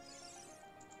something.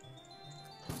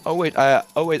 Oh wait, I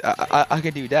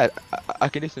can do that. I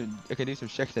can do some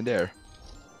checks in there.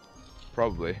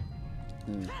 Probably.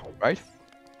 Right?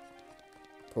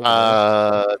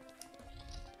 Probably.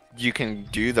 You can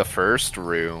do the first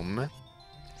room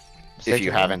if Second you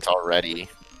room? haven't already.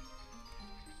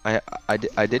 I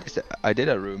did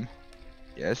a room.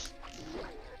 Yes.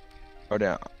 Are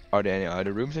there any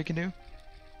other rooms I can do?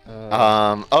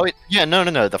 Oh yeah,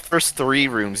 no. The first 3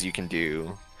 rooms you can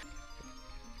do.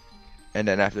 And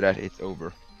then after that, it's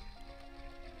over.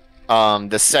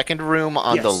 The second room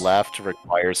on the Yes. left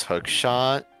requires hook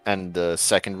shot, and the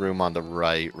second room on the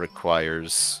right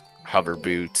requires hover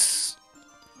boots.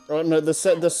 Oh no, the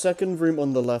second room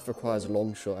on the left requires a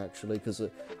long shot actually, because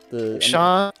the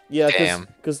Shot? yeah, Damn.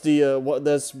 because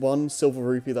there's one silver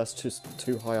rupee that's just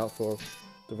too high up for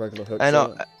the regular hook I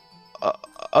know. shot.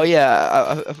 Oh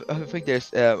yeah, I think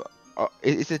there's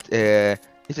is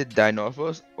it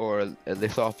Dinophos or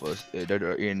Lithophos that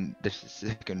are in the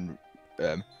second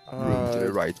room to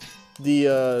the right?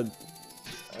 The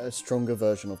a stronger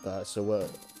version of that. So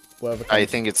whatever. I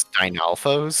think it's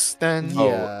Dynalphos then? Oh.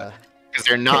 Yeah. Because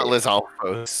they're not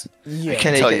Lizalphos. Yeah.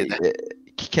 Can tell you that.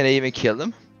 Can I even kill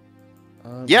them?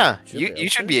 Yeah, should you be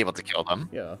should okay. be able to kill them.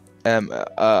 Yeah.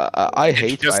 I It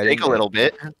hate just fighting. take a little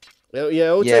bit. Yeah,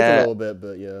 it'll take Yeah. a little bit,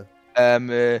 but yeah.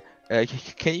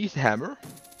 Can you use the hammer?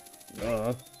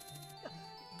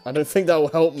 I don't think that will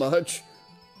help much.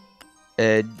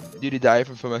 Do they die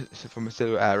from a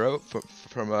silver arrow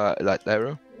from a light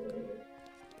arrow?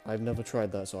 I've never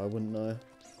tried that, so I wouldn't know.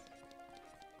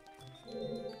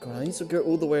 God, I need to go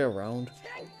all the way around.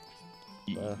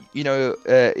 You know,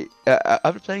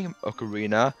 after playing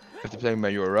Ocarina, after playing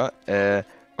Majora,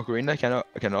 Ocarina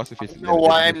can also fit. I don't know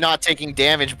why I'm not taking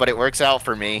damage, but it works out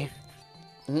for me.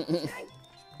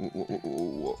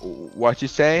 What you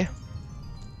say?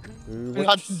 Ooh,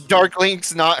 Dark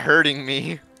Link's not hurting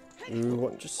me. Ooh,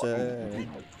 what you say?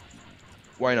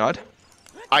 Why not?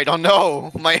 I don't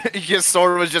know. His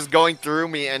sword was just going through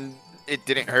me and it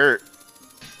didn't hurt.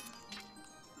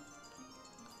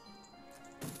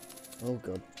 Oh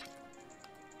god.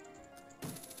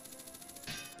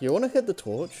 You wanna hit the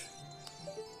torch?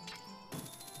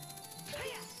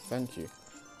 Thank you.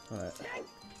 Alright.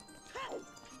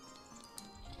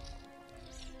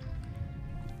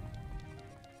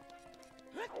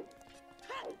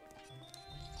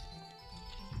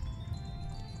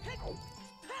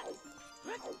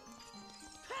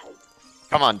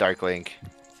 Come on, Dark Link.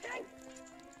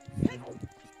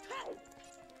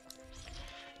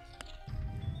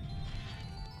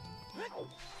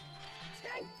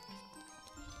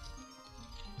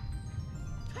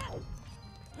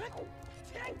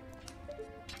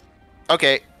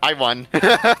 Okay, I won.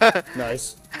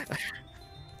 Nice.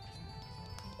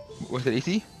 Was it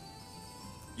easy?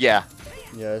 Yeah.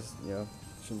 Yeah,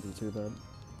 shouldn't be too bad.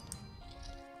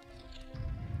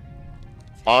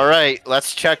 Alright,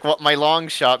 let's check what my long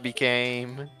shot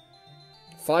became.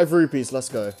 5 rupees, let's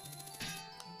go.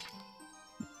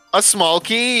 A small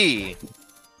key!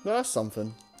 Well, that's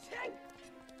something.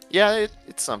 Yeah,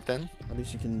 it's something. At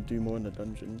least you can do more in the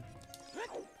dungeon.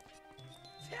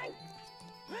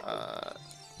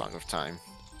 Long of time.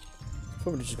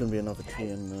 Probably just gonna be another key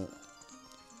in that.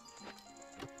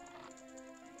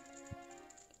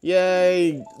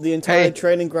 Yay! The entire Hey.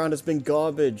 training ground has been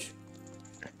garbage.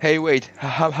 Hey, wait.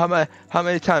 How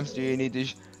many times do you need to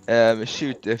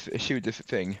shoot the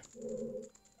thing?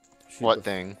 Shoot What the-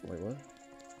 thing? Wait, what?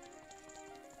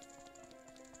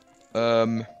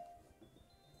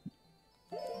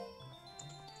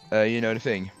 You know the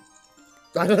thing.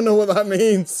 I don't know what that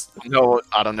means. No,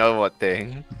 I don't know what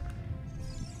thing.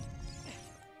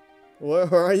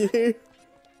 Where are you?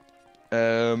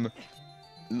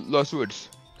 Lost Woods.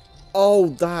 Oh,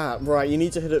 that. Right, you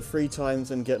need to hit it 3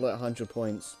 times and get like 100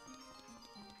 points.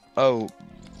 Oh,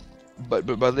 but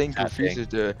Link That thing.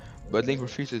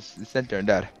 refuses the center and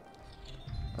that.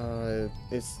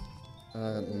 It's...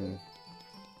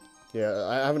 Yeah,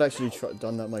 I haven't actually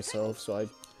done that myself, so I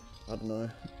don't know.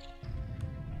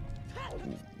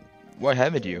 Why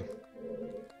haven't you?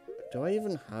 Do I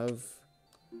even have...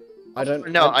 I don't...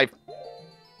 No,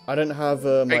 I don't have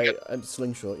my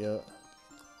slingshot yet.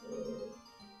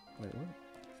 Wait, what?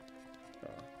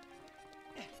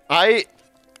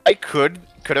 I could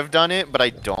have done it, but I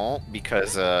don't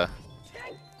because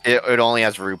it only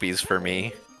has rupees for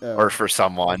me Oh. or for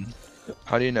someone.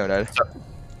 How do you know that?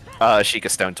 Sheikah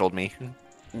Stone told me.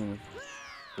 Mm.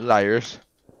 Liars.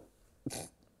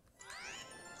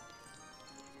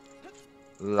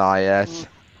 Liars.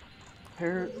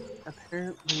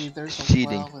 Apparently, there's a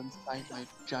Cheating. well inside my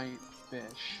giant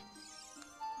fish.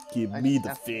 Give I me just the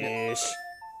have to get- fish.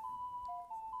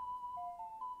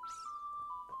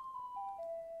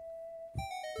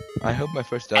 I hope my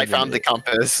first I dungeon found the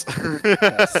compass.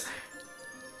 Yes.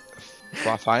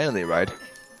 Finally, right?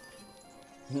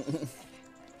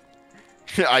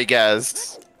 I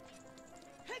guess.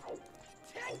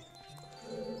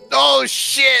 Oh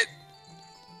shit!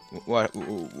 What?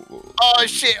 Oh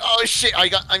shit! Oh shit!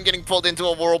 I'm getting pulled into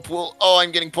a whirlpool. Oh,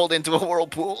 I'm getting pulled into a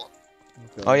whirlpool.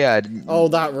 Oh yeah. Oh,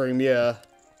 that room, yeah.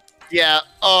 Yeah.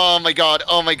 Oh my god.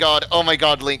 Oh my god. Oh my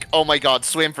god, Link. Oh my god.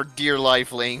 Swim for dear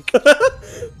life, Link.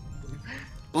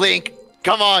 Link,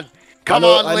 come on. Come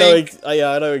on, Link.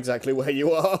 Yeah, I know exactly where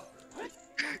you are.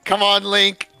 Come on,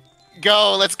 Link.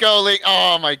 Go. Let's go, Link.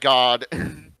 Oh my god.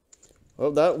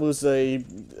 Well, that was a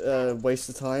waste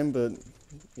of time, but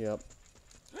yep.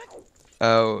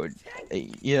 Oh,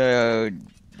 you know,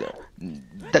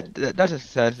 that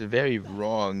just sounds very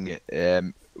wrong.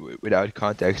 Without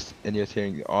context, and you're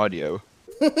hearing the audio.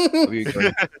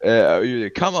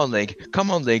 Come on, Link.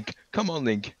 Come on, Link. Come on,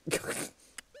 Link.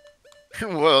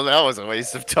 Well, that was a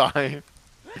waste of time.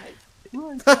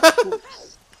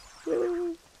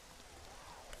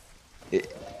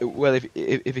 Well,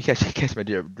 if you catch my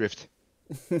dear drift,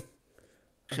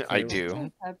 I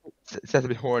do. sounds a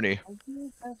bit horny.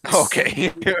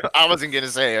 Okay. I wasn't gonna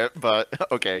say it, but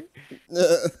okay.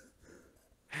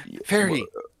 Fairy.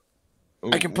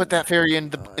 I can put that fairy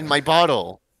in my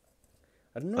bottle.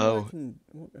 I don't know. Oh, If I can...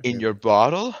 in your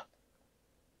bottle?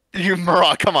 You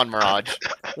Mirage. Come on, Mirage.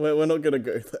 We're not gonna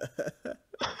go there.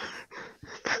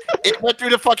 It went through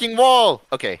the fucking wall.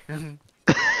 Okay.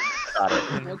 Got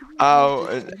it.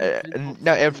 Oh,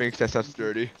 now everything sounds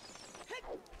dirty.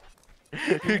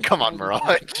 Come on,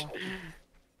 Mirage.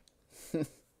 I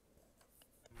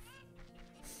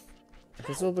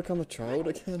guess I'll become a child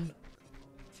again.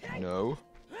 No.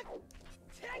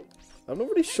 I'm not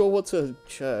really sure what to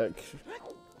check.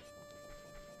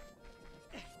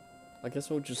 I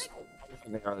guess I'll just.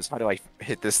 How do I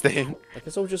hit this thing? I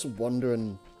guess I'll just wander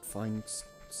and find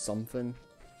something.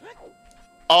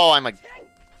 Oh, I'm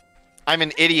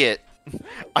an idiot.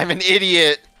 I'm an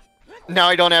idiot. Now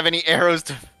I don't have any arrows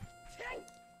to.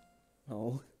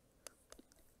 Oh.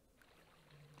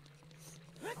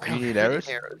 You need arrows?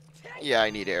 Yeah, I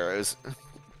need arrows.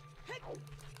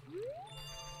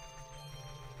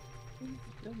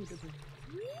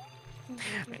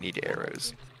 I need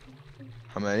arrows.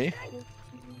 How many?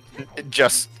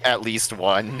 Just at least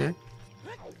one.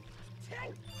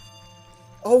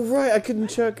 Oh right, I couldn't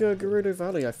check Gerudo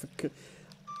Valley. I forgot.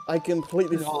 I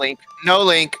completely. No Link. No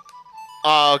Link.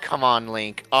 Oh, come on,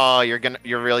 Link. Oh, you're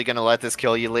really gonna let this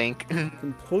kill you, Link?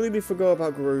 Completely forgot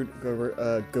about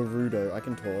Gerudo. I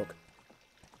can talk.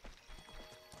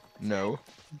 No.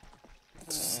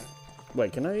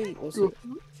 Wait, can I also?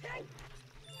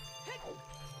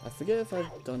 I forget if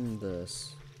I've done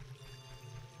this.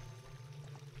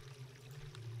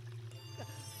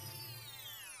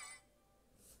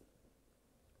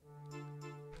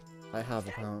 I have,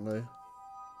 apparently.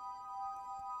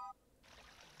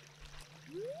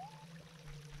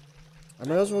 I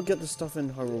might as well get the stuff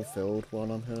in Hyrule Field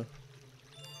while I'm here.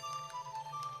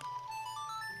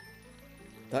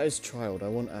 That is child, I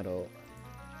want adult.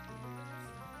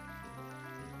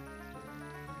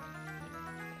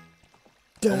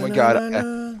 Oh my god.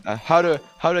 How do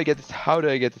I get this? How do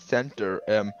I get the center?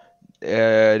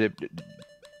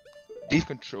 These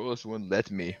controls won't let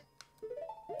me.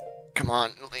 Come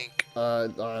on, Link. I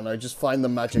don't know, just find the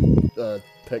magic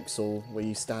pixel where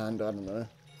you stand, I don't know.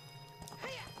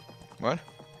 What?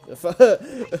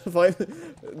 Find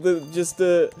just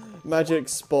the magic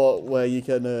spot where you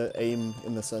can aim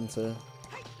in the center.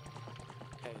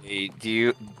 Hey,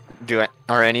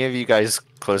 are any of you guys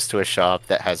close to a shop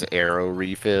that has arrow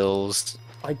refills?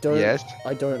 I don't. Yes.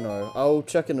 I don't know. I'll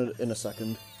check in a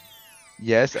second.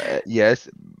 Yes, yes,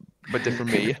 but they're for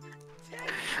me.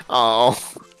 Oh.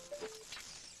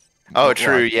 Oh, What?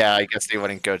 true. Yeah, I guess they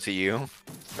wouldn't go to you.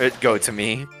 It'd go to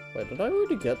me. Wait, did I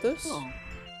already get this? Oh.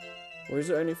 Or is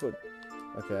it only for?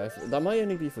 Okay, that might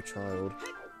only be for child.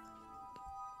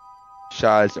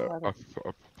 Childs are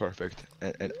perfect,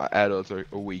 and adults are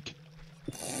weak.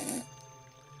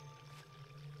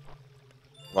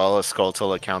 Well, a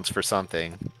Skulltula accounts for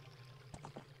something.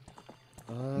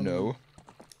 No.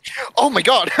 Oh my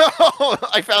god!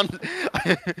 I found...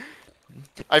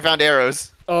 I found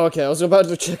arrows. Oh, okay, I was about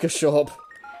to check a shop.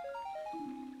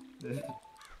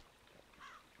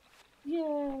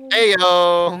 Yay!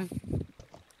 Heyo!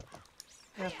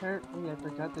 Yeah, apparently I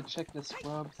forgot to check the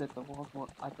scrubs at the Walmart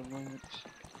at the ranch.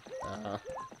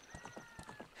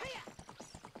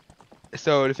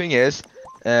 So the thing is,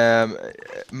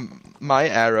 my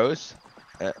arrows,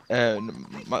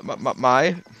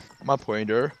 my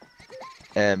pointer,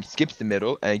 skips the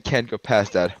middle and can't go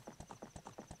past that.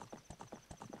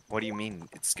 What do you mean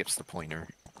it skips the pointer?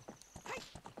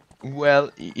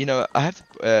 Well, you know, I have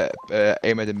to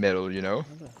aim at the middle, you know,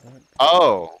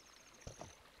 Oh!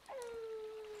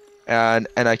 and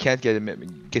I can't get to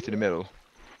the middle.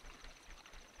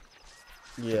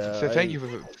 Yeah. So thank you for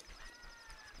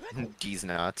These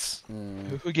nuts.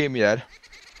 who gave me that.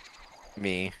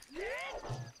 Me.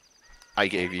 I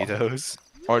gave you those.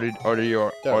 Are they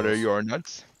your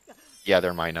nuts? Yeah,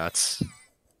 they're my nuts.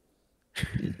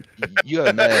 You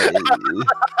have mad.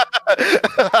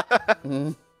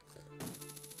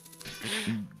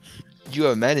 You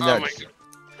have many Oh nuts.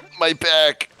 my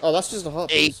back! Oh, that's just a heart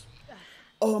piece.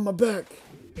 Oh, my back.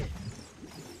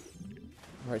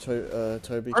 Alright,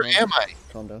 Toby. Where am I?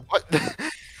 Calm down. What?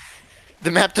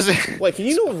 The map doesn't... Wait, can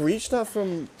you not reach that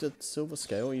from the silver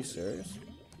scale? Are you serious?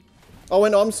 Oh,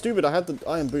 wait, no, I'm stupid. I had the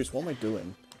iron boots. What am I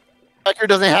doing? Tracker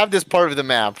doesn't have this part of the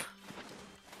map.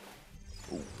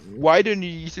 Why don't you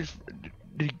use it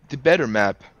the better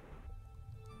map?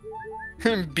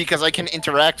 Because I can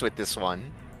interact with this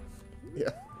one. Yeah.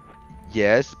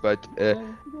 Yes, but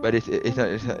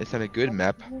it's not a good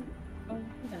map.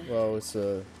 Well, it's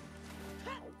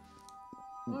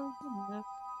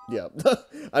yeah.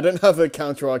 I don't have a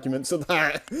counter argument to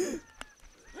that.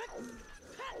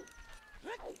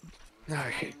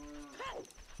 Okay.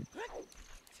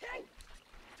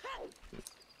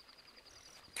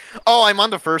 Oh, I'm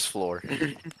on the first floor.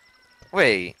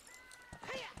 Wait.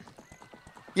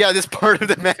 Yeah, this part of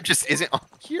the map just isn't on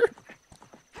here.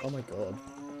 Oh my god.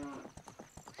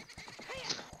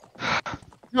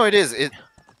 No, it is.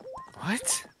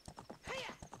 What?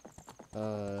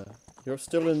 You're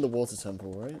still in the water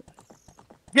temple, right?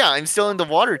 Yeah, I'm still in the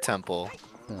water temple.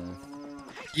 Hmm.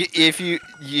 If you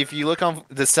look on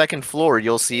the second floor,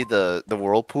 you'll see the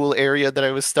whirlpool area that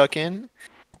I was stuck in.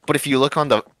 But if you look on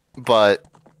the but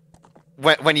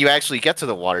when you actually get to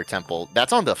the water temple,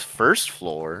 that's on the first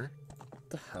floor.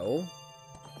 The hell?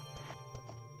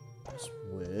 That's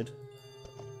weird.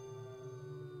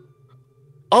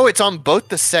 Oh, it's on both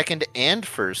the second and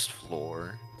first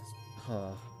floor.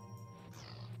 Huh.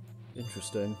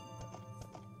 Interesting.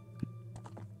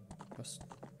 That's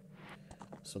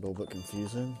a little bit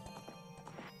confusing.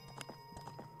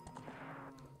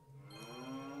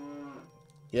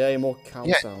 Yay, more cow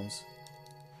Yeah. sounds.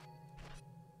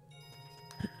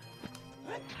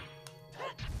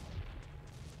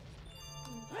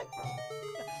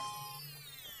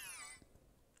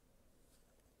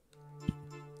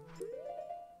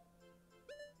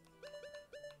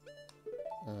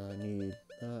 I need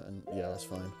that, and yeah, that's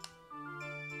fine.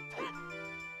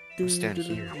 What's down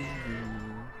here?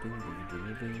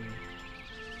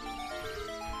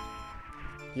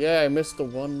 Yeah, I missed the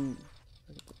one.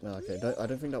 No, okay, I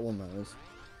don't think that one matters.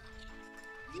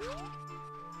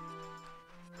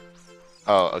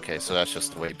 Oh, okay, so that's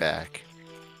just the way back.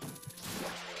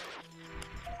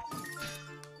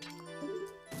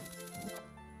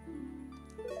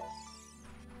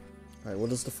 Alright, what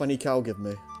does the funny cow give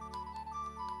me?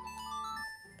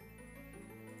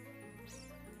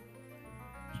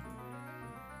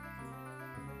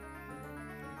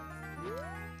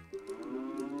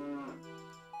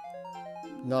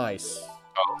 Nice.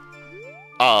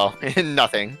 Oh,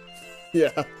 nothing.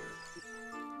 Yeah.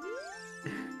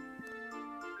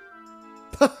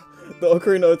 The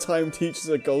Ocarina of Time teaches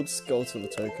a gold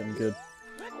skulltula token. Good.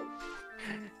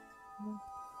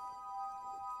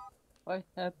 I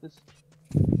had this.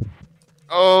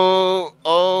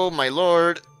 Oh my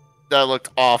lord. That looked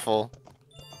awful.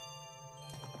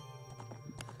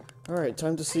 Alright,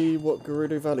 time to see what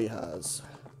Gerudo Valley has.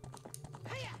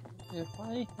 If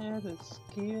I had a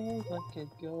skill, I could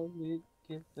go and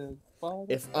get the bottom.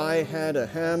 If I had a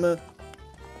hammer...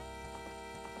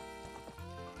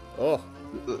 Oh.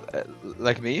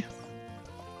 Like me?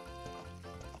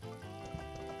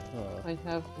 Oh. I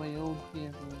have my own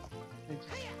hammer. I just...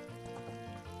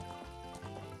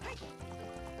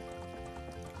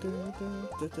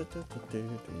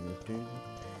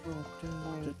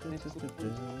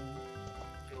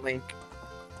 Link.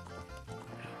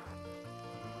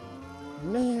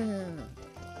 Man.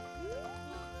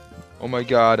 Oh my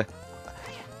god.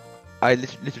 I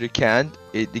literally can't.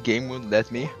 The game won't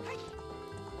let me.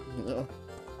 No.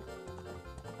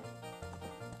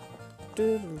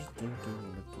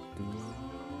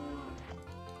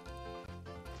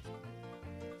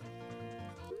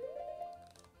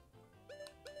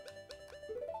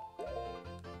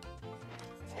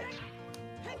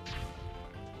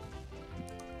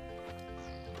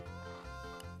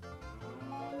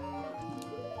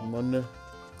 Money.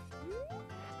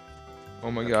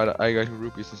 Oh my god, I got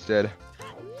rupees instead.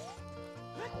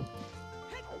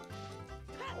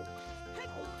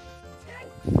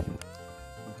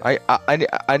 I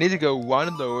need to go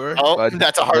one lower. Oh, but,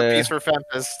 that's a hard piece for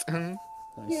Fempest. Nice.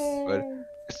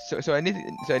 But, so I need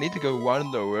to go one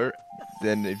lower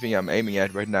than the thing I'm aiming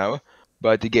at right now.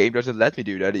 But the game doesn't let me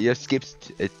do that. It just skips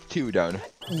two down.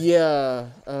 Yeah,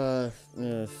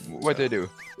 yeah. What do I do?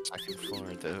 Second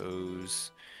floor,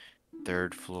 those.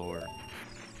 Third floor.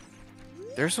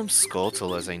 There's some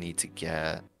Skulltulas I need to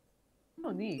get. Oh,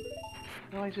 neat.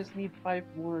 Now I just need 5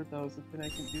 more of those, and then I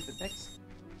can do the next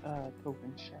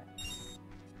token shack.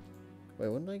 Wait,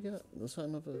 what did I get? Was that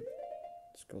another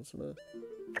Skulltula?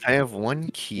 I have one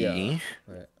key, Yeah,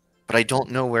 right. but I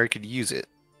don't know where I could use it.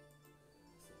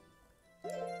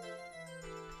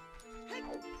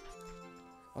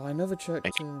 Oh, I never checked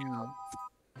Nocturnal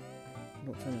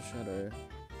Shadow.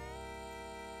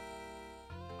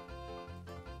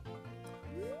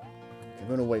 Okay,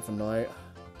 we're gonna wait for night.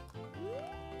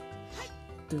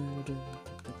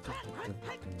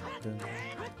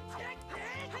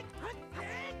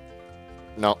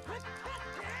 No.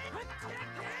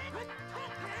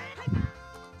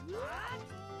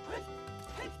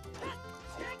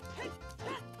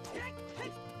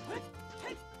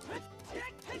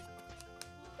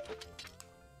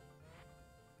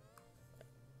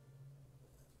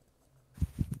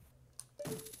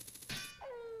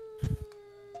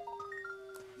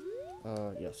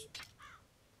 Yes.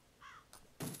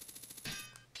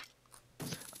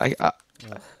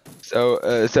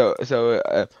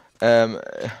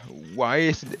 Why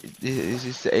is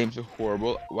this aim so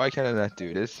horrible? Why can I not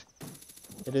do this?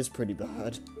 It is pretty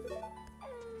bad.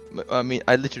 I mean,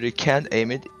 I literally can't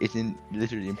aim it. It's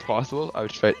literally impossible.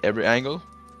 I've tried every angle.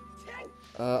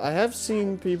 I have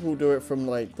seen people do it from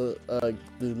like the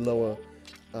lower,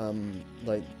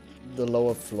 like the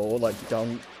lower floor, like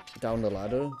down the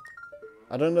ladder.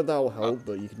 I don't know if that will help,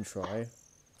 but you can try.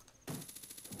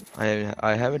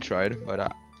 I haven't tried,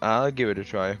 but I'll give it a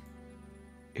try.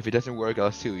 If it doesn't work,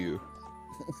 I'll sue you.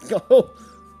 Oh,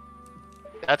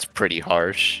 That's pretty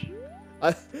harsh.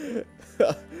 I,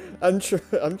 I'm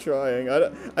trying.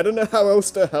 I don't know how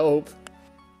else to help.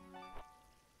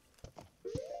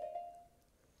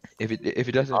 If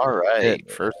it doesn't, All right,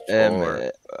 first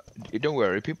floor. don't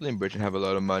worry. People in Britain have a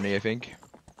lot of money, I think.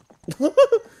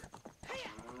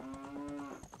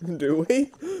 Do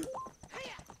we?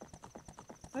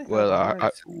 Well,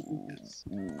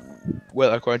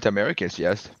 well, according to Americans,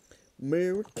 yes.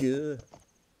 America.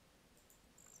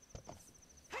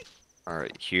 All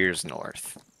right, here's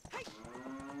north.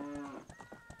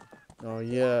 Oh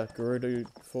yeah, Gerudo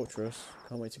Fortress.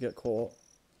 Can't wait to get caught.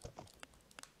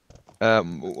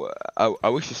 I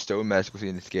wish the stone mask was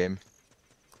in this game.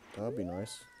 That'd be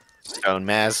nice. Stone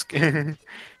mask. Yeah.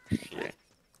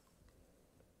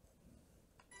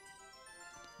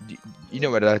 You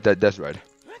know what that does, right?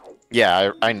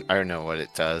 Yeah, I know what it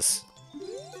does.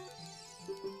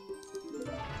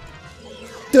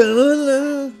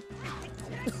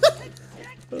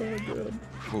 Oh god.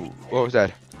 Ooh, what was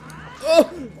that?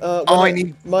 I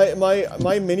need.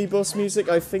 my mini boss music.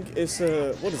 I think is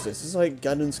what is this? It's like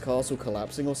Ganon's castle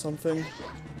collapsing or something.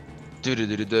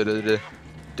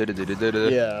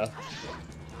 Yeah.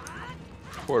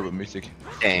 Horrible music.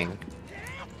 Dang.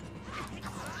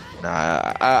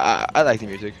 Nah, I like the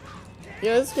music.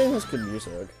 Yeah, this game has good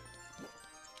music.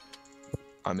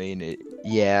 I mean,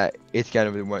 yeah, it's kind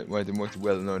of one of the most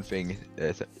well-known things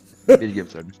video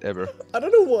games ever. I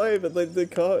don't know why, but like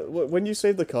when you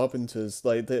say the Carpenters,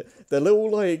 like their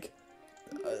little like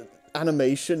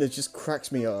animation, it just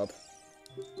cracks me up.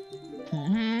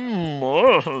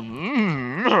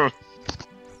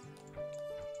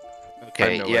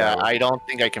 Okay, yeah, I don't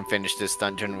think I can finish this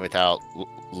dungeon without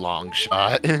long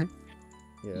shot. Yeah.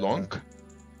 Lonk?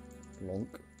 Lonk.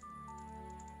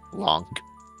 Lonk.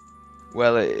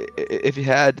 Well, if you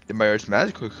had the Mayor's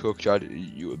magical hook shot,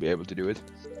 you would be able to do it.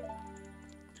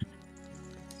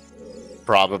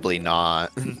 Probably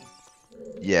not.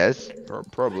 Yes,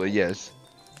 probably yes.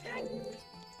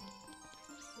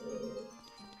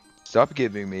 Stop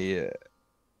giving me.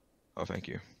 Oh, thank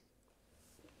you.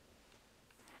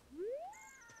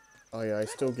 Oh yeah, I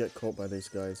still get caught by these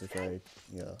guys if I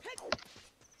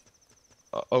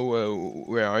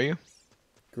Where are you?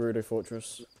 Gerudo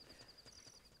Fortress.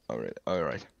 All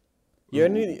right. You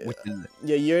only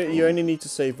you only need to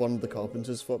save one of the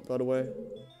Carpenters, by the way.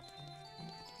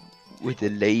 With the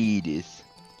ladies.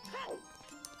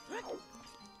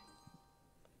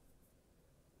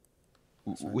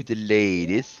 With the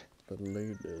ladies. The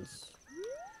ladies.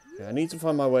 Yeah, I need to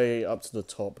find my way up to the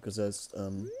top because there's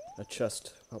a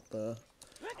chest up there.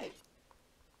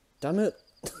 Damn it!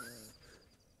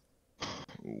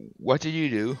 What did you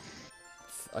do?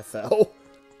 I fell.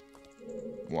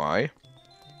 Why?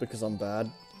 Because I'm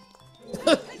bad.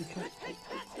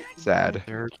 Sad.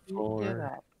 Third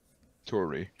floor.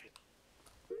 Tori.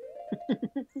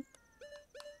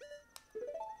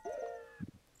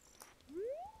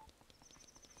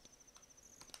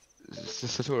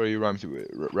 Satori rhymes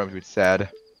with sad.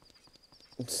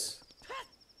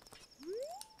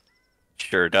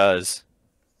 Sure does.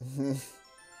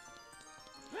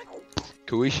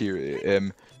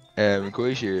 Koichi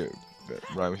Koichi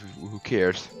rhymes with who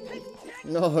cares.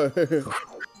 No.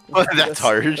 That's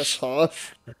harsh. That's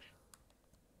harsh.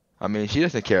 I mean, she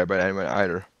doesn't care about anyone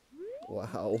either.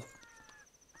 Wow.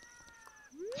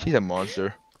 She's a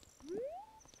monster.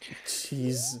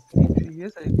 Jeez. He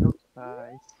is a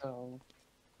yokai, so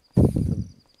I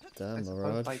Damn,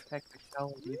 suppose by Mirage.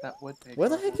 technicality that would make Where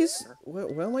the her heck is...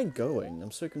 monster. Where am I going? I'm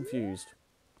so confused.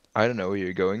 I don't know where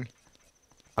you're going.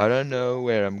 I don't know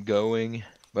where I'm going,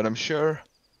 but I'm sure.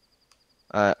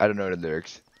 I don't know the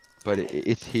lyrics, but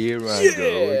it's here I go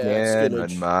Yeah, again on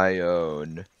Skillage. my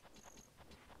own.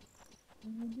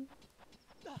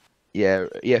 Yeah,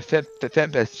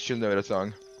 Fempest should know the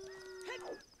song,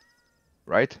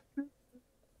 right?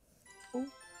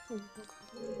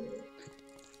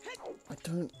 I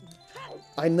don't...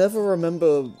 I never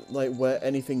remember, like, where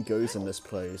anything goes in this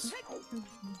place.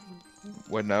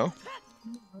 What now?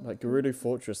 Like, Gerudo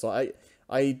Fortress, like,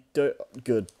 I don't...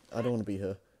 Good. I don't want to be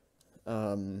here.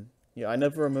 Yeah, I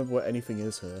never remember where anything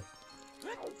is here.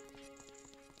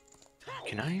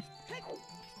 Can I?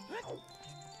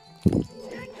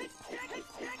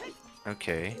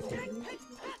 Okay.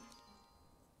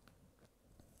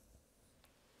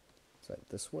 Is that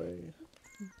this way?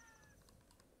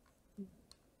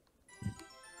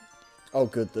 Oh,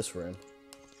 good, this room.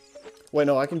 Wait,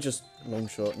 no, I can just long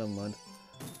shot. Never mind.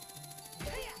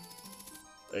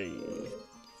 Hey.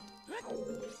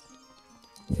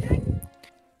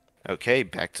 Okay,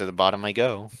 back to the bottom I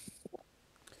go.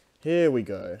 Here we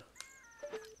go.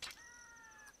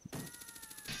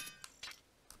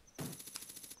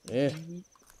 Yeah.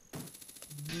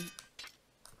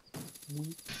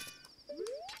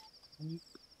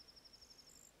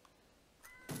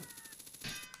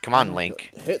 Come on,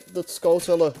 Link. Hit the skull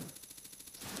cellar.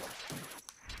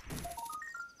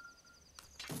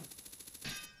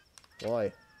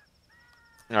 Why?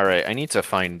 Alright, I need to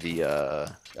find the,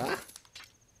 Ah!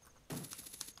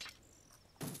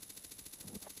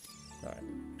 Alright.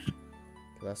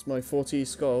 That's my 40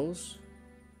 skulls.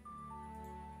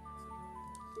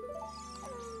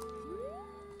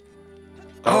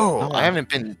 Oh, I haven't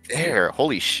been there.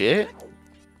 Holy shit.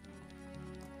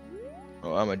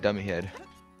 Oh, I'm a dummy head.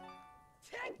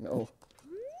 No.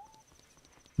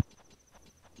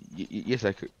 Yes,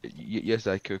 I could. Yes,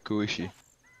 I could. Kuishi.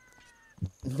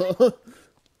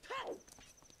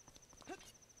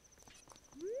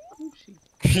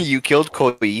 You killed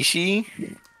Koishi?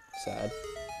 Sad.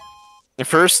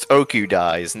 First Oku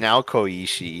dies, now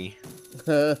Koishi.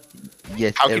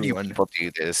 Yes, How can you everyone. people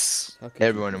do this? How could you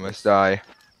Everyone do must this? die.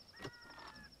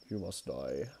 You must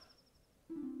die.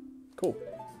 Cool.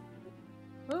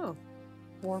 Oh,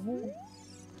 more.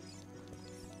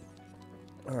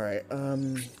 Alright,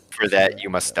 For that, you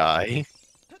must die.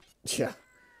 yeah.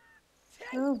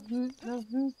 Who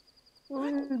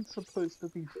I'm supposed to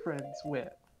be friends with?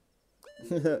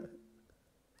 I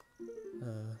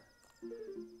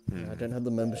don't have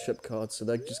the membership card, so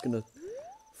they're just gonna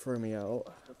throw me out.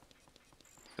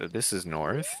 So this is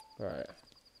north. Alright.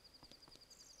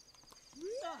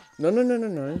 No, no, no, no,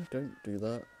 no. Don't do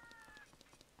that.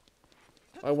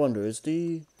 I wonder, is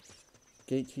the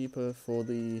gatekeeper for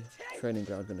the training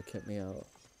ground gonna kick me out?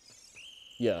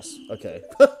 Yes. Okay.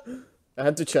 I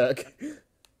had to check.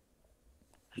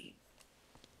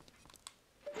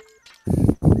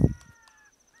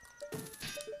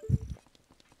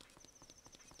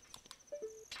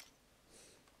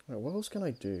 Alright, what else can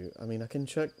I do? I mean, I can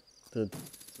check the...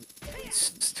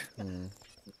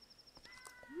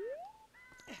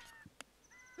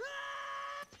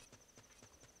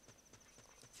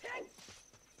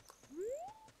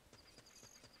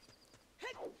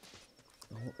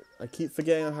 Oh, I keep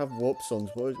forgetting I have warp songs.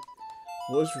 What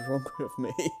is wrong with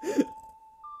me?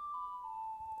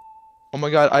 Oh my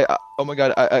god! Oh my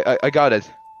god! I got it.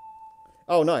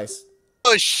 Oh, nice.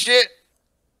 Oh shit!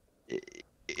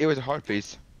 It was a heart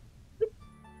piece.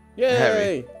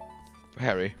 Yay!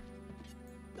 Harry.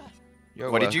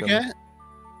 You're What did you welcome. get?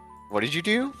 What did you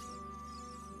do?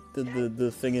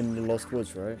 The thing in the Lost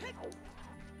Woods, right?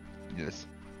 Yes.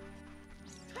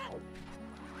 Oh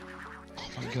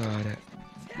my god.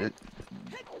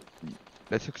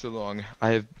 That took so long.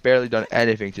 I have barely done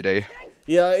anything today.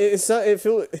 Yeah, it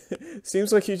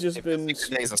seems like you've just been.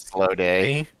 Today's a slow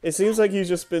day. It seems like you've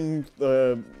just been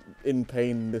in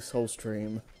pain this whole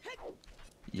stream.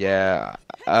 Yeah.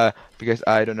 Because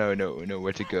I don't know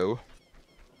where to go.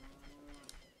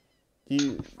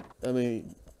 I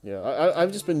mean, yeah,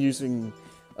 I've just been using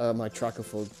my tracker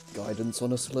for guidance,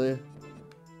 honestly.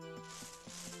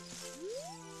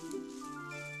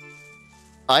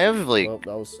 I have like Well,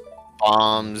 that was.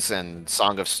 bombs and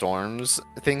Song of Storms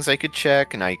things I could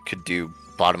check, and I could do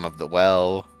Bottom of the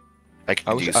Well. I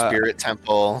could do Spirit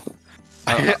Temple.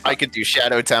 I could do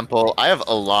Shadow Temple. I have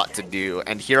a lot to do,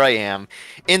 and here I am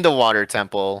in the Water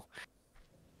Temple,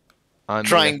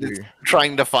 trying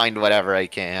to find whatever I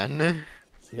can.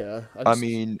 Yeah. I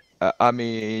mean,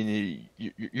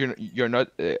 you're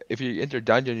not. If you enter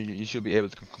dungeon, you should be able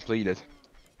to complete it.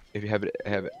 If you have it.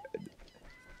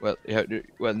 Well,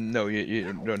 no,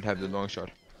 you don't have the long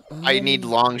shot. I need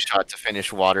long shot to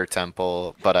finish Water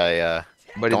Temple, but I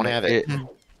don't have it.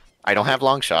 I don't have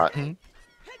long shot.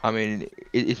 I mean,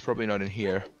 it's probably not in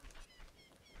here.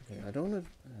 Okay, I don't know.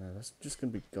 That's just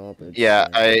gonna be garbage. Yeah,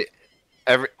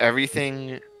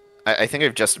 everything. I think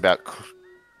I've just about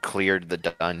cleared the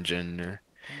dungeon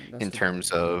in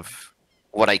terms of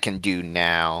what I can do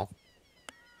now.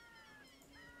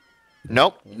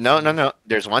 Nope. No.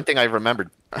 There's one thing I remembered.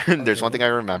 There's one thing I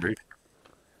remembered.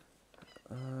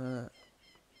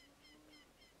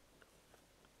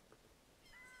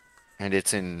 And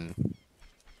it's in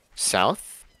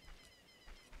south?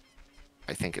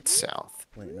 I think it's south.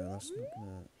 Wait, no, that's not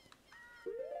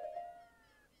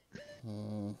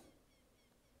gonna...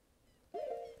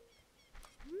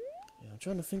 Yeah, I'm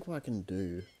trying to think what I can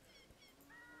do.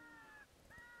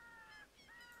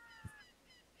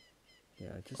 Yeah,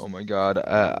 I just... Oh my god,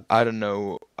 I don't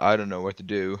know what to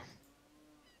do.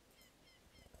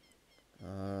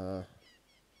 Oh,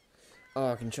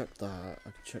 I can check that. I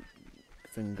can check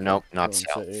thing. Nope, not Golden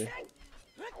south. City.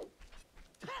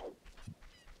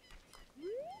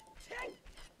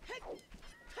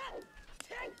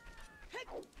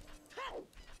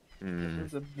 Hmm.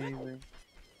 This is amazing.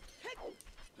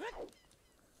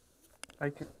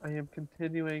 I am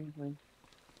continuing.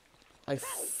 I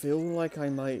feel like I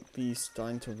might be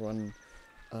starting to run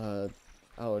out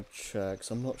of checks.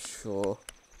 I'm not sure.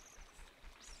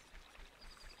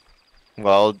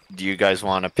 Well, do you guys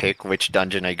want to pick which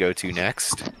dungeon I go to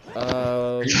next?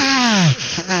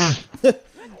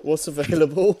 What's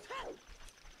available?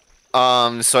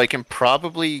 So I can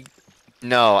probably...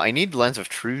 No, I need Lens of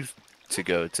Truth to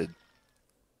go to...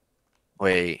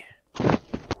 Wait.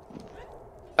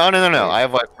 Oh, no. I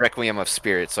have like Requiem of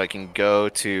Spirit, so I can go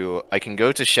to...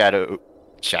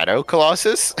 Shadow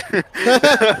Colossus?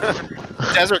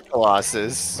 Desert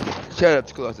Colossus. Shout out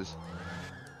to Colossus.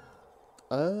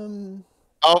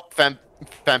 Oh,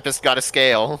 Fempus got a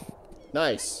scale.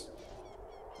 Nice.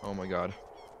 Oh my god.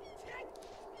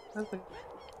 That's a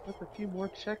few more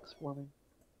checks for me.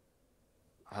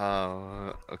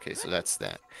 Okay, so that's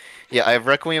that. Yeah, I have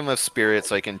Requiem of Spirit,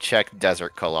 so I can check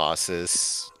Desert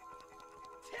Colossus.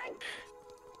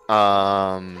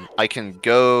 I can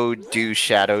go do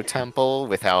Shadow Temple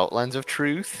without Lens of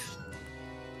Truth.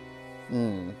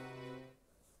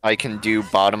 I can do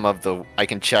I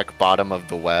can check Bottom of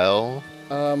the Well.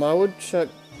 I would check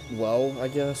well, I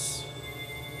guess.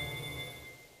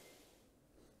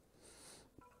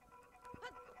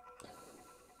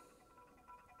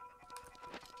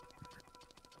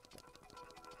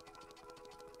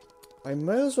 I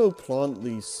may as well plant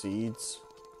these seeds.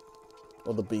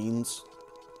 Or the beans.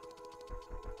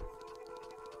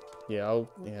 Yeah,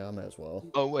 I may as well.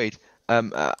 Oh wait. I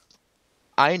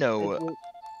know.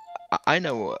 I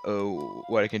know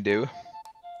what I can do.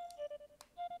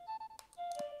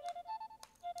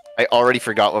 I already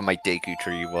forgot what my Deku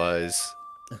tree was.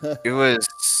 It was...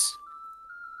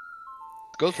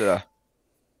 Go to that.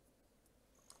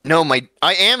 No,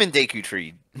 I am in Deku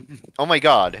tree. Oh my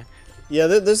god. Yeah,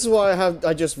 this is why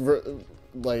I just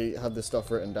like have this stuff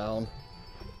written down.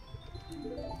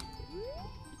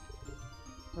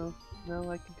 Well, now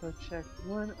I can go check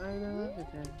one item and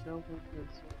then go with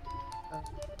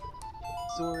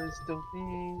Zora's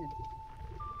domain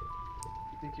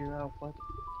and figure out what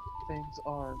things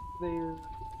are there.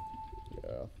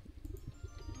 Yeah.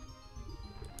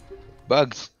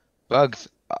 Bugs. I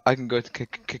can go to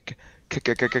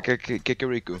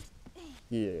Kikariku.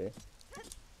 Yeah.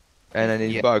 And I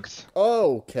need Yeah. bugs.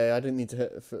 Oh, okay. I didn't need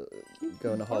to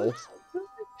go in a hole.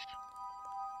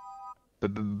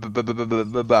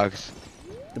 Bugs.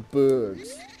 The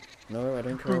birds. No, I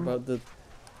don't care about the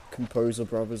Composer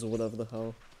Brothers or whatever the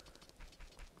hell.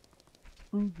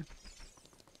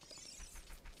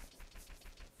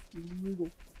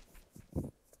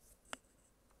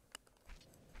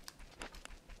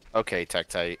 Okay,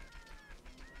 Tektite.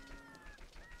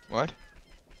 What?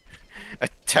 A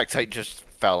Tektite just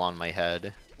fell on my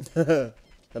head.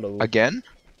 Hello. Again?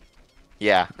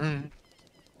 Yeah.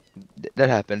 That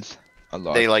happens a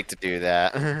lot. They like to do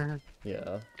that.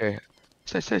 Yeah. Okay.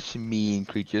 Such mean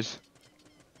creatures.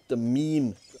 The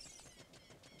mean.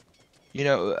 You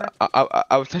know,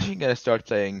 I was actually gonna start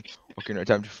playing Ocarina of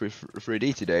Time to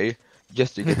 3D today,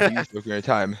 just to get used to Ocarina of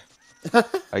Time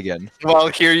again. Well,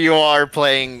 here you are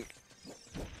playing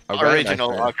A very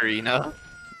original nice game. Ocarina.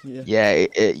 Yeah.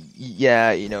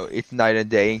 Yeah, you know, it's night and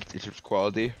day in terms of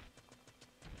quality.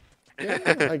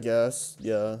 I guess.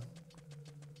 Yeah.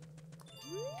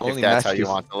 If that's how you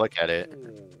want to look at it.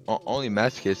 Only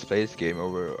Masochists play this game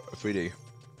over 3D.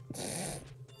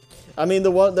 I mean,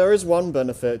 there is one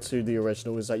benefit to the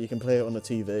original is that you can play it on a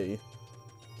TV.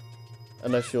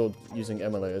 Unless you're using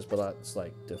emulators, but that's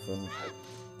like different.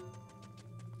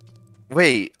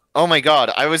 Wait, oh my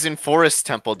god, I was in Forest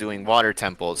Temple doing Water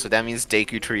Temple, so that means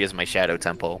Deku Tree is my Shadow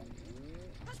Temple.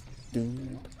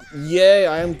 Yay,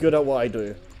 I am good at what I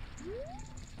do.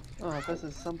 Oh, this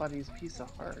is somebody's piece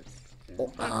of heart.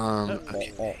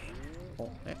 Okay.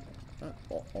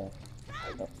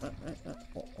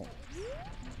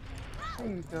 There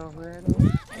you go, Rado.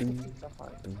 Piece of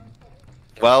heart.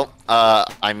 Well,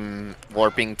 I'm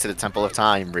warping to the Temple of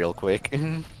Time real quick.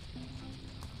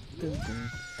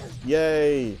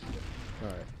 Yay!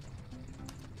 Alright.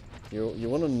 You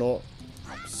wanna not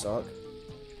suck?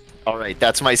 Alright,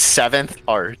 that's my 7th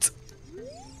art.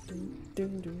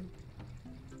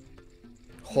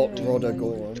 Hot Rodder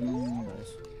Goron.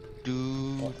 Nice.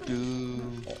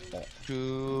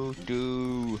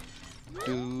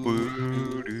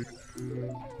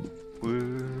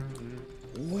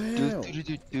 Wow.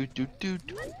 Do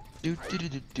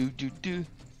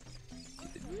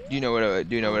you know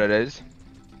what it is?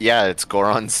 Yeah, it's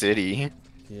Goron City.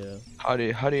 Yeah, How do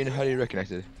you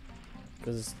recognize it?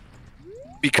 because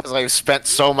Because I've spent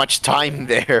so much time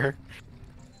there.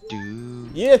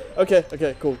 Dude. yeah. Okay,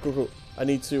 cool. I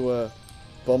need to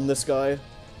bomb this guy.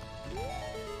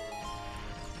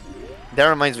 That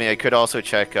reminds me, I could also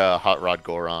check Hot Rod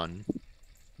Goron.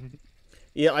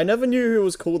 Yeah, I never knew who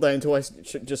was called that until I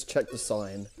just checked the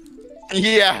sign.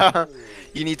 Yeah,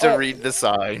 you need to Oh. read the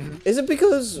sign. Is it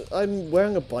because I'm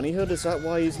wearing a bunny hood? Is that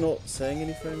why he's not saying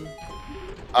anything?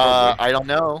 I don't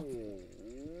know.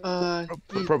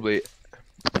 Probably.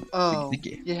 Oh,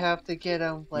 you have to get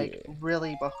him like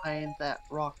really behind that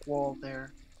rock wall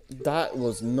there. That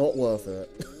was not worth it.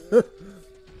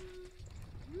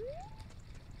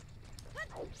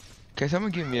 Can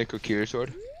someone give me a Kokiri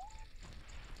sword?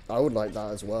 I would like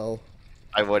that as well.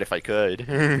 I would if I could.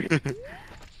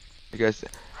 Because,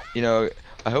 you know,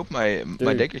 I hope my Dude.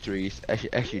 Decketry is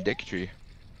actually Decketry.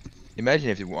 Imagine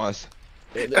if it was.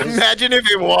 Imagine if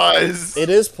it was. It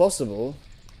is possible.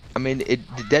 I mean,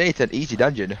 then it's an easy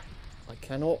dungeon. I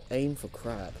cannot aim for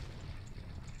crab.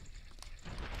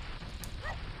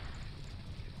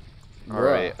 All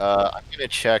right. I'm gonna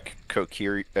check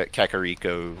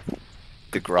Kakariko,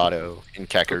 the grotto in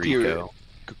Kakariko.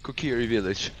 Kokiri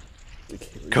village.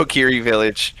 Kokiri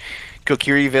Village.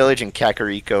 Kokiri Village and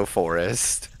Kakariko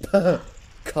Forest.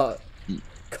 Cock.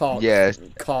 Yes.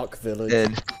 Cock village.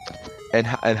 And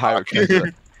Hyrule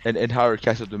Castle. and Hyrule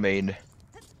Castle Domain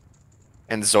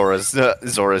And Zora's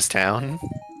Town.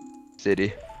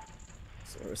 City.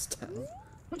 Zora's Town.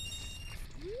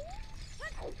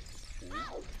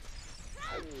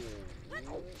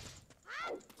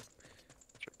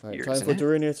 Right, Here, time isn't for it?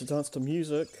 Darunia to dance to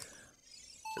music.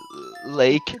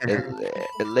 Lake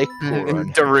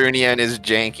Goron. Darunia and his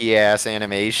janky ass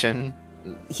animation.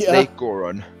 Yeah. Lake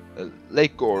Goron.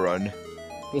 Lake Goron.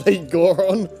 Lake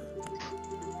Goron.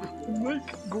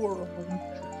 Like Goron.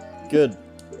 Good.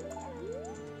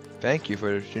 Thank you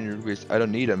for the ginger request. I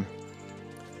don't need them.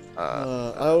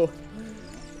 I'll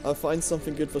find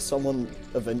something good for someone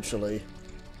eventually,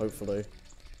 hopefully.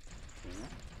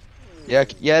 Yeah,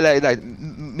 like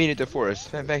meet at the forest.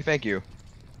 Thank you.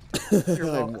 I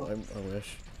welcome.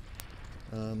 wish.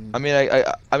 I mean,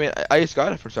 I just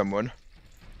got it for someone.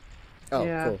 Oh,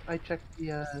 yeah, cool. I checked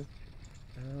the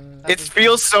It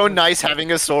feels so nice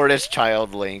having a sword as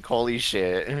Child Link. Holy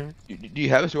shit. Do you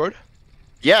have a sword?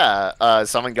 Yeah,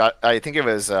 someone got. I think it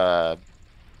was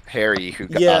Harry who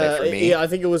got it for me. Yeah, I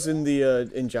think it was in the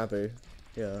in Jabu.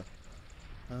 Yeah.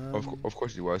 Of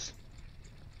course it was.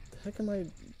 The heck am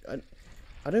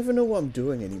I don't even know what I'm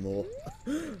doing anymore.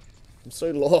 I'm so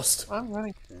lost. I'm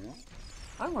running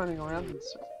around in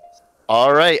circles.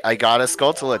 All right, I got a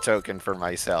Skulltula token for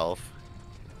myself.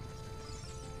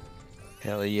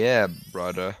 Hell yeah,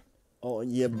 brother. Oh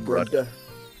yeah, brother.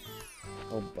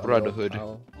 Oh, Brotherhood.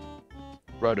 ow.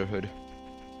 Brotherhood.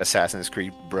 Assassin's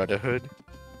Creed Brotherhood.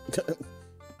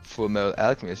 Full Metal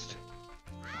Alchemist.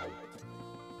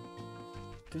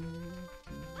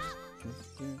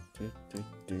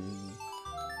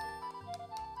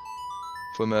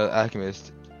 Full Metal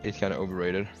Alchemist is kind of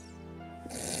overrated.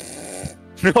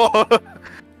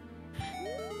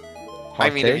 I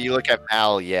mean, if you look at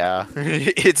Mal, yeah,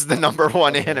 it's the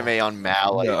 #1 anime on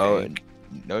Mal. I think.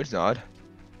 No, it's not.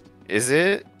 Is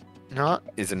it not?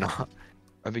 Is it not?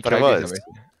 I think But it was.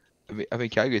 I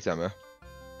think Kaguya-sama.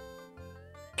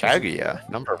 Kaguya,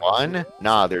 #1?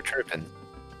 Nah, they're tripping.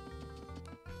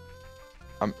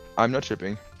 I'm not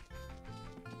tripping.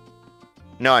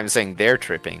 No, I'm saying they're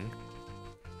tripping.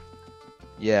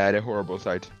 Yeah, they're horrible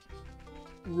sight.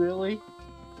 Really?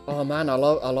 Oh man, I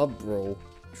love Brawl.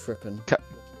 Tripping.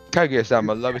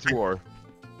 Kaguya-sama, love is war.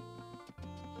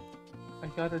 I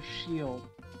got a shield.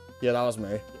 Yeah, that was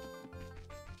me.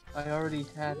 I already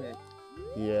had it.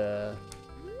 Yeah.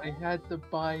 I had to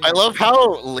buy I it. love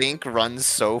how Link runs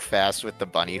so fast with the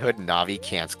bunny hood, Navi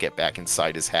can't get back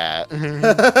inside his hat.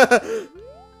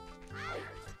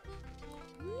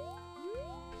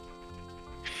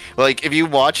 Like, if you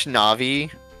watch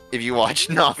Navi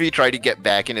try to get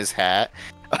back in his hat,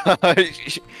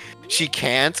 she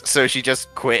can't, so she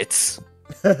just quits.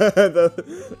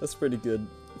 That's pretty good.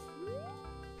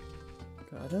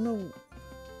 God, I don't know.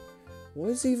 What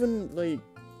is even, like,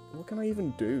 what can I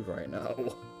even do right now?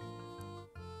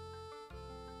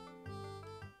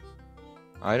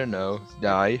 I don't know.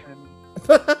 Die.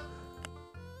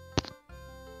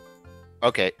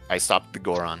 Okay, I stopped the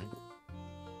Goron.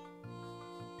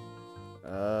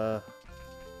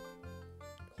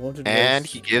 Haunted And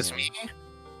Woods. he gives me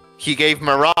He gave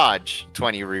Mirage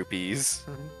 20 rupees.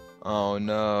 Oh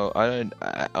no, I don't.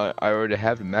 I already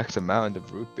have the max amount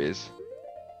of rupees.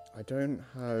 I don't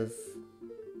have.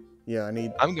 Yeah, I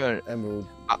need I'm gonna. emerald.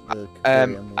 The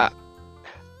Um. emerald.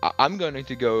 I'm going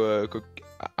to go.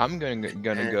 I'm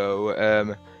gonna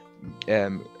go.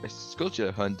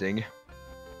 Sculpture hunting.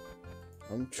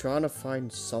 I'm trying to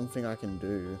find something I can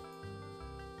do.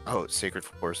 Oh, Sacred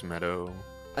Forest Meadow.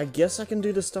 I guess I can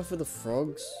do the stuff with the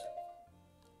frogs.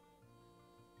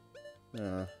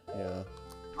 Yeah.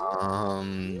 How,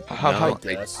 No, how,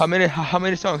 guess. how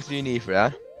many songs do you need for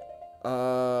that?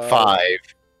 5.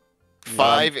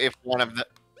 5 if one of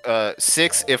the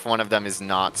 6 if one of them is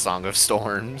not Song of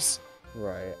Storms.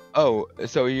 Right. Oh,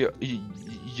 so you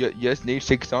just need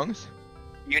 6 songs?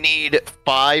 You need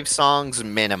 5 songs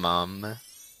minimum.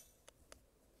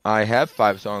 I have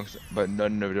 5 songs, but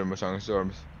none of them are Song of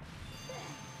Storms.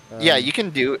 Yeah, you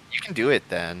can do it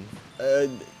then.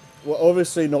 Well,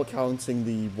 obviously not counting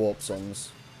the warp songs.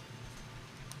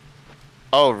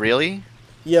 Oh, really?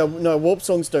 Yeah, no, warp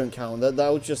songs don't count. That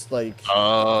was just like.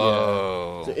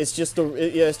 Oh. Yeah. It's just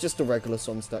the regular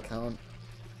songs that count.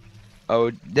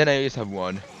 Oh, then I just have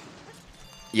 1.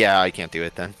 Yeah, I can't do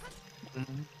it then.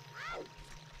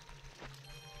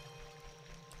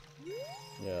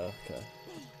 Yeah. Okay.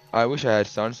 I wish I had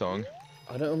Sun Song.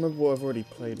 I don't remember what I've already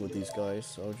played with these guys,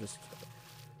 so I'll just.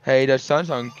 Hey, does Sun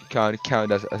Song count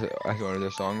as one of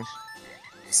those songs?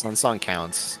 Sun Song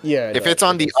counts. Yeah. If it's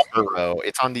on the upper row,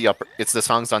 it's on the upper. It's the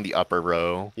songs on the upper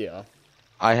row. Yeah.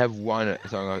 I have 1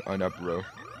 song on the upper row.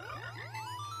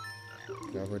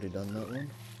 I've already done that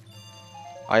one.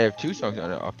 I have 2 songs on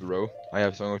the upper row. I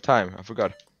have Song of Time. I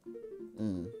forgot.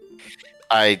 Mm.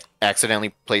 I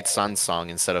accidentally played Sun Song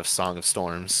instead of Song of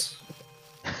Storms.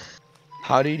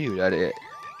 How do you do that?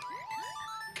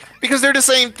 Because they're the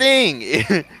same thing.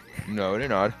 No, they're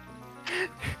not.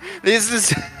 This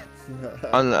is.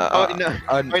 Oh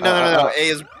no! Wait, no!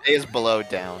 A is below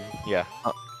down. Yeah.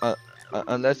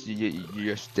 Unless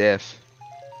you're just deaf.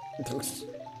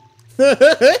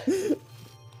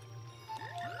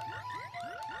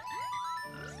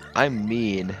 I'm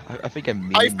mean. I think I'm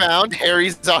mean. I found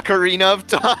Harry's Ocarina of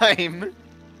Time.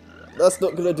 That's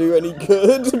not gonna do any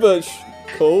good, but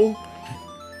cool.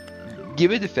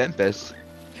 Give it to Fempest.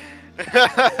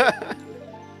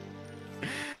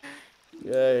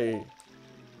 Yay.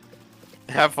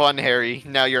 Have fun, Harry.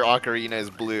 Now your ocarina is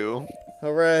blue.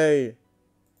 Hooray!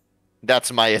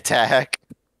 That's my attack.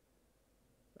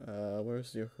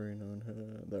 Where's the ocarina on her?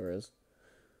 There it is.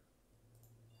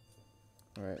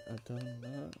 Alright, I've done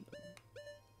that.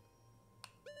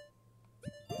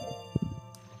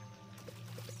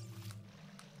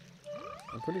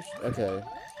 I'm pretty sure. Okay.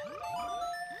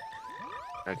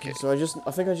 Okay. So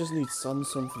I think I just need Sun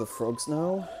Song for the frogs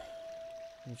now.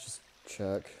 Let's just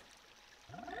check.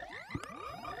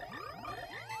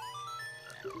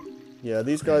 Yeah,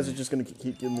 these guys are just gonna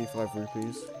keep giving me 5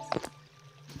 rupees.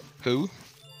 Who?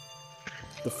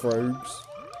 The frogs.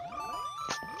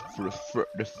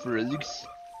 The frogs.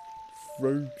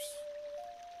 Frogs.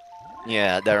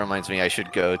 Yeah, that reminds me I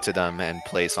should go to them and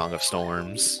play Song of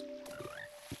Storms.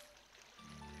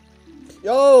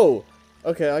 Yo!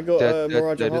 Okay, I got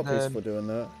Mirage Heart Piece for doing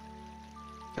that.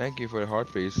 Thank you for the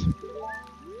heart piece.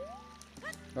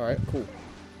 Alright, cool.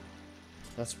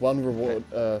 That's 1 reward,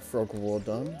 frog reward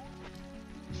done.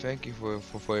 Thank you for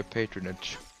your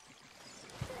patronage.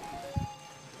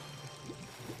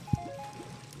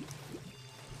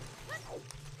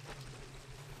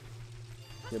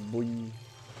 Yeah, boy.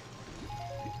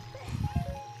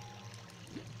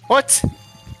 What?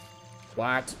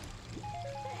 What?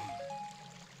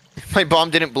 My bomb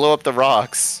didn't blow up the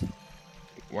rocks.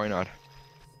 Why not?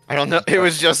 I don't know. It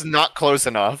was just not close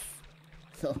enough.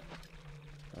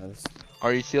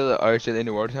 Are you still in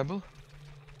the water temple?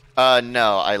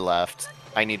 No, I left.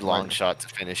 I need long shot to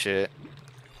finish it.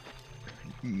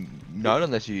 Not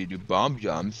unless you do bomb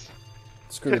jumps.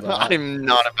 Screw that. I'm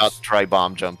not about to try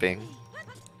bomb jumping.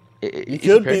 You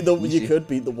could beat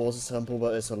the water temple,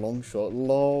 but it's a long shot.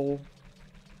 Lol.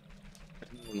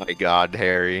 Oh my god,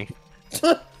 Harry.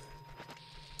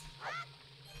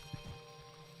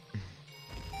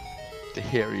 The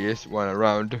hairiest one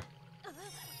around.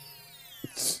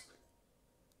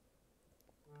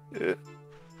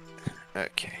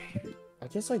 Okay. I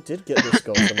guess I did get this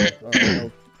goal for me.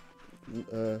 Alright,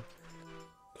 I'll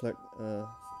collect,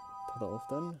 put that off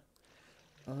then.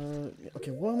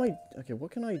 Okay, what am I? Okay,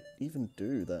 what can I even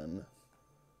do then?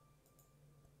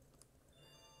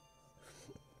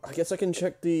 I guess I can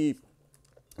check the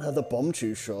bomb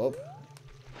chew shop.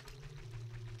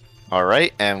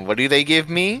 Alright, and what do they give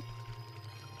me?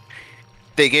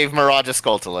 They gave Mirage a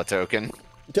Skulltula token.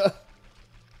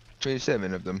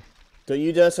 27 of them. Don't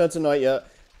you dare turn tonight yet.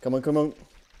 Come on, come on.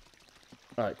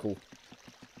 Alright, cool.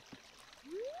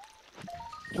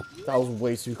 That was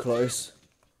way too close.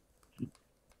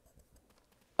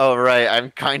 Oh, right,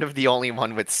 I'm kind of the only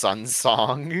one with Sun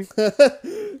Song. That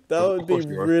would be course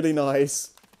you are. really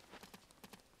nice.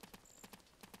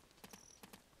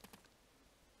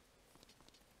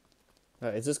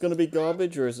 Alright, is this gonna be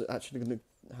garbage or is it actually gonna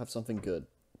have something good?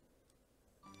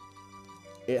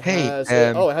 It Hey, has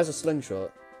oh, it has a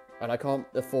slingshot. And I can't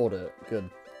afford it. Good.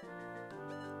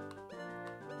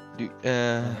 Do,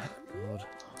 God.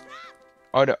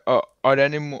 are there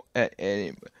any more? I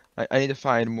need to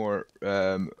find more.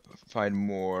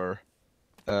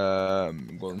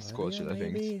 Golden sculptures. I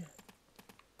think. Maybe?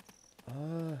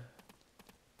 I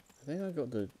think I got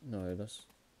the no. That's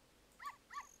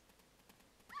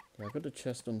yeah. I got the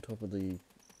chest on top of the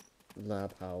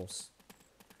lab house.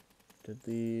 Did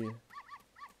the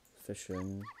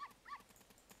fishing?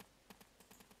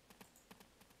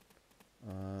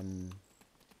 I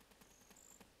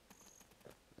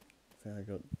think I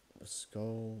got a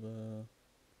skull there.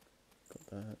 Got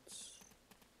that.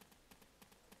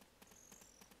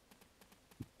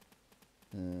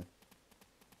 Yeah.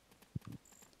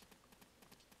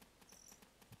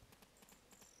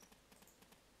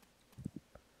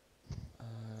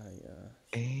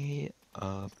 A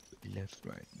up, left,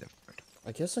 right, left, right.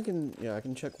 I guess I can, yeah, I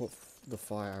can check what the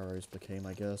fire arrows became,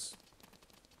 I guess.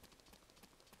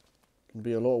 Can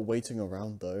be a lot of waiting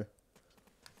around, though.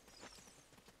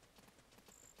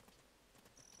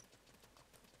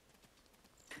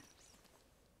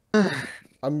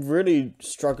 I'm really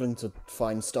struggling to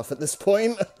find stuff at this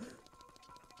point.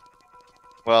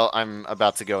 Well, I'm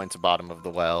about to go into bottom of the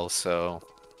well, so...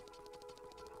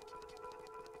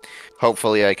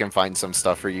 Hopefully I can find some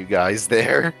stuff for you guys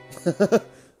there.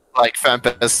 Like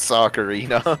Fempest's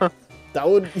Ocarina. That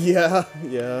would, yeah,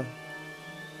 yeah.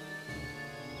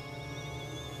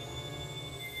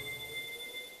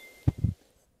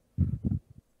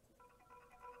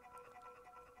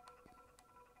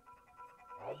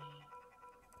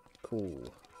 Cool.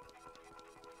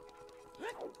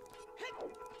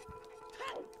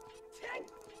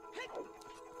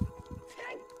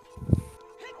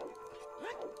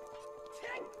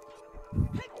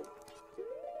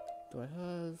 Do I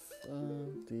have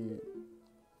the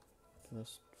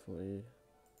first 40?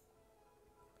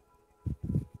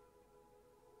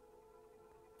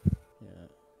 Yeah.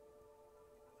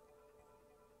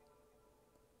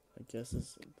 I guess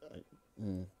it's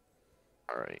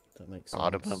Alright. that makes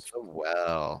Bottom sense. of the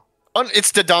well. Oh,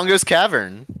 it's Dodongo's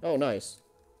Cavern. Oh, nice.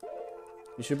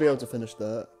 You should be able to finish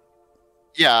that.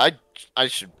 Yeah, I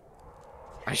should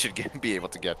be able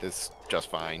to get this just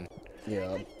fine.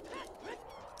 Yeah.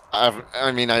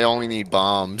 I mean, I only need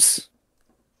bombs.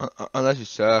 Unless you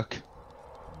suck.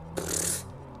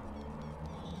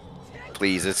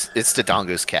 Please, it's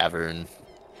Dodongo's Cavern.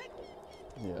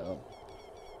 Yeah.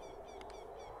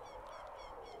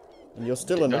 And you're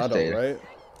still an Don't adult, say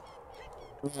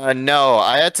right? No,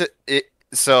 I had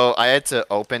to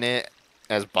open it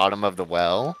as bottom of the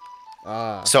well.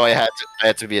 Ah. So I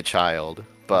had to be a child,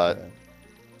 but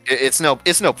Okay. it's no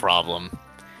problem.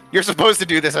 You're supposed to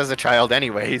do this as a child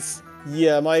anyways.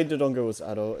 Yeah, my Dodongo was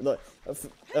adult. Like,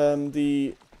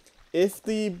 if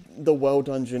the well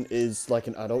dungeon is like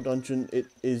an adult dungeon, it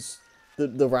is the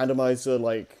randomizer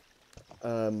like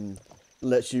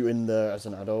lets you in there as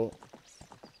an adult.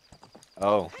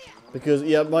 Oh, Because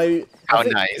yeah, how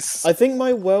nice. I think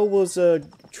my well was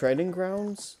training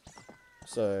grounds,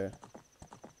 so.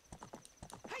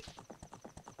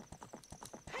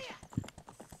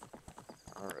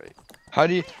 Alright.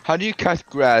 How do you cut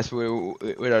grass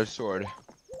without a sword?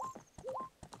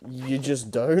 You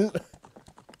just don't.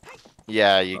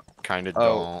 Yeah, you kind of Oh.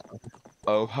 don't.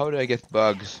 Oh, how do I get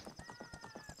bugs?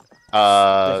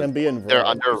 They can be in They're rocks.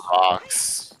 under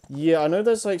rocks. Yeah, I know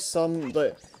there's like some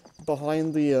like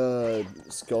behind the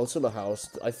Skulltula house.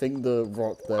 I think the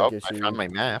rock there Oh, gives I you found my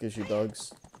map.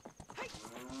 bugs.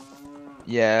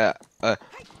 Yeah,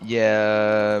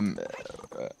 yeah,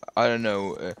 I don't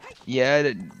know.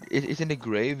 Yeah, it's in the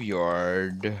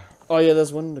graveyard. Oh yeah,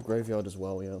 there's one in the graveyard as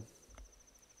well. Yeah.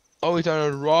 Oh, it's on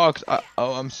the rocks.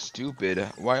 Oh, I'm stupid.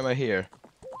 Why am I here?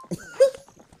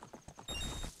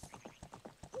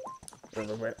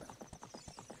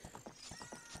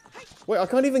 Wait, I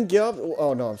can't even get up.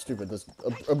 Oh no, I'm stupid. There's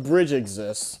a bridge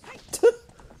exists.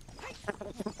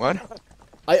 What?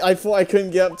 I thought I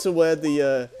couldn't get up to where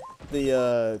the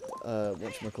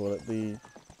whatchamacallit,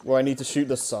 where I need to shoot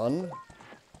the sun.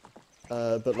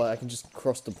 But like I can just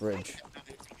cross the bridge.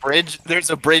 bridge. There's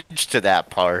a bridge to that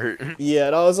part. Yeah,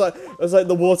 and I was like,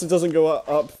 the water doesn't go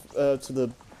up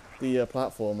to the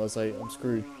platform. I was like, I'm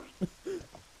screwed.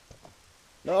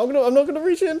 No, I'm not gonna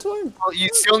reach it in time. Well, you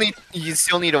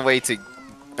still need a way to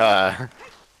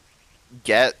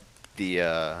get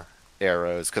the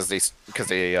arrows because they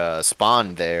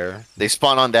spawn there. They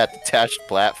spawn on that detached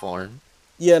platform.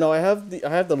 Yeah, no, I have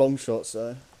the long shots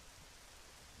though,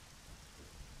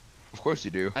 Of course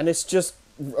you do. and it's just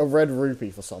a red rupee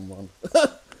for someone.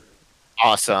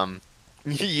 Awesome.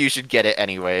 You should get it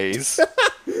anyways.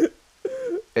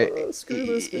 Screw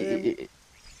this game.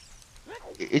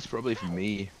 It's probably for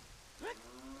me.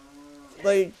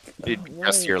 Like, It'd be why?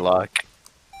 just your luck.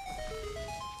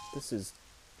 This is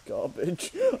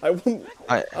garbage. I want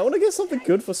to get something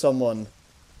good for someone.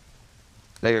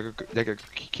 Like a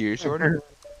Kiri sword.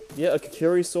 Yeah, a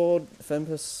Kakiri sword,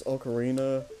 Fempus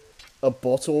Ocarina, a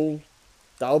bottle.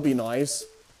 That would be nice.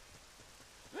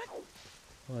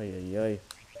 Ay, ay, ay.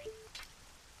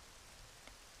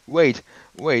 Wait.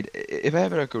 If I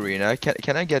have an Ocarina,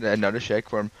 can I get another check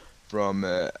from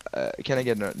can I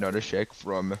get another check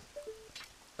from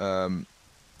the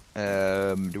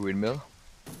windmill?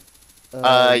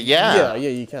 Yeah. Yeah,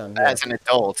 you can. Yeah. As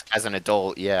an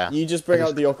adult, yeah. You just bring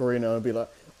out the Ocarina and be like,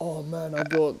 oh man, I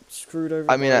got screwed over.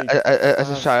 I mean, by as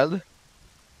a FAF." child.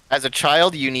 As a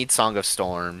child, you need Song of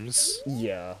Storms.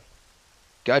 Yeah.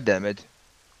 God damn it!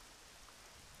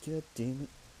 God damn it.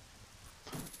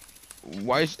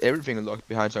 Why is everything locked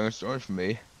behind Song of Storms for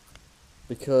me?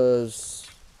 Because.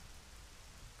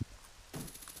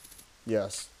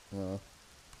 Yes.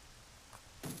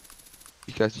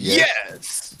 Because yes.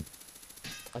 Yes.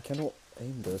 I cannot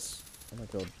aim this. Oh my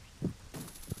god.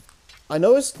 I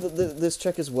know this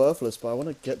check is worthless, but I want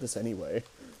to get this anyway.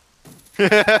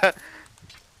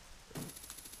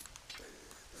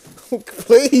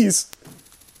 Please!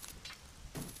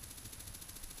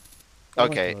 Oh my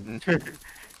Okay. God.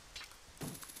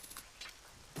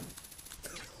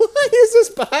 Why is this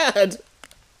bad?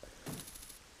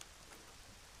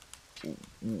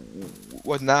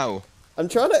 What now? I'm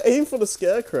trying to aim for the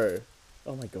scarecrow.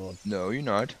 Oh my god. No, you're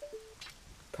not.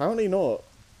 Apparently not.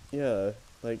 Yeah,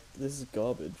 like, this is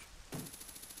garbage.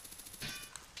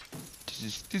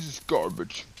 This is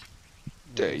garbage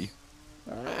day.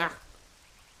 Ah.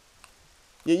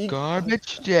 Yeah, you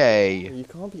Garbage day. You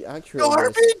can't be accurate. on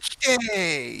this. Garbage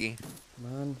day.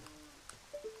 Man.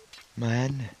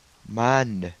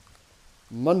 Man.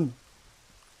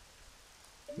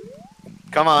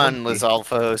 Come on, Monkey.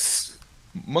 Lizalfos.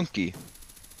 Monkey.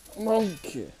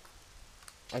 Monkey.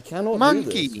 I cannot do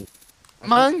Monkey. this.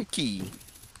 Monkey.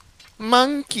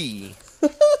 Monkey.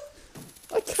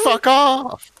 I can't. Fuck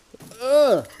off.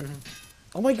 Ugh.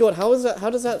 Oh my god, how is that? How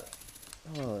does that?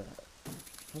 Oh,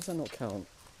 how does that not count?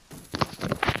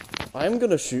 I am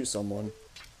gonna shoot someone.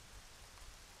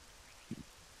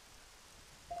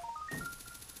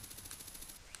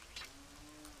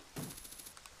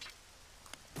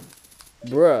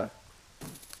 Bruh.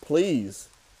 Please.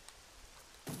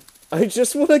 I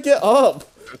just want to get up.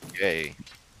 Okay.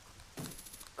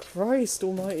 Christ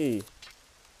almighty.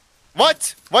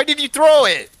 What? Why did you throw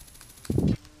it?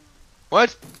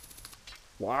 What?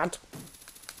 What?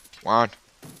 What?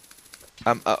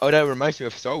 Oh, that reminds me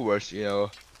of Star Wars. You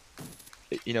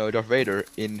know, Darth Vader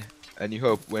in A New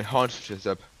Hope when Han shows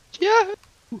up. Yeah.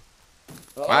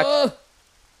 Ah!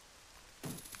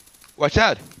 What's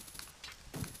that?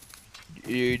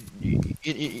 You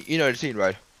know the scene,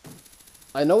 right?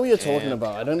 I know what you're talking Yeah.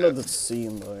 about. I don't know the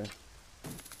scene though.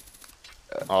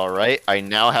 Alright, I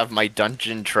now have my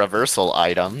dungeon traversal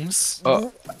items.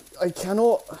 Oh. I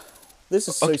cannot. This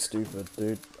is so Okay. stupid,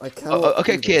 dude. I cannot.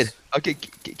 Okay, do kid. this. Okay,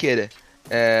 kid.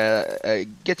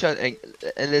 Get on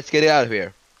and let's get out of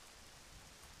here.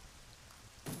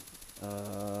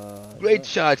 Great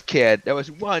shot, kid. That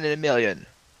was 1 in a million.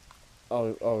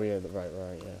 Oh yeah, right,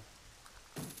 yeah.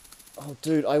 Oh,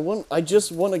 dude, I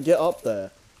just want to get up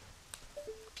there.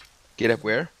 Get up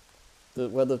where?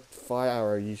 Where the fire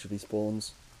arrow usually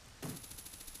spawns.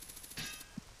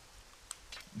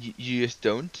 You just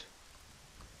don't.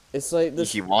 It's like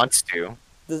this. He wants to,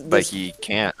 this but he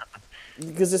can't.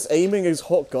 because this aiming is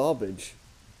hot garbage.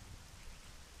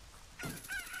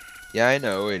 Yeah, I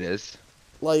know it is.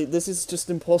 Like this is just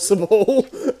impossible.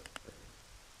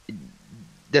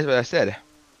 That's what I said.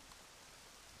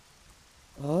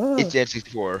 Ah, It's the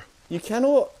N64.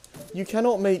 you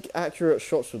cannot make accurate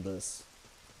shots with this.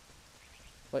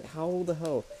 Like how the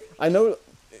hell? I know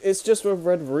it's just with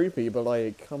red rupee, but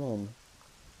like, come on.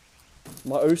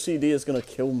 My OCD is gonna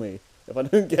kill me if I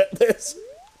don't get this.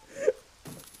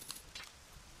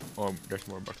 Oh, there's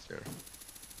more bucks there.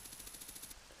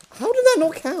 How did that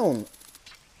not count?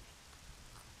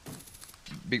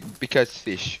 Because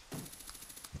fish.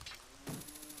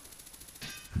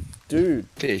 Dude.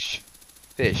 Fish.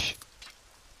 Fish.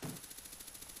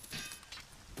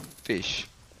 Fish.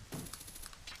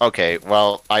 Okay,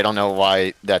 well, I don't know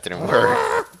why that didn't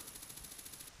work.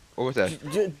 What was that?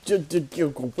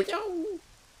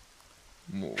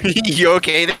 You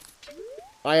okay?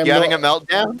 I am You having a not,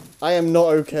 meltdown? I am not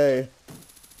okay.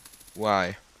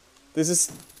 Why? This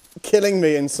is killing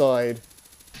me inside.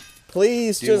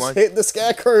 Please Do you just want- hit the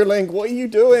scarecrow, Link. What are you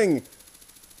doing?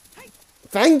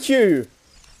 Thank you.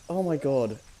 Oh my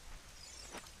god.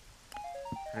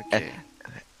 Okay.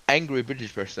 Angry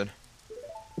British person.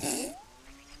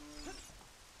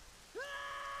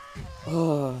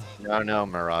 Oh, No,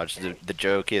 Mirage. The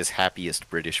joke is happiest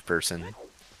British person.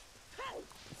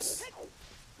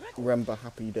 remember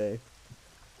happy day.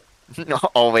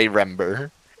 Always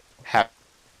remember.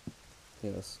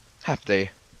 Yes. Hump day.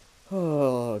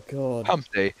 Oh god. Hump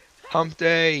day. Hump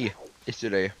day. It's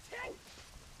today.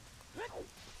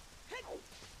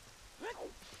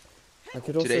 I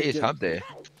could also Today is get- hump day.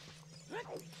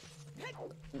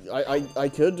 I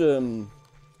could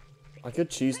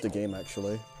choose the game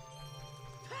actually.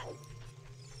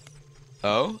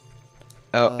 Oh?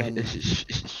 Oh,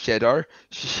 Cheddar?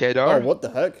 Cheddar? Oh, what the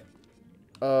heck?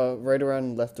 Right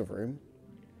around left of room.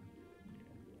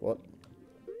 What?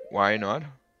 Why not?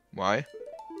 Why?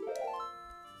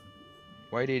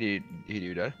 Why did he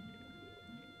do that?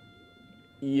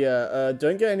 Yeah,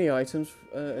 don't get any items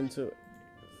into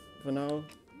for now.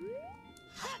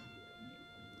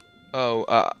 Oh,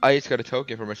 I just got a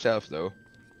token for myself though.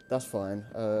 That's fine.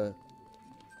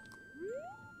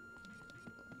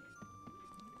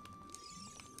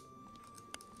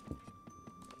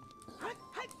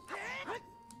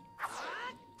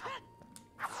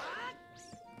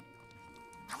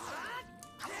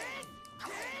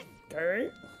 Okay.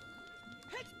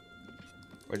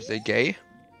 What did you say, gay?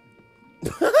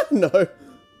 No.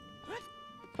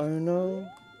 Oh no,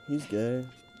 he's gay.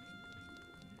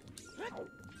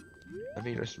 I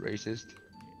think that's racist.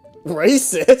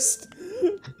 Racist?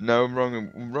 No,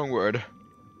 wrong word.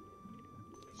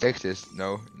 Sexist?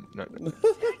 No, no.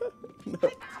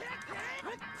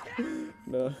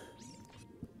 No.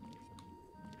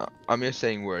 I'm just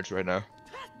saying words right now.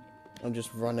 I'm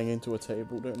just running into a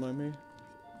table, don't mind me.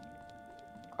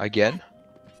 Again?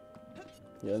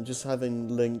 Yeah, I'm just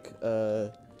having Link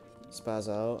spaz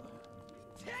out.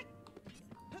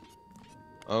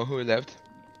 Oh, who left?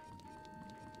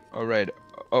 All right.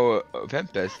 Oh,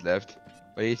 Vampest left,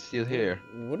 but he's still here.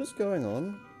 What is going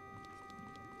on?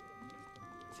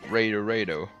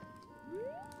 Rado.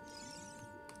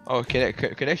 Oh,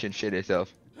 connection shit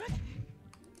itself.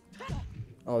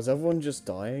 Oh, is everyone just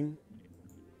dying?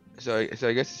 So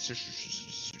I guess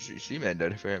she meant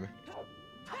that for him.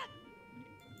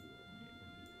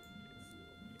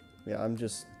 Yeah, I'm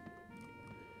just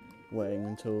waiting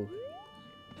until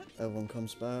everyone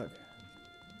comes back.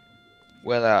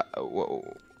 Well,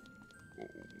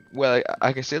 well,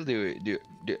 I can still do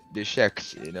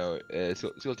checks, you know,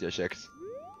 Sultia checks.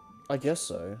 I guess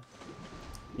so.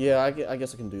 Yeah, I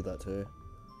guess I can do that too.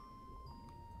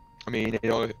 I mean,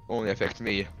 it only affects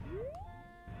me.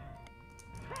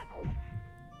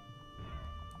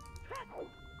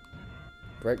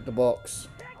 Break the box.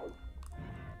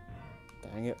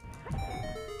 Dang it.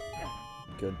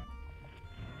 Good.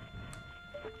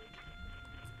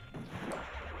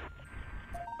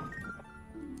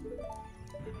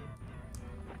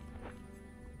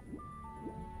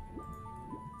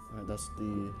 Alright, that's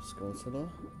the Skulltula.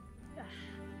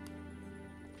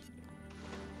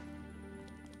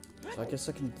 So I guess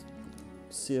I can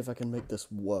see if I can make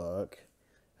this work.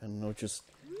 And I'll just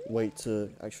wait to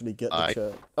actually get the Hi.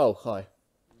 chair. Oh, hi.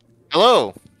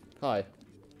 Hello! Hi.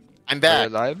 I'm Are you back.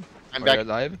 alive? I'm Are back. you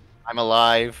alive? I'm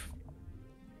alive.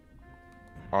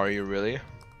 Are you really?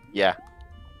 Yeah.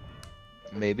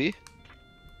 Maybe.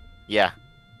 Yeah.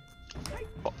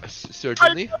 Oh,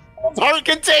 certainly. Heart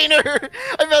container!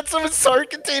 I found someone's heart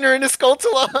container in a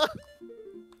Skulltula!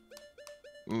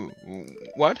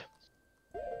 What?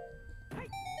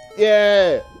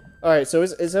 Yeah! Alright, so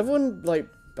is everyone, like,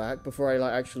 back before I,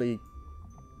 like, actually...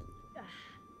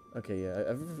 Okay, yeah,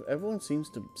 everyone seems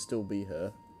to still be here.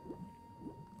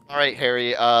 Alright,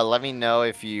 Harry, let me know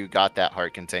if you got that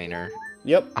heart container.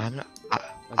 Yep. I'm not.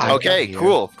 Okay, here.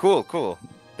 cool.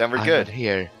 Then we're I'm good. not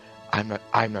here.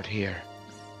 I'm not here.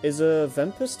 Is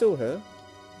Vempa still here?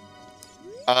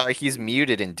 He's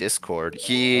muted in Discord.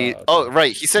 He... Oh, okay. Oh,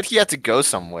 right, he said he had to go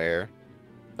somewhere.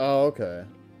 Oh, okay.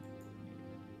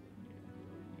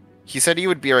 He said he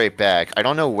would be right back. I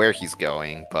don't know where he's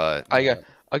going, but...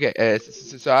 Okay,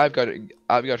 so I've got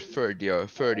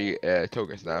 30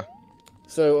 tokens now.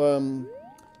 So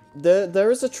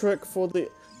there is a trick for the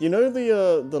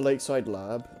the Lakeside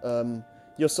Lab.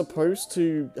 You're supposed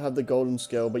to have the golden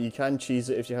scale, but you can cheese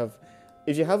it if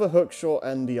you have a hook shot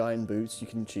and the iron boots. You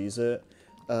can cheese it.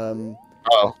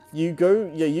 Oh, You go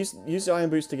use the iron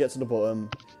boots to get to the bottom,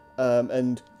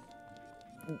 and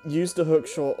use the hook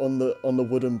shot on the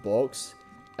wooden box.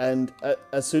 And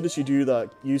as soon as you do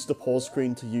that, use the pause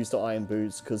screen to use the iron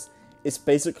boots, because it's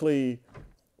basically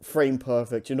frame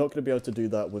perfect. You're not going to be able to do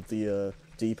that with the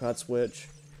D-pad switch.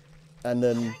 And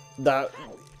then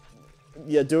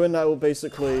doing that will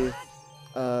basically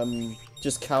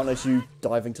just count as you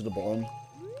diving to the bottom.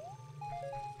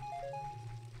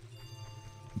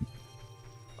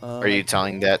 are you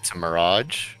telling that to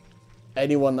Mirage?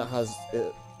 Anyone that has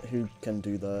it who can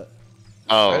do that.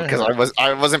 Oh, because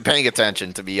I wasn't paying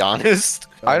attention, to be honest.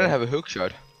 I don't have a hook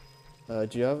shot. Do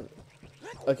you have?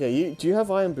 Okay, do you have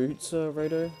iron boots,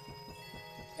 Rado?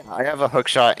 I have a hook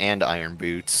shot and iron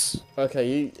boots.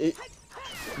 Okay,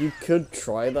 you could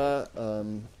try that,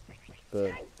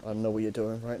 but I don't know what you're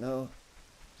doing right now.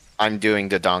 I'm doing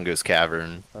Dodongo's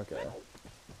Cavern. Okay.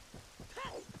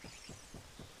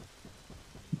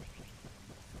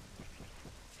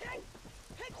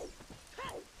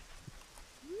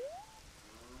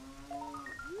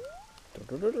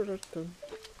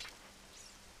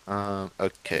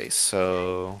 Okay,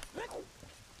 so...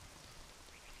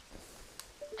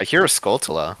 I hear a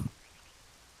Skulltula.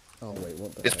 Oh wait,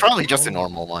 what the It's heck? probably just a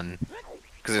normal one.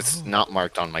 Because it's not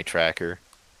marked on my tracker.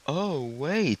 Oh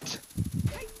wait,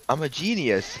 I'm a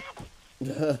genius.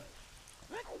 I'm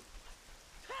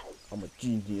a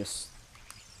genius.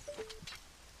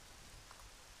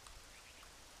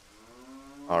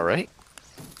 Alright.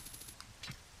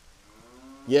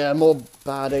 Yeah, more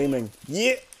bad aiming.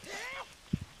 Yeah!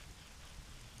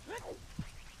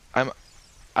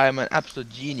 I'm an absolute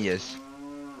genius.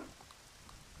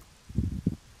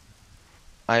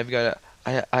 I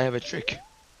have a trick.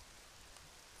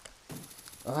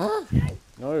 Ah!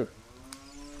 No.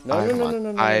 No, I've- no, no, no,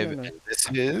 no, no, I've- no, no. This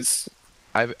is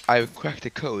I've cracked the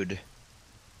code.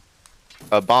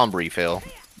 a bomb refill.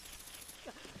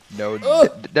 No, Oh!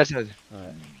 that's not.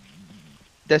 Alright.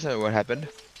 That's not what happened.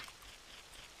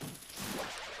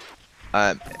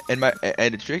 And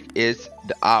the trick is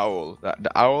the owl.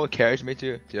 The owl carries me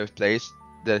to a place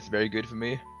that's very good for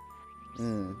me.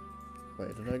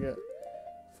 Wait, did I get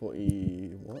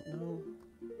 40... what now?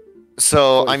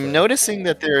 So 45. I'm noticing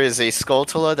that there is a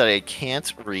Skulltula that I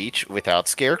can't reach without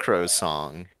Scarecrow's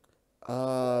song.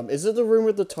 Is it the room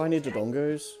with the tiny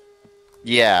Dodongos?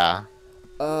 Yeah.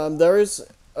 There is...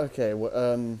 Okay,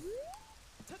 do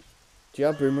you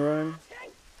have Boomerang?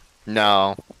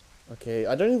 No. Okay,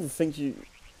 I don't even think you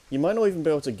might not even be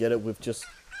able to get it with just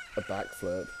a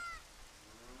backflip.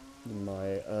 You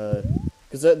might,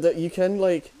 because you can,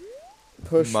 like,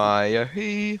 push... Maya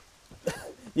he.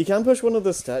 You can push one of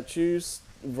the statues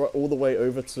all the way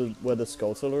over to where the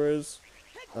Skulltula is.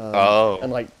 Oh.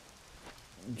 And, like,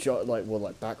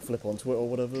 backflip onto it or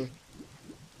whatever.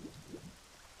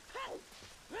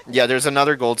 Yeah, there's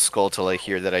another gold Skulltula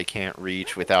here that I can't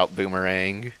reach without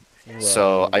Boomerang.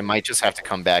 So I might just have to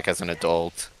come back as an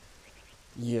adult.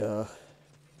 Yeah.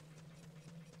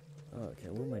 Okay,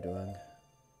 what am I doing?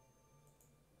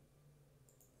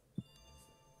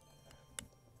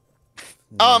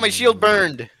 Oh, my shield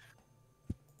burned!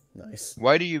 Nice.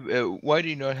 Why do you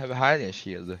not have a Hylian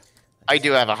shield? I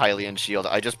do have a Hylian shield.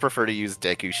 I just prefer to use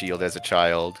Deku shield as a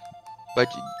child.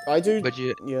 But I do. but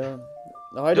you Yeah.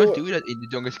 No, I don't do that in the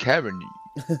Dungus Cavern.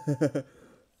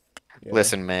 Yeah.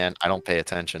 Listen, man, I don't pay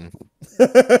attention.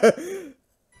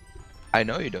 I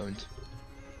know you don't.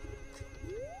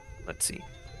 Let's see.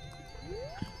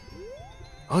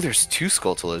 Oh, there's two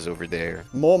Skulltulas over there.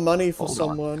 More money for Hold on.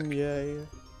 someone, yay.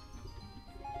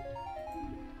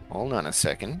 Hold on a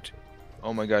second.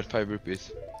 Oh my god, 5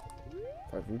 rupees.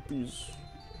 5 rupees.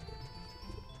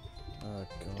 Oh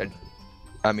god. That-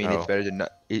 I mean, Oh.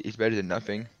 it's better than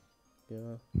nothing.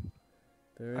 Yeah.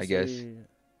 There I is guess.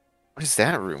 What is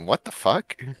that room? What the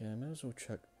fuck? Yeah, I may as well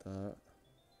check that.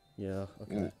 Yeah,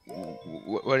 okay.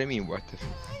 What do you mean? What the?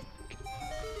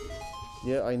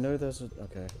 Yeah, I know there's a...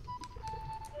 Okay.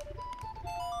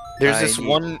 There's I this need-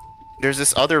 one... There's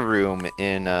this other room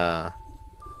in,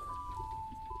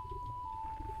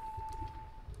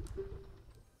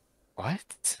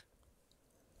 What?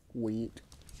 Wait.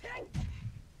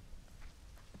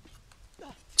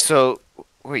 So,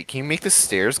 wait, can you make the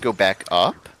stairs go back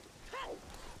up?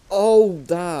 Oh,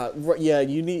 that! Right, yeah,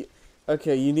 you need...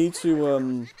 Okay, you need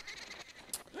to,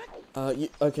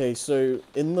 okay, so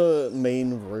in the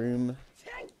main room,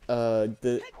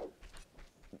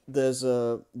 there's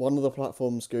one of the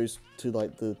platforms goes to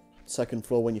like the second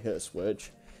floor when you hit a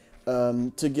switch.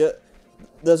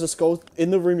 There's a skull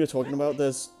in the room you're talking about.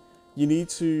 You need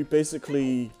to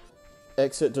basically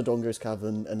exit Dodongo's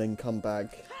cavern and then come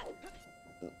back.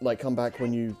 Like come back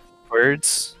when you.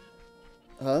 Words.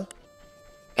 Huh?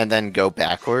 And then go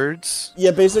backwards.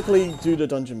 Yeah, basically do the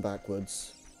dungeon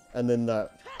backwards, and then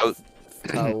that. Oh.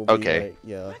 Will be Okay. like,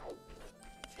 yeah.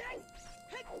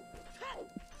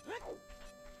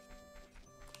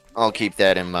 I'll keep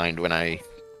that in mind when I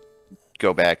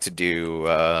go back to do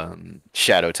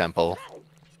Shadow Temple.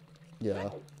 Yeah.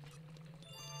 Okay.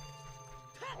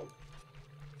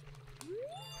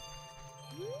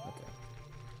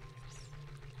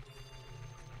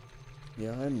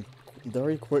 Yeah, I'm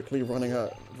very quickly running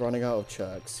out of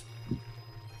checks.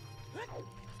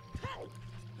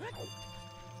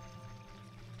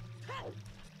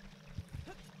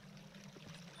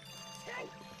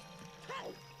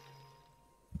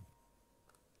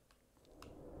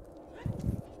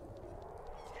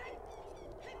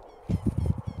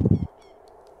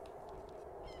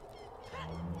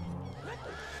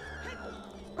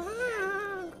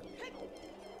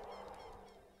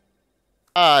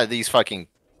 These fucking...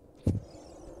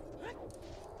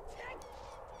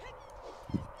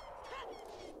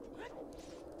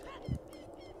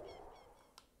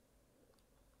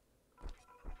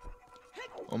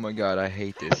 Oh my god, I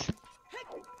hate this.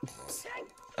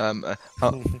 I'm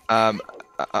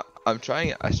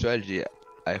trying a strategy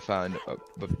I found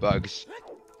bugs,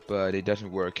 but it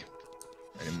doesn't work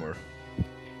anymore.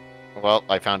 Well,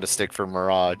 I found a stick for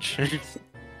Mirage.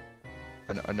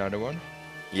 Another one?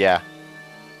 Yeah,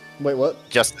 Wait, what?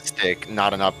 just a stick,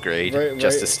 not an upgrade.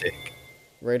 Just a stick.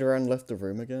 Radaran left the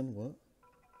room again? What?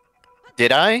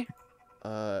 Did I?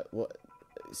 What?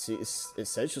 See, it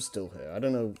says you're still here. I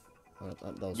don't know.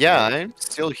 That was Yeah, weird. I'm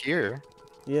still here.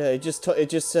 Yeah, it just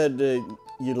said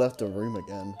you left the room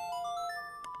again.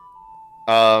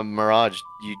 Mirage,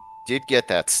 you did get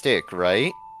that stick,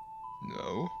 right?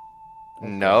 No.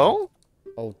 No?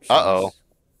 Oh, jeez. Uh-oh.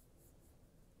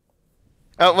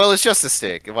 Oh, well, it's just a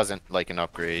stick. It wasn't like an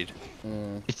upgrade.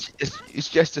 It's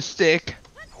just a stick.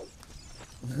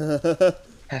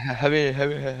 Have you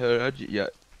heard? Yeah,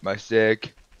 my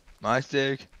stick. My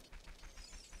stick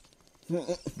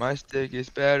is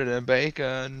better than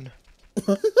bacon.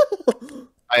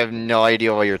 I have no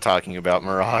idea what you're talking about,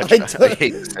 Mirage. I don't- I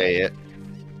hate to say it.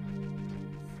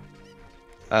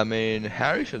 I mean,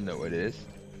 Harry should know what it is.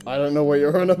 I don't know what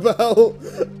you're on about.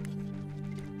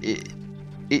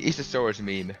 It's a Star Wars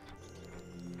meme.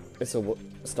 It's a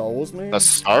Star Wars meme? A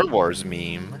Star Wars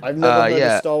meme? I've never heard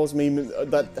yeah. a Star Wars meme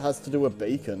that has to do with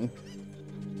bacon.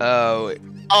 Oh,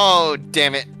 Oh,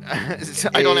 damn it.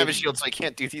 I don't have a shield, so I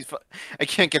can't do these. I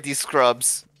can't get these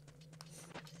scrubs.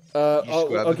 scrub.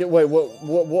 Okay, wait,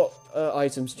 what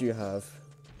items do you have?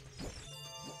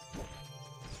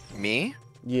 Me?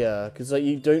 Yeah, because like,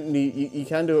 you don't need, you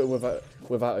can do it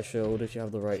without a shield if you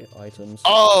have the right items.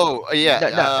 Oh, yeah.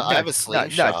 I have a nuts,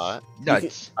 slingshot.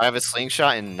 nuts. I have a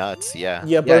slingshot and nuts, yeah.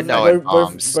 Yeah, Yeah, both, no, and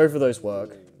both bombs. of those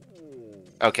work.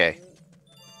 Okay.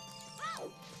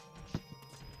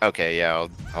 Okay, yeah,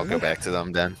 I'll go back to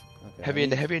them then. Okay.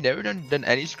 Have you never done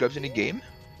any scrubs in the game?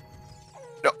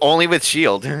 No, only with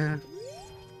shield.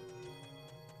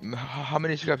 How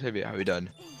many scrubs have you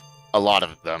done? A lot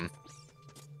of them.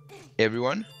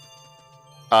 Everyone?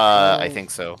 I think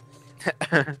so.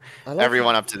 I like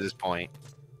Everyone up to this point.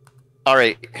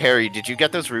 Alright, Harry, did you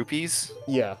get those rupees?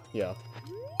 Yeah.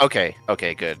 Okay,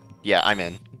 good. Yeah, I'm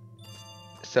in.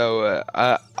 So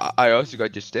I also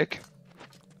got your stick.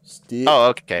 Stick. Oh,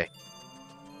 okay.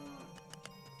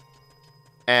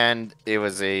 And it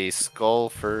was a skull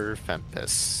for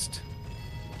Fempest.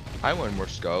 I want more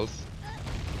skulls.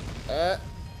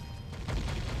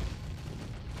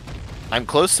 I'm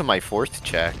close to my 4th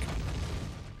check.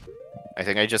 I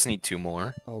think I just need 2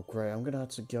 more. Oh great, I'm gonna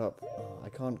have to get up. I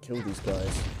can't kill these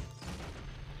guys.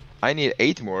 I need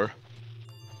 8 more.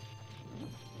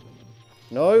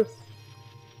 No.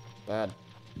 Bad.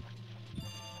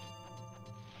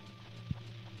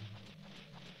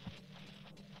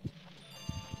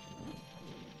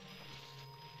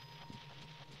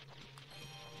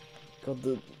 God,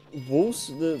 the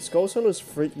skull sellers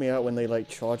freak me out when they like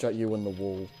charge at you on the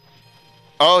wall.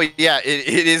 Oh yeah,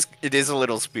 it is a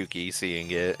little spooky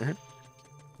seeing it.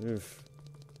 Oof.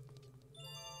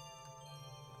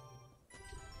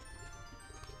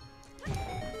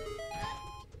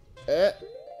 I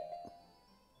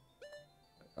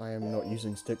am not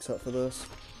using sticks up for this.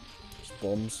 Just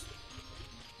bombs.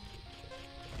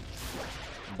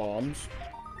 Bombs.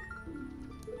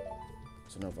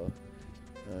 It's another.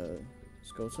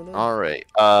 Skulltula? All right.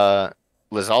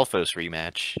 Lizalfos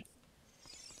rematch.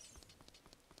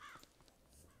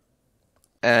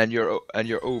 And you're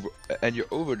over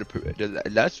the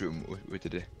last room with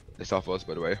the softballs,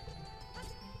 by the way.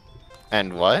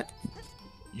 And what?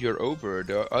 You're over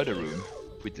the other room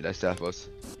with the last softballs.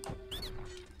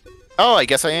 Oh, I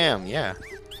guess I am. Yeah.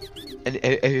 And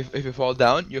if you fall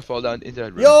down, you fall down into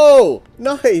that room. Yo!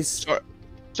 Nice!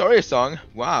 Sorry, song.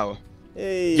 Wow.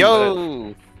 Hey!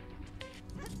 Yo.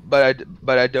 But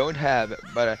I don't have.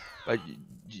 But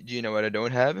do you know what I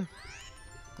don't have?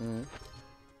 Mm,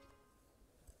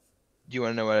 Do you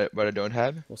want to know what I don't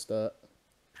have? what's that?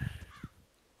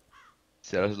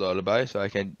 Sarah's lullaby, so I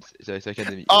can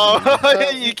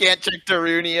Oh, you can't check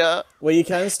Darunia. Well, you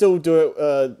can still do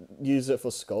it, use it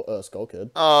for Skull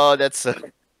Kid. Oh, that's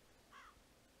actually,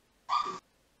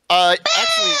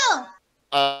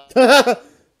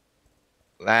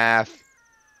 laugh.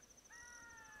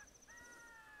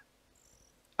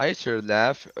 I sure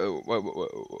laugh. Oh,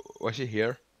 was she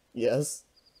here? Yes.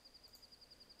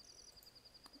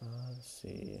 Let's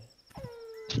see.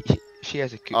 She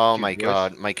has a cute. oh cute my voice.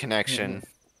 god, my connection.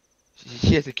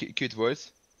 She has a cute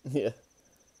voice. Yeah.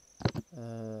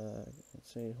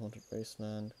 Let's see. Haunted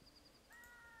Wasteland.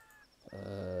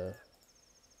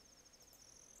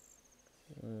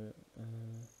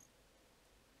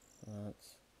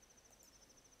 That's...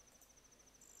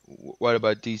 What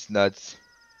about these nuts?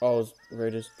 Oh,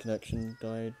 Raider's connection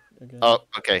died again. Oh,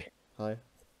 okay. Hi.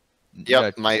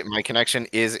 Yep, Nuts. my connection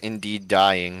is indeed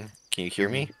dying. Can you hear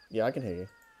me? Yeah, I can hear you.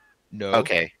 No.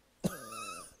 Okay.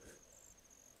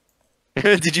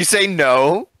 Did you say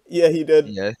no? Yeah, he did.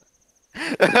 Yes.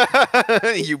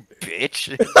 You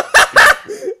bitch.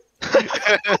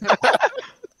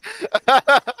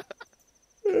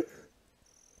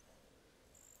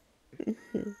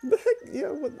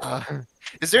 Yeah, what?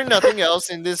 Is there nothing else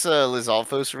in this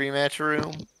Lizalfos rematch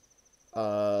room?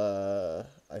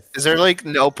 Is there like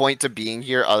no point to being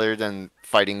here other than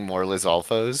fighting more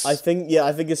Lizalfos? I think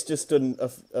it's just a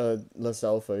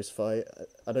Lasalfos fight.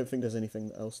 I don't think there's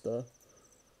anything else there.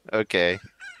 Okay,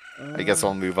 I guess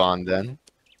I'll move on then.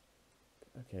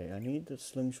 Okay, I need the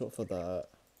slingshot for that.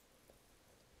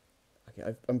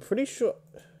 Okay, I'm pretty sure.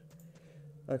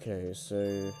 Okay,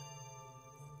 so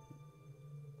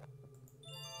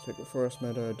Sacred Forest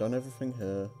Meadow, done everything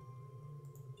here.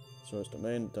 Zora's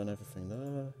Domain, done everything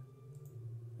there.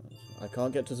 I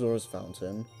can't get to Zora's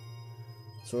Fountain.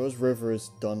 Zora's River is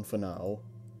done for now.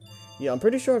 Yeah, I'm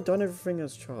pretty sure I've done everything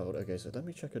as child. Okay, so let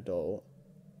me check adult.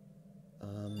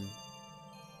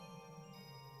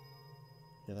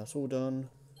 Yeah, that's all done.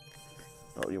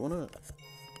 Oh, you wanna?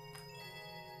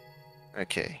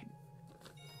 Okay.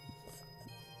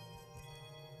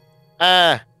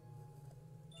 Ah!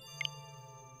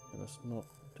 Yeah, let's not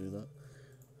do that.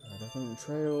 Definitely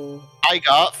Trail. I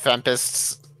got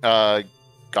Fempest's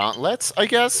gauntlets, I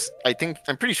guess.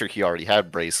 I'm pretty sure he already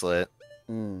had bracelet.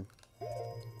 Okay,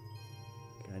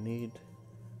 I need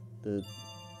the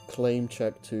claim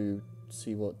check to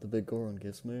see what the big Goron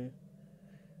gives me.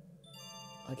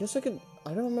 I guess I don't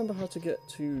remember how to get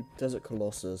to Desert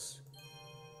Colossus.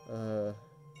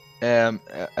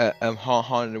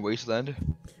 Haunted Wasteland.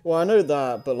 Well, I know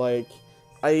that, but like,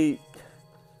 oh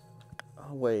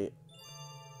wait.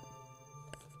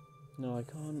 No, I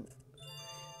can't.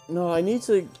 No, I need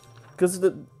to, because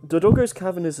the Dodongo's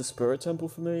Cavern is a spirit temple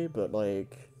for me, but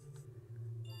like,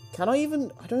 can I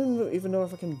even? I don't even know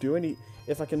if I can do any.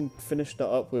 If I can finish that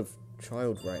up with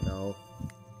Child right now.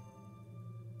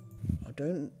 I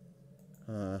don't.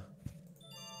 The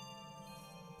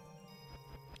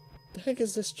heck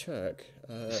is this check?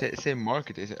 Say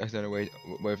market is another way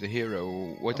of the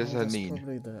hero. What does that that's mean?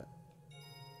 Probably that.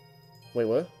 Wait,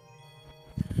 what?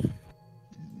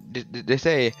 They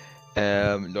say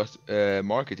lost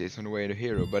market is on the way to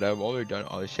hero, but I've already done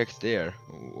all the checks there.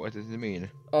 What does it mean?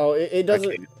 Oh, it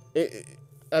doesn't. Okay.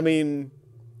 I mean,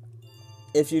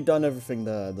 if you've done everything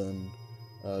there, then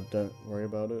don't worry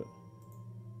about it.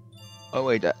 Oh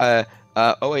wait, I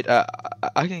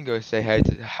can go say hi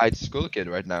to Skull Kid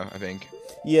right now. I think.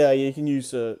 Yeah, you can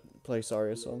use play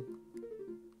Saria song.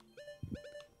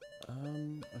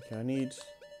 Okay, I need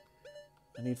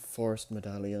Forest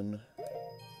Medallion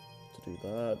to do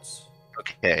that.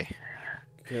 Okay.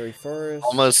 Gary Forest.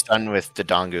 Almost done with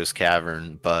Dodongo's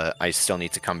Cavern, but I still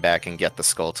need to come back and get the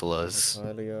Skulltulas.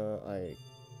 Natalia, I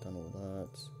done all that.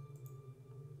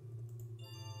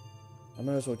 I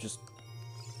might as well just.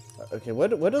 Okay, where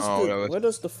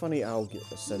does the funny owl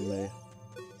send me?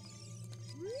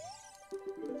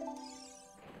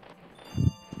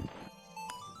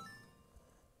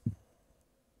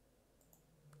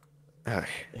 Ugh.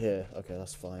 Here, okay,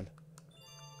 that's fine.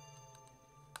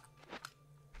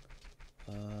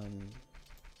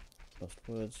 Lost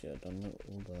words, yeah, done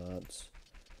all that.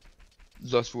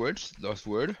 Lost words. Lost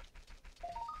word.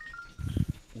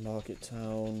 Market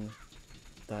Town.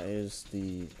 That is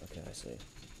the. Okay, I see.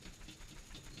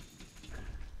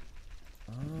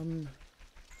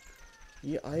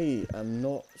 Yeah, I am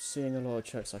not seeing a lot of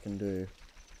checks I can do.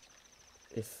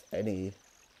 If any.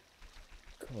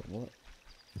 God, what?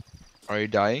 Are you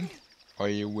dying? Are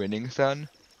you winning, son?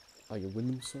 Are you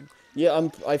winning some? Yeah,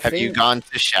 I Have think. you gone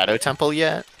to Shadow Temple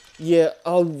yet? Yeah.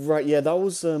 Oh, right. Yeah, that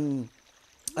was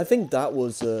I think that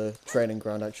was a training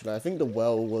ground actually. I think the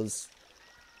well was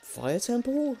Fire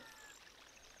Temple.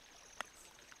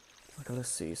 Okay, let's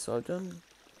see. So I've done.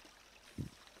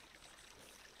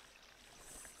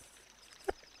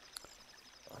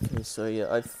 Okay, so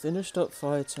yeah, I finished up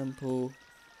Fire Temple.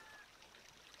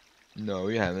 No,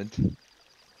 you haven't.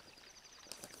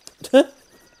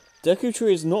 Deku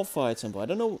Tree is not Fire Temple. I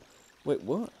don't know. Wait,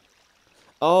 what?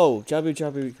 Oh, Jabu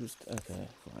Jabu equals. Okay,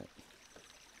 right.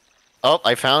 Oh,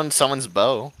 I found someone's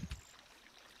bow.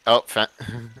 Oh, Fire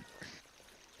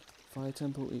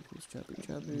Temple equals Jabu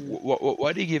Jabu.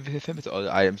 Why do you give him all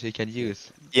the items he can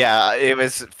use? yeah, it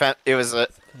was it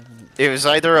was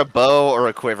either a bow or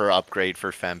a quiver upgrade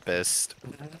for Fempest.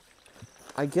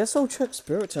 I guess I'll check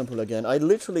Spirit Temple again. I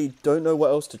literally don't know what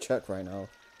else to check right now.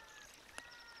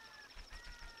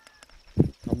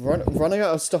 I'm running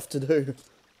out of stuff to do.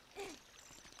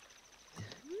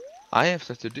 I have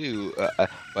stuff to do,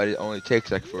 but it only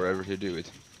takes like forever to do it.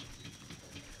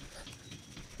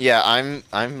 Yeah, I'm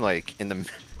like in the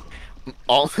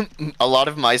a lot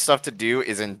of my stuff to do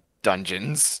is in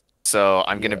dungeons, so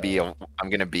I'm gonna be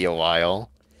a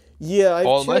while. Yeah,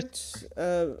 All my-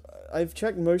 I've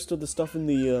checked most of the stuff in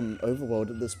the overworld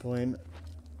at this point.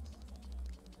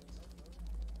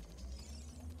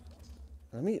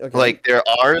 Okay. Like there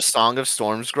are Song of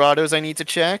Storms grottos I need to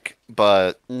check,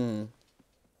 but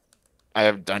I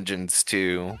have dungeons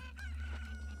too.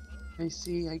 I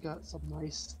see. I got some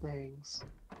nice things.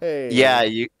 Hey. Yeah,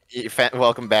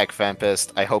 welcome back,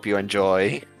 Fempest. I hope you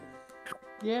enjoy.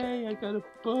 Yay! I got a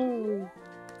bow.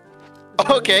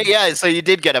 Okay, yeah, so you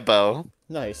did get a bow.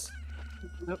 Nice.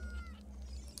 Yep.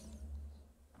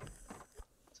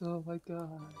 Oh my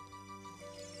god.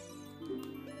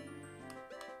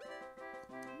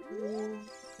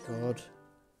 God.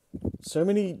 So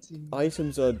many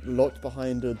items are locked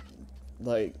behind a,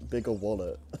 like, bigger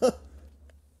wallet.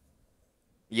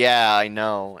 Yeah, I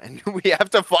know, and we have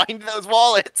to find those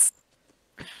wallets.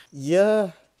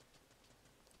 Yeah.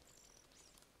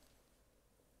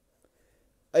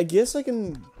 I guess I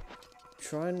can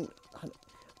try and...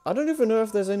 I don't even know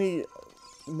if there's any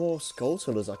more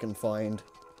Skulltulas I can find.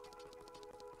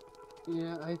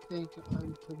 Yeah, I think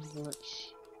I'm pretty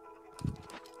much.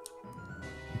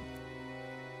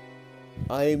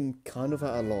 I'm kind of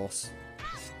at a loss.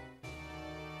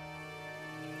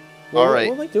 Alright.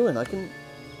 What am I doing? I can...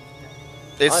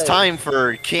 It's time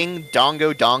for King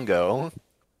Dongo Dongo.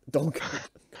 Donk.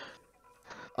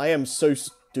 I am so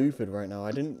stupid right now.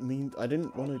 I didn't want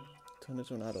to turn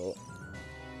into an adult.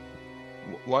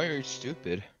 Why are you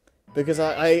stupid? Because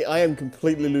I am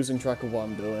completely losing track of what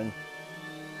I'm doing.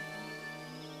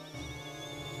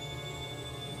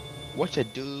 What you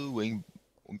doing?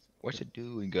 What you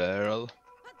doing, girl?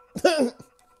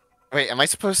 Wait, am I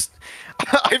supposed...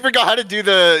 I forgot how to do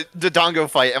the Dongo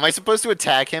fight. Am I supposed to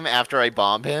attack him after I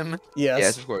bomb him? Yes.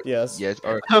 Yes, of course. Yes. Yes.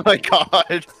 Or Oh my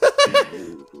god.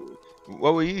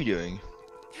 what were you doing?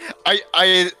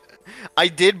 I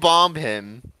did bomb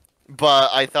him, but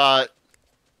I thought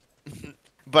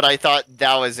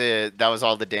that was it. That was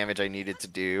all the damage I needed to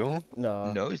do.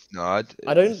 No. No, it's not.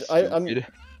 I don't. It's I'm. stupid.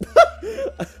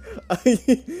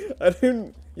 I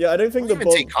don't. Yeah, I don't think Don't the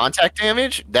even take contact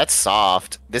damage. That's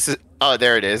soft. This is. Oh,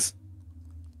 there it is.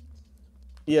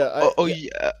 Yeah.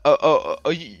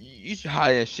 Yeah. You should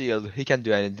hide a shield. He can't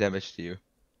do any damage to you.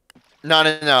 No.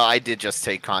 I did just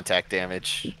take contact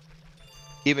damage.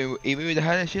 Even with the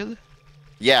hiding shield?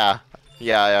 Yeah. I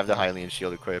have the Hylian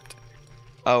shield equipped.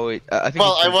 Oh wait, I think.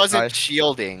 Well, it's I wasn't high.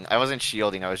 shielding. I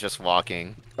was just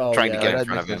walking, Oh, trying yeah, to get in that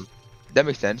front of makes him. That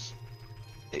makes sense.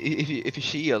 If you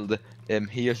shield,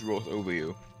 he just rolls over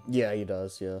you. Yeah, he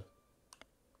does. Yeah.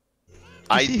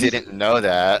 I didn't know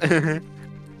that.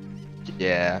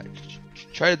 Yeah.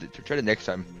 Try it next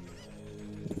time.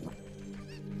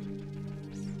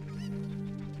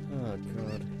 Oh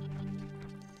god.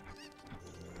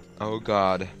 Oh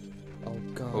god. Oh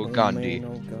god. Oh, Gandhi.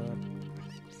 man, oh god.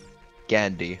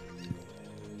 Gandhi.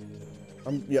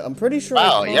 I'm pretty sure.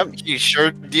 Wow. I Yep.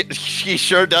 can't... He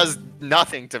sure does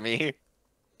nothing to me.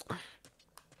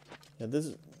 Yeah,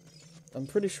 this. I'm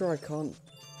pretty sure I can't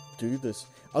do this.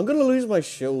 I'm gonna lose my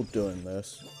shield doing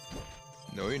this.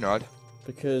 No, you're not.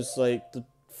 Because, like, the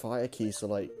fire keys are,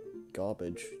 like,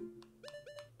 garbage.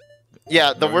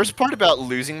 Yeah, the worst part about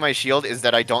losing my shield is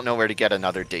that I don't know where to get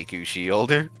another Deku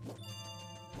shield.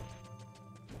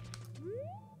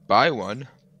 Buy one.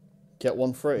 Get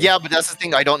one free. Yeah, but that's the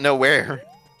thing, I don't know where.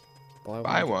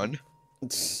 Buy one.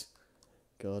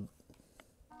 God.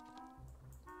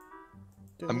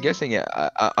 I'm guessing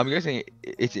I'm guessing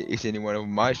it's in one of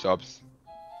my shops.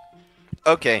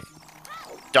 Okay.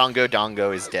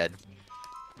 Dongo is dead.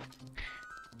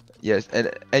 Yes,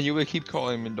 and you will keep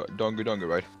calling me Dongo Dongo,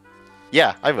 right?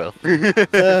 Yeah, I will.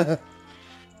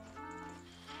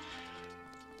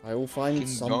 I will find King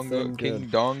something Dongo, good. King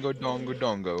Dongo Dongo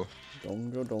Dongo.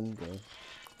 Dongo.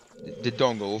 The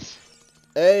dongles.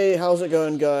 Hey, how's it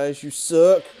going, guys? You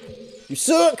suck. You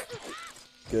suck.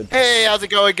 Good. Hey, how's it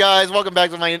going, guys? Welcome back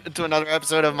to another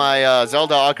episode of my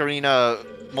Zelda Ocarina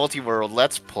Multiworld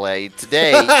Let's Play.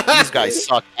 Today, these guys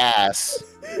suck ass.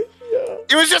 Yeah.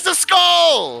 It was just a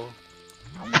skull!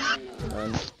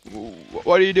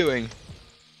 What are you doing?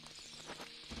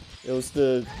 It was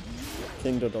the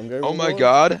King Dodongo. Oh my reward.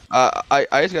 god! I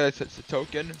just got a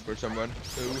token for someone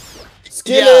who.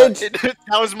 Skillage! Yeah,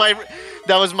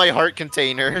 that was my heart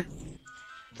container.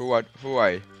 For what? For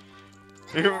why?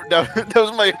 that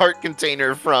was my heart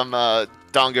container from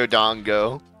Dongo.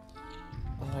 Oh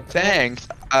my God. Thanks.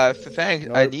 Thanks.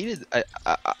 No.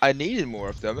 I needed more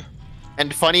of them.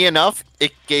 And funny enough,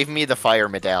 it gave me the fire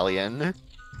medallion.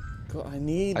 God, I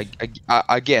need.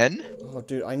 Again. Oh,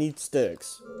 dude, I need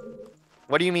sticks.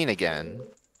 What do you mean again?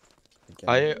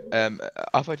 Again.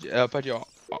 I thought you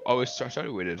always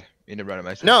started with it in the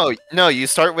randomizer. No, you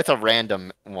start with a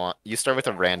random one. You start with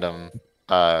a random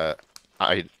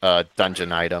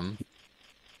dungeon item.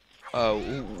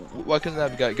 Why couldn't I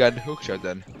have got hookshot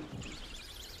then?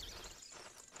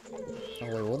 Oh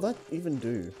wait, what'd that even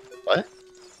do? What?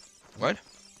 What?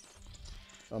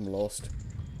 I'm lost.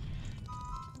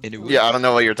 In the woods? Yeah, I don't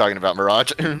know what you're talking about,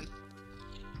 Mirage.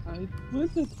 I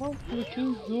went to talk to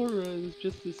King Zora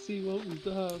just to see what was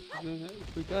up, and then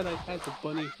I forgot I had the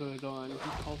bunny hood on. He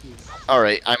called me.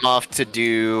 Alright, I'm off to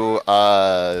do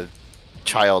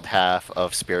child half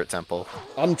of Spirit Temple.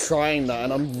 I'm trying that,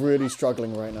 and I'm really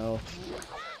struggling right now.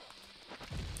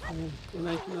 And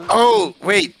I cannot. Oh,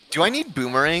 wait, do I need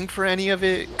Boomerang for any of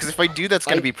it? Because if I do, that's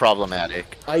going to be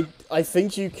problematic. I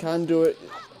think you can do it.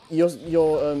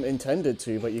 You're intended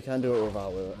to, but you can do it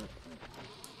without it.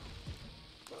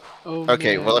 Oh,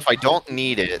 Okay, man. well, if I don't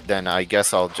need it, then I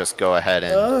guess I'll just go ahead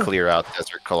and clear out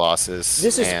Desert Colossus.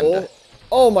 This is and... all.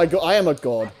 Oh my god, I am a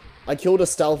god. I killed a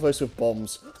Stalfos with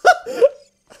bombs.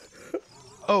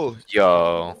 Oh.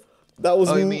 Yo. That was.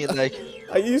 Oh, you mean like?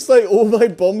 I used like all my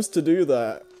bombs to do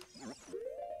that.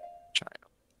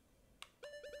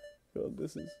 God,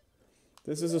 this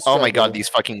is a struggle. Oh my god, these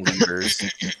fucking levers.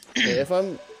 Okay, if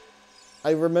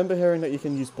I remember hearing that you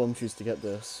can use bomb shoes to get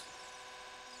this.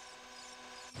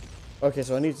 Okay,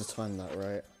 so I need to time that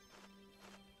right.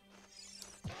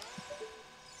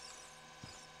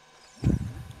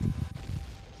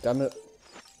 Damn it.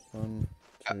 1,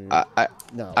 2.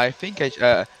 No. I think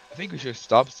we should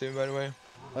stop soon. By the way.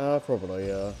 Probably,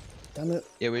 yeah. Damn it.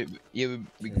 Yeah,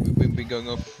 we've been going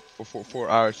on for 4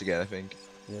 hours again. I think.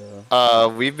 Yeah.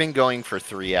 We've been going for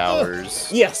 3 hours.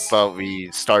 Yes! But we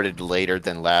started later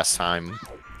than last time.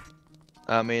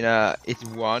 I mean, it's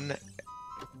 1.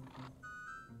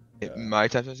 It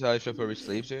might have to I should probably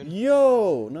sleep soon.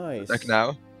 Yo! Nice. Like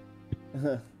now.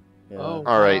 Yeah. Oh.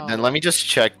 Alright, Wow. then let me just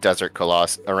check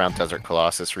around Desert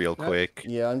Colossus real quick.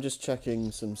 Yeah, I'm just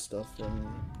checking some stuff in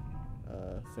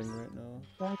thing right now.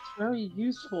 That's very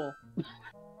useful.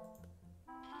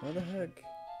 Where the heck?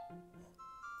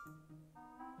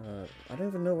 I don't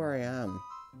even know where I am.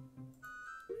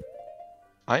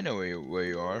 I know where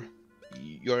you are.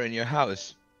 You're in your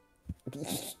house.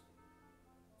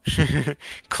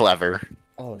 Clever.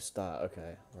 Oh, it's that.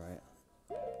 Okay, right.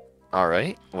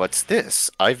 Alright, what's this?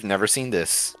 I've never seen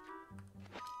this.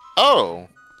 Oh!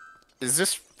 Is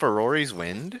this Ferori's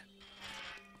Wind?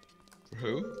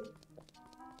 Who?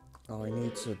 Oh, I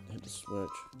need to hit the switch.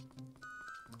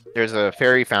 There's a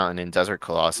fairy fountain in Desert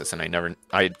Colossus, and I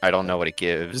don't know what it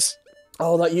gives.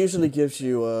 Oh, that usually gives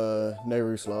you,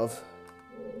 Nehru's love.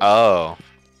 Oh.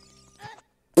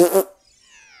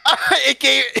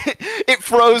 It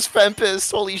froze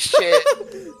Fempus, holy shit.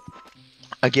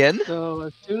 Again? So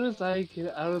as soon as I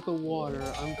get out of the water,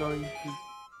 I'm going to.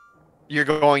 You're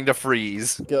going to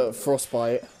freeze. Get a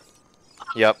frostbite.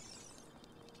 Yep.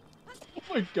 Oh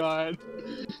my god!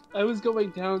 I was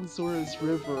going down Zora's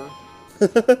River.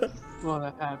 Well,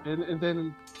 that happened, and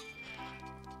then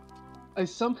I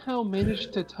somehow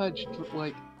managed to touch,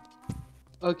 like,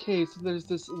 okay, so there's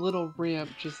this little ramp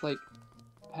just, like,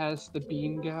 past the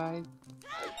bean guy.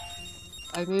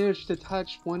 I managed to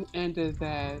touch one end of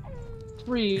that,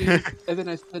 freeze, and then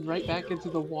I slid right back into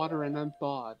the water and then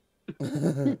thawed.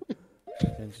 Okay,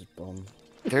 just bomb.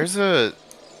 There's a.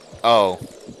 Oh,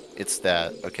 it's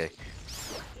that. Okay.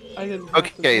 I didn't have to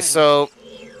Okay, pass. so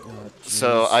Oh,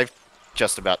 jeez. I've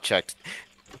just about checked.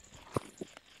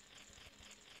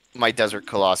 My desert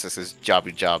colossus is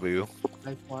Jabu Jabu.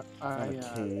 I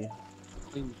Okay.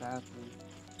 cleaned the bathroom.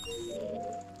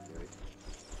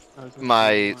 I was My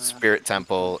wondering why I spirit was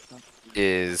temple something.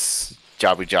 is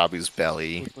Jabu Jabu's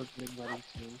belly. Which was getting ready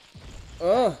to.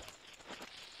 Oh,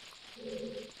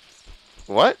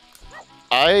 What?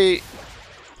 I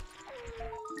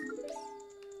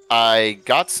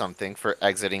got something for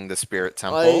exiting the spirit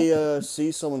temple. I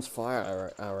see someone's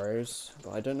fire arrows,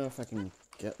 but I don't know if I can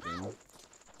get them.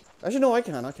 Actually, no, I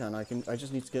can. I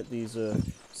just need to get these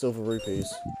silver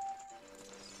rupees.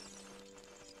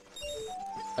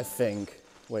 I think.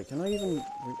 Wait, can I even?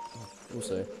 Oh, we'll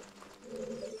see.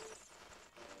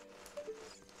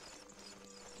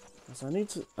 So I need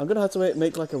to. I'm gonna have to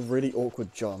make like a really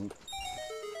awkward jump.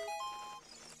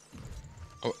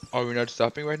 Oh, are we not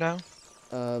stopping right now?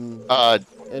 In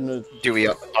a.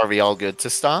 Are we all good to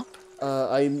stop?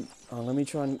 I'm. Oh, let me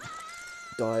try and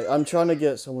die. I'm trying to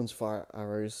get someone's fire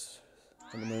arrows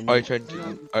at the moment. Are you trying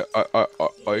to?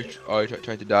 Are you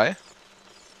trying to die?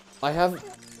 I have.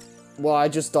 Well, I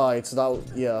just died, so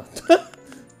that. Yeah.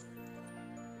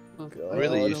 I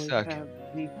Really, don't you suck. have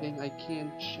anything I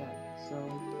can check, so.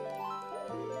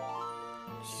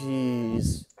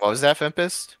 Jeez. What was that,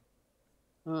 Fimpist?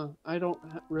 I don't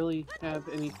really have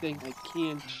anything I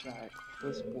can check at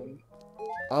this point.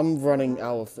 I'm running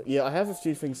out of. Yeah, I have a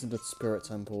few things in the spirit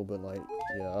temple, but like,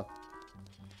 yeah.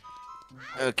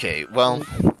 Okay, well,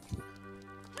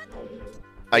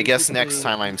 I guess next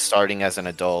time I'm starting as an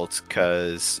adult,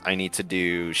 because I need to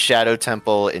do Shadow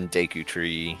Temple and Deku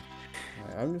Tree.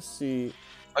 Alright, I'm gonna see.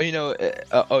 Oh, you know,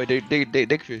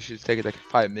 they should take it like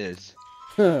 5 minutes.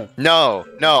 No,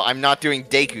 I'm not doing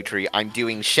Deku Tree. I'm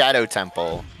doing Shadow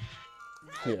Temple,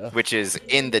 Yeah. which is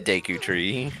in the Deku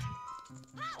Tree.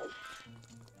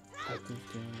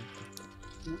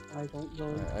 I don't know.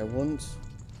 Alright, I want.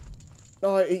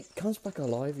 No, it comes back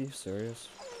alive. Are you serious?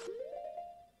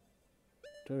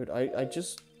 Dude, I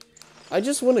just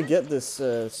want to get this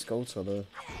Sculptor though.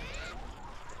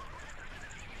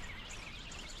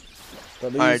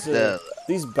 But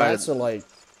these bats are like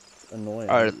annoying.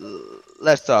 Alright,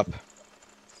 let's stop.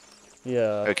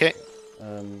 Yeah. Okay.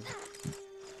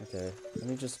 Okay. Let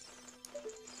me just.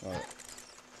 Alright.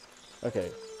 Okay.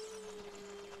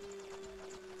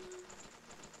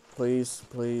 Please,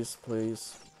 please,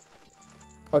 please.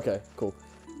 Okay, cool.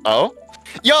 Oh?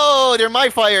 Yo, they're my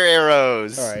fire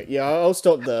arrows! Alright, yeah, I'll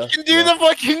stop there. I can do the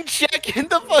fucking check in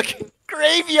the fucking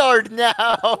graveyard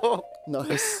now!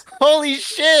 Nice. Holy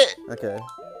shit! Okay.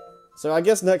 So I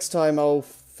guess next time I'll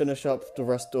finish up the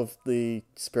rest of the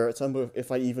Spirit Temple,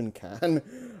 if I even can.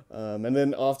 And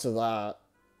then after that,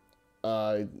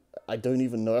 I don't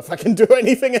even know if I can do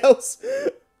anything else.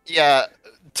 Yeah,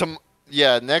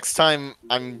 next time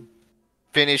I'm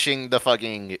finishing the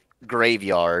fucking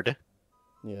graveyard.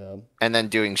 Yeah. And then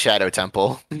doing Shadow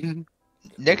Temple.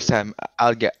 Next time,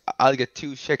 I'll get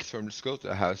 2 checks from the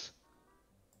sculptor house.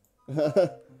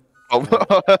 Oh,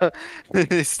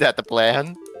 is that the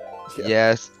plan? Yeah.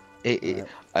 Yes.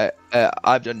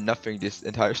 I've done nothing this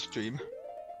entire stream.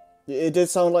 It did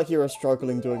sound like you were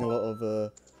struggling doing a lot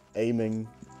of aiming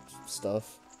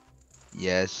stuff.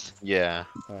 Yes. Yeah.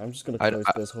 Alright, I'm just gonna close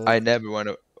this hole. I never want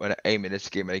to aim in this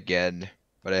game again,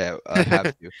 but I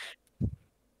have to.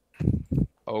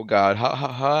 Oh God,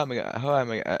 how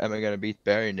am I gonna beat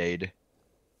Baronade?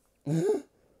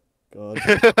 God.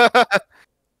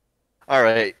 All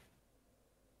right,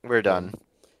 we're done.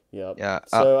 Yeah. Yeah.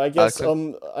 So I guess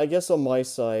on my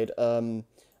side,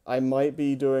 I might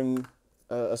be doing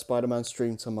a Spider-Man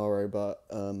stream tomorrow, but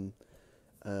I'm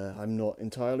not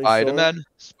entirely sure.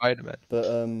 Spider-Man.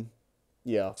 But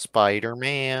yeah.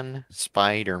 Spider-Man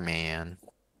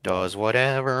does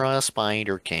whatever a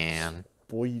spider can.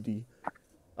 Boydie.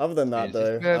 Other than that,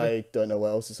 though, I don't know what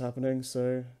else is happening.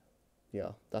 So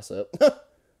yeah, that's it.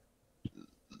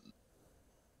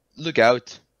 Look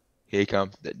out! There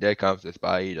comes the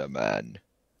Spider-Man.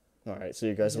 All right, see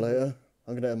you guys later.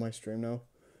 I'm gonna end my stream now.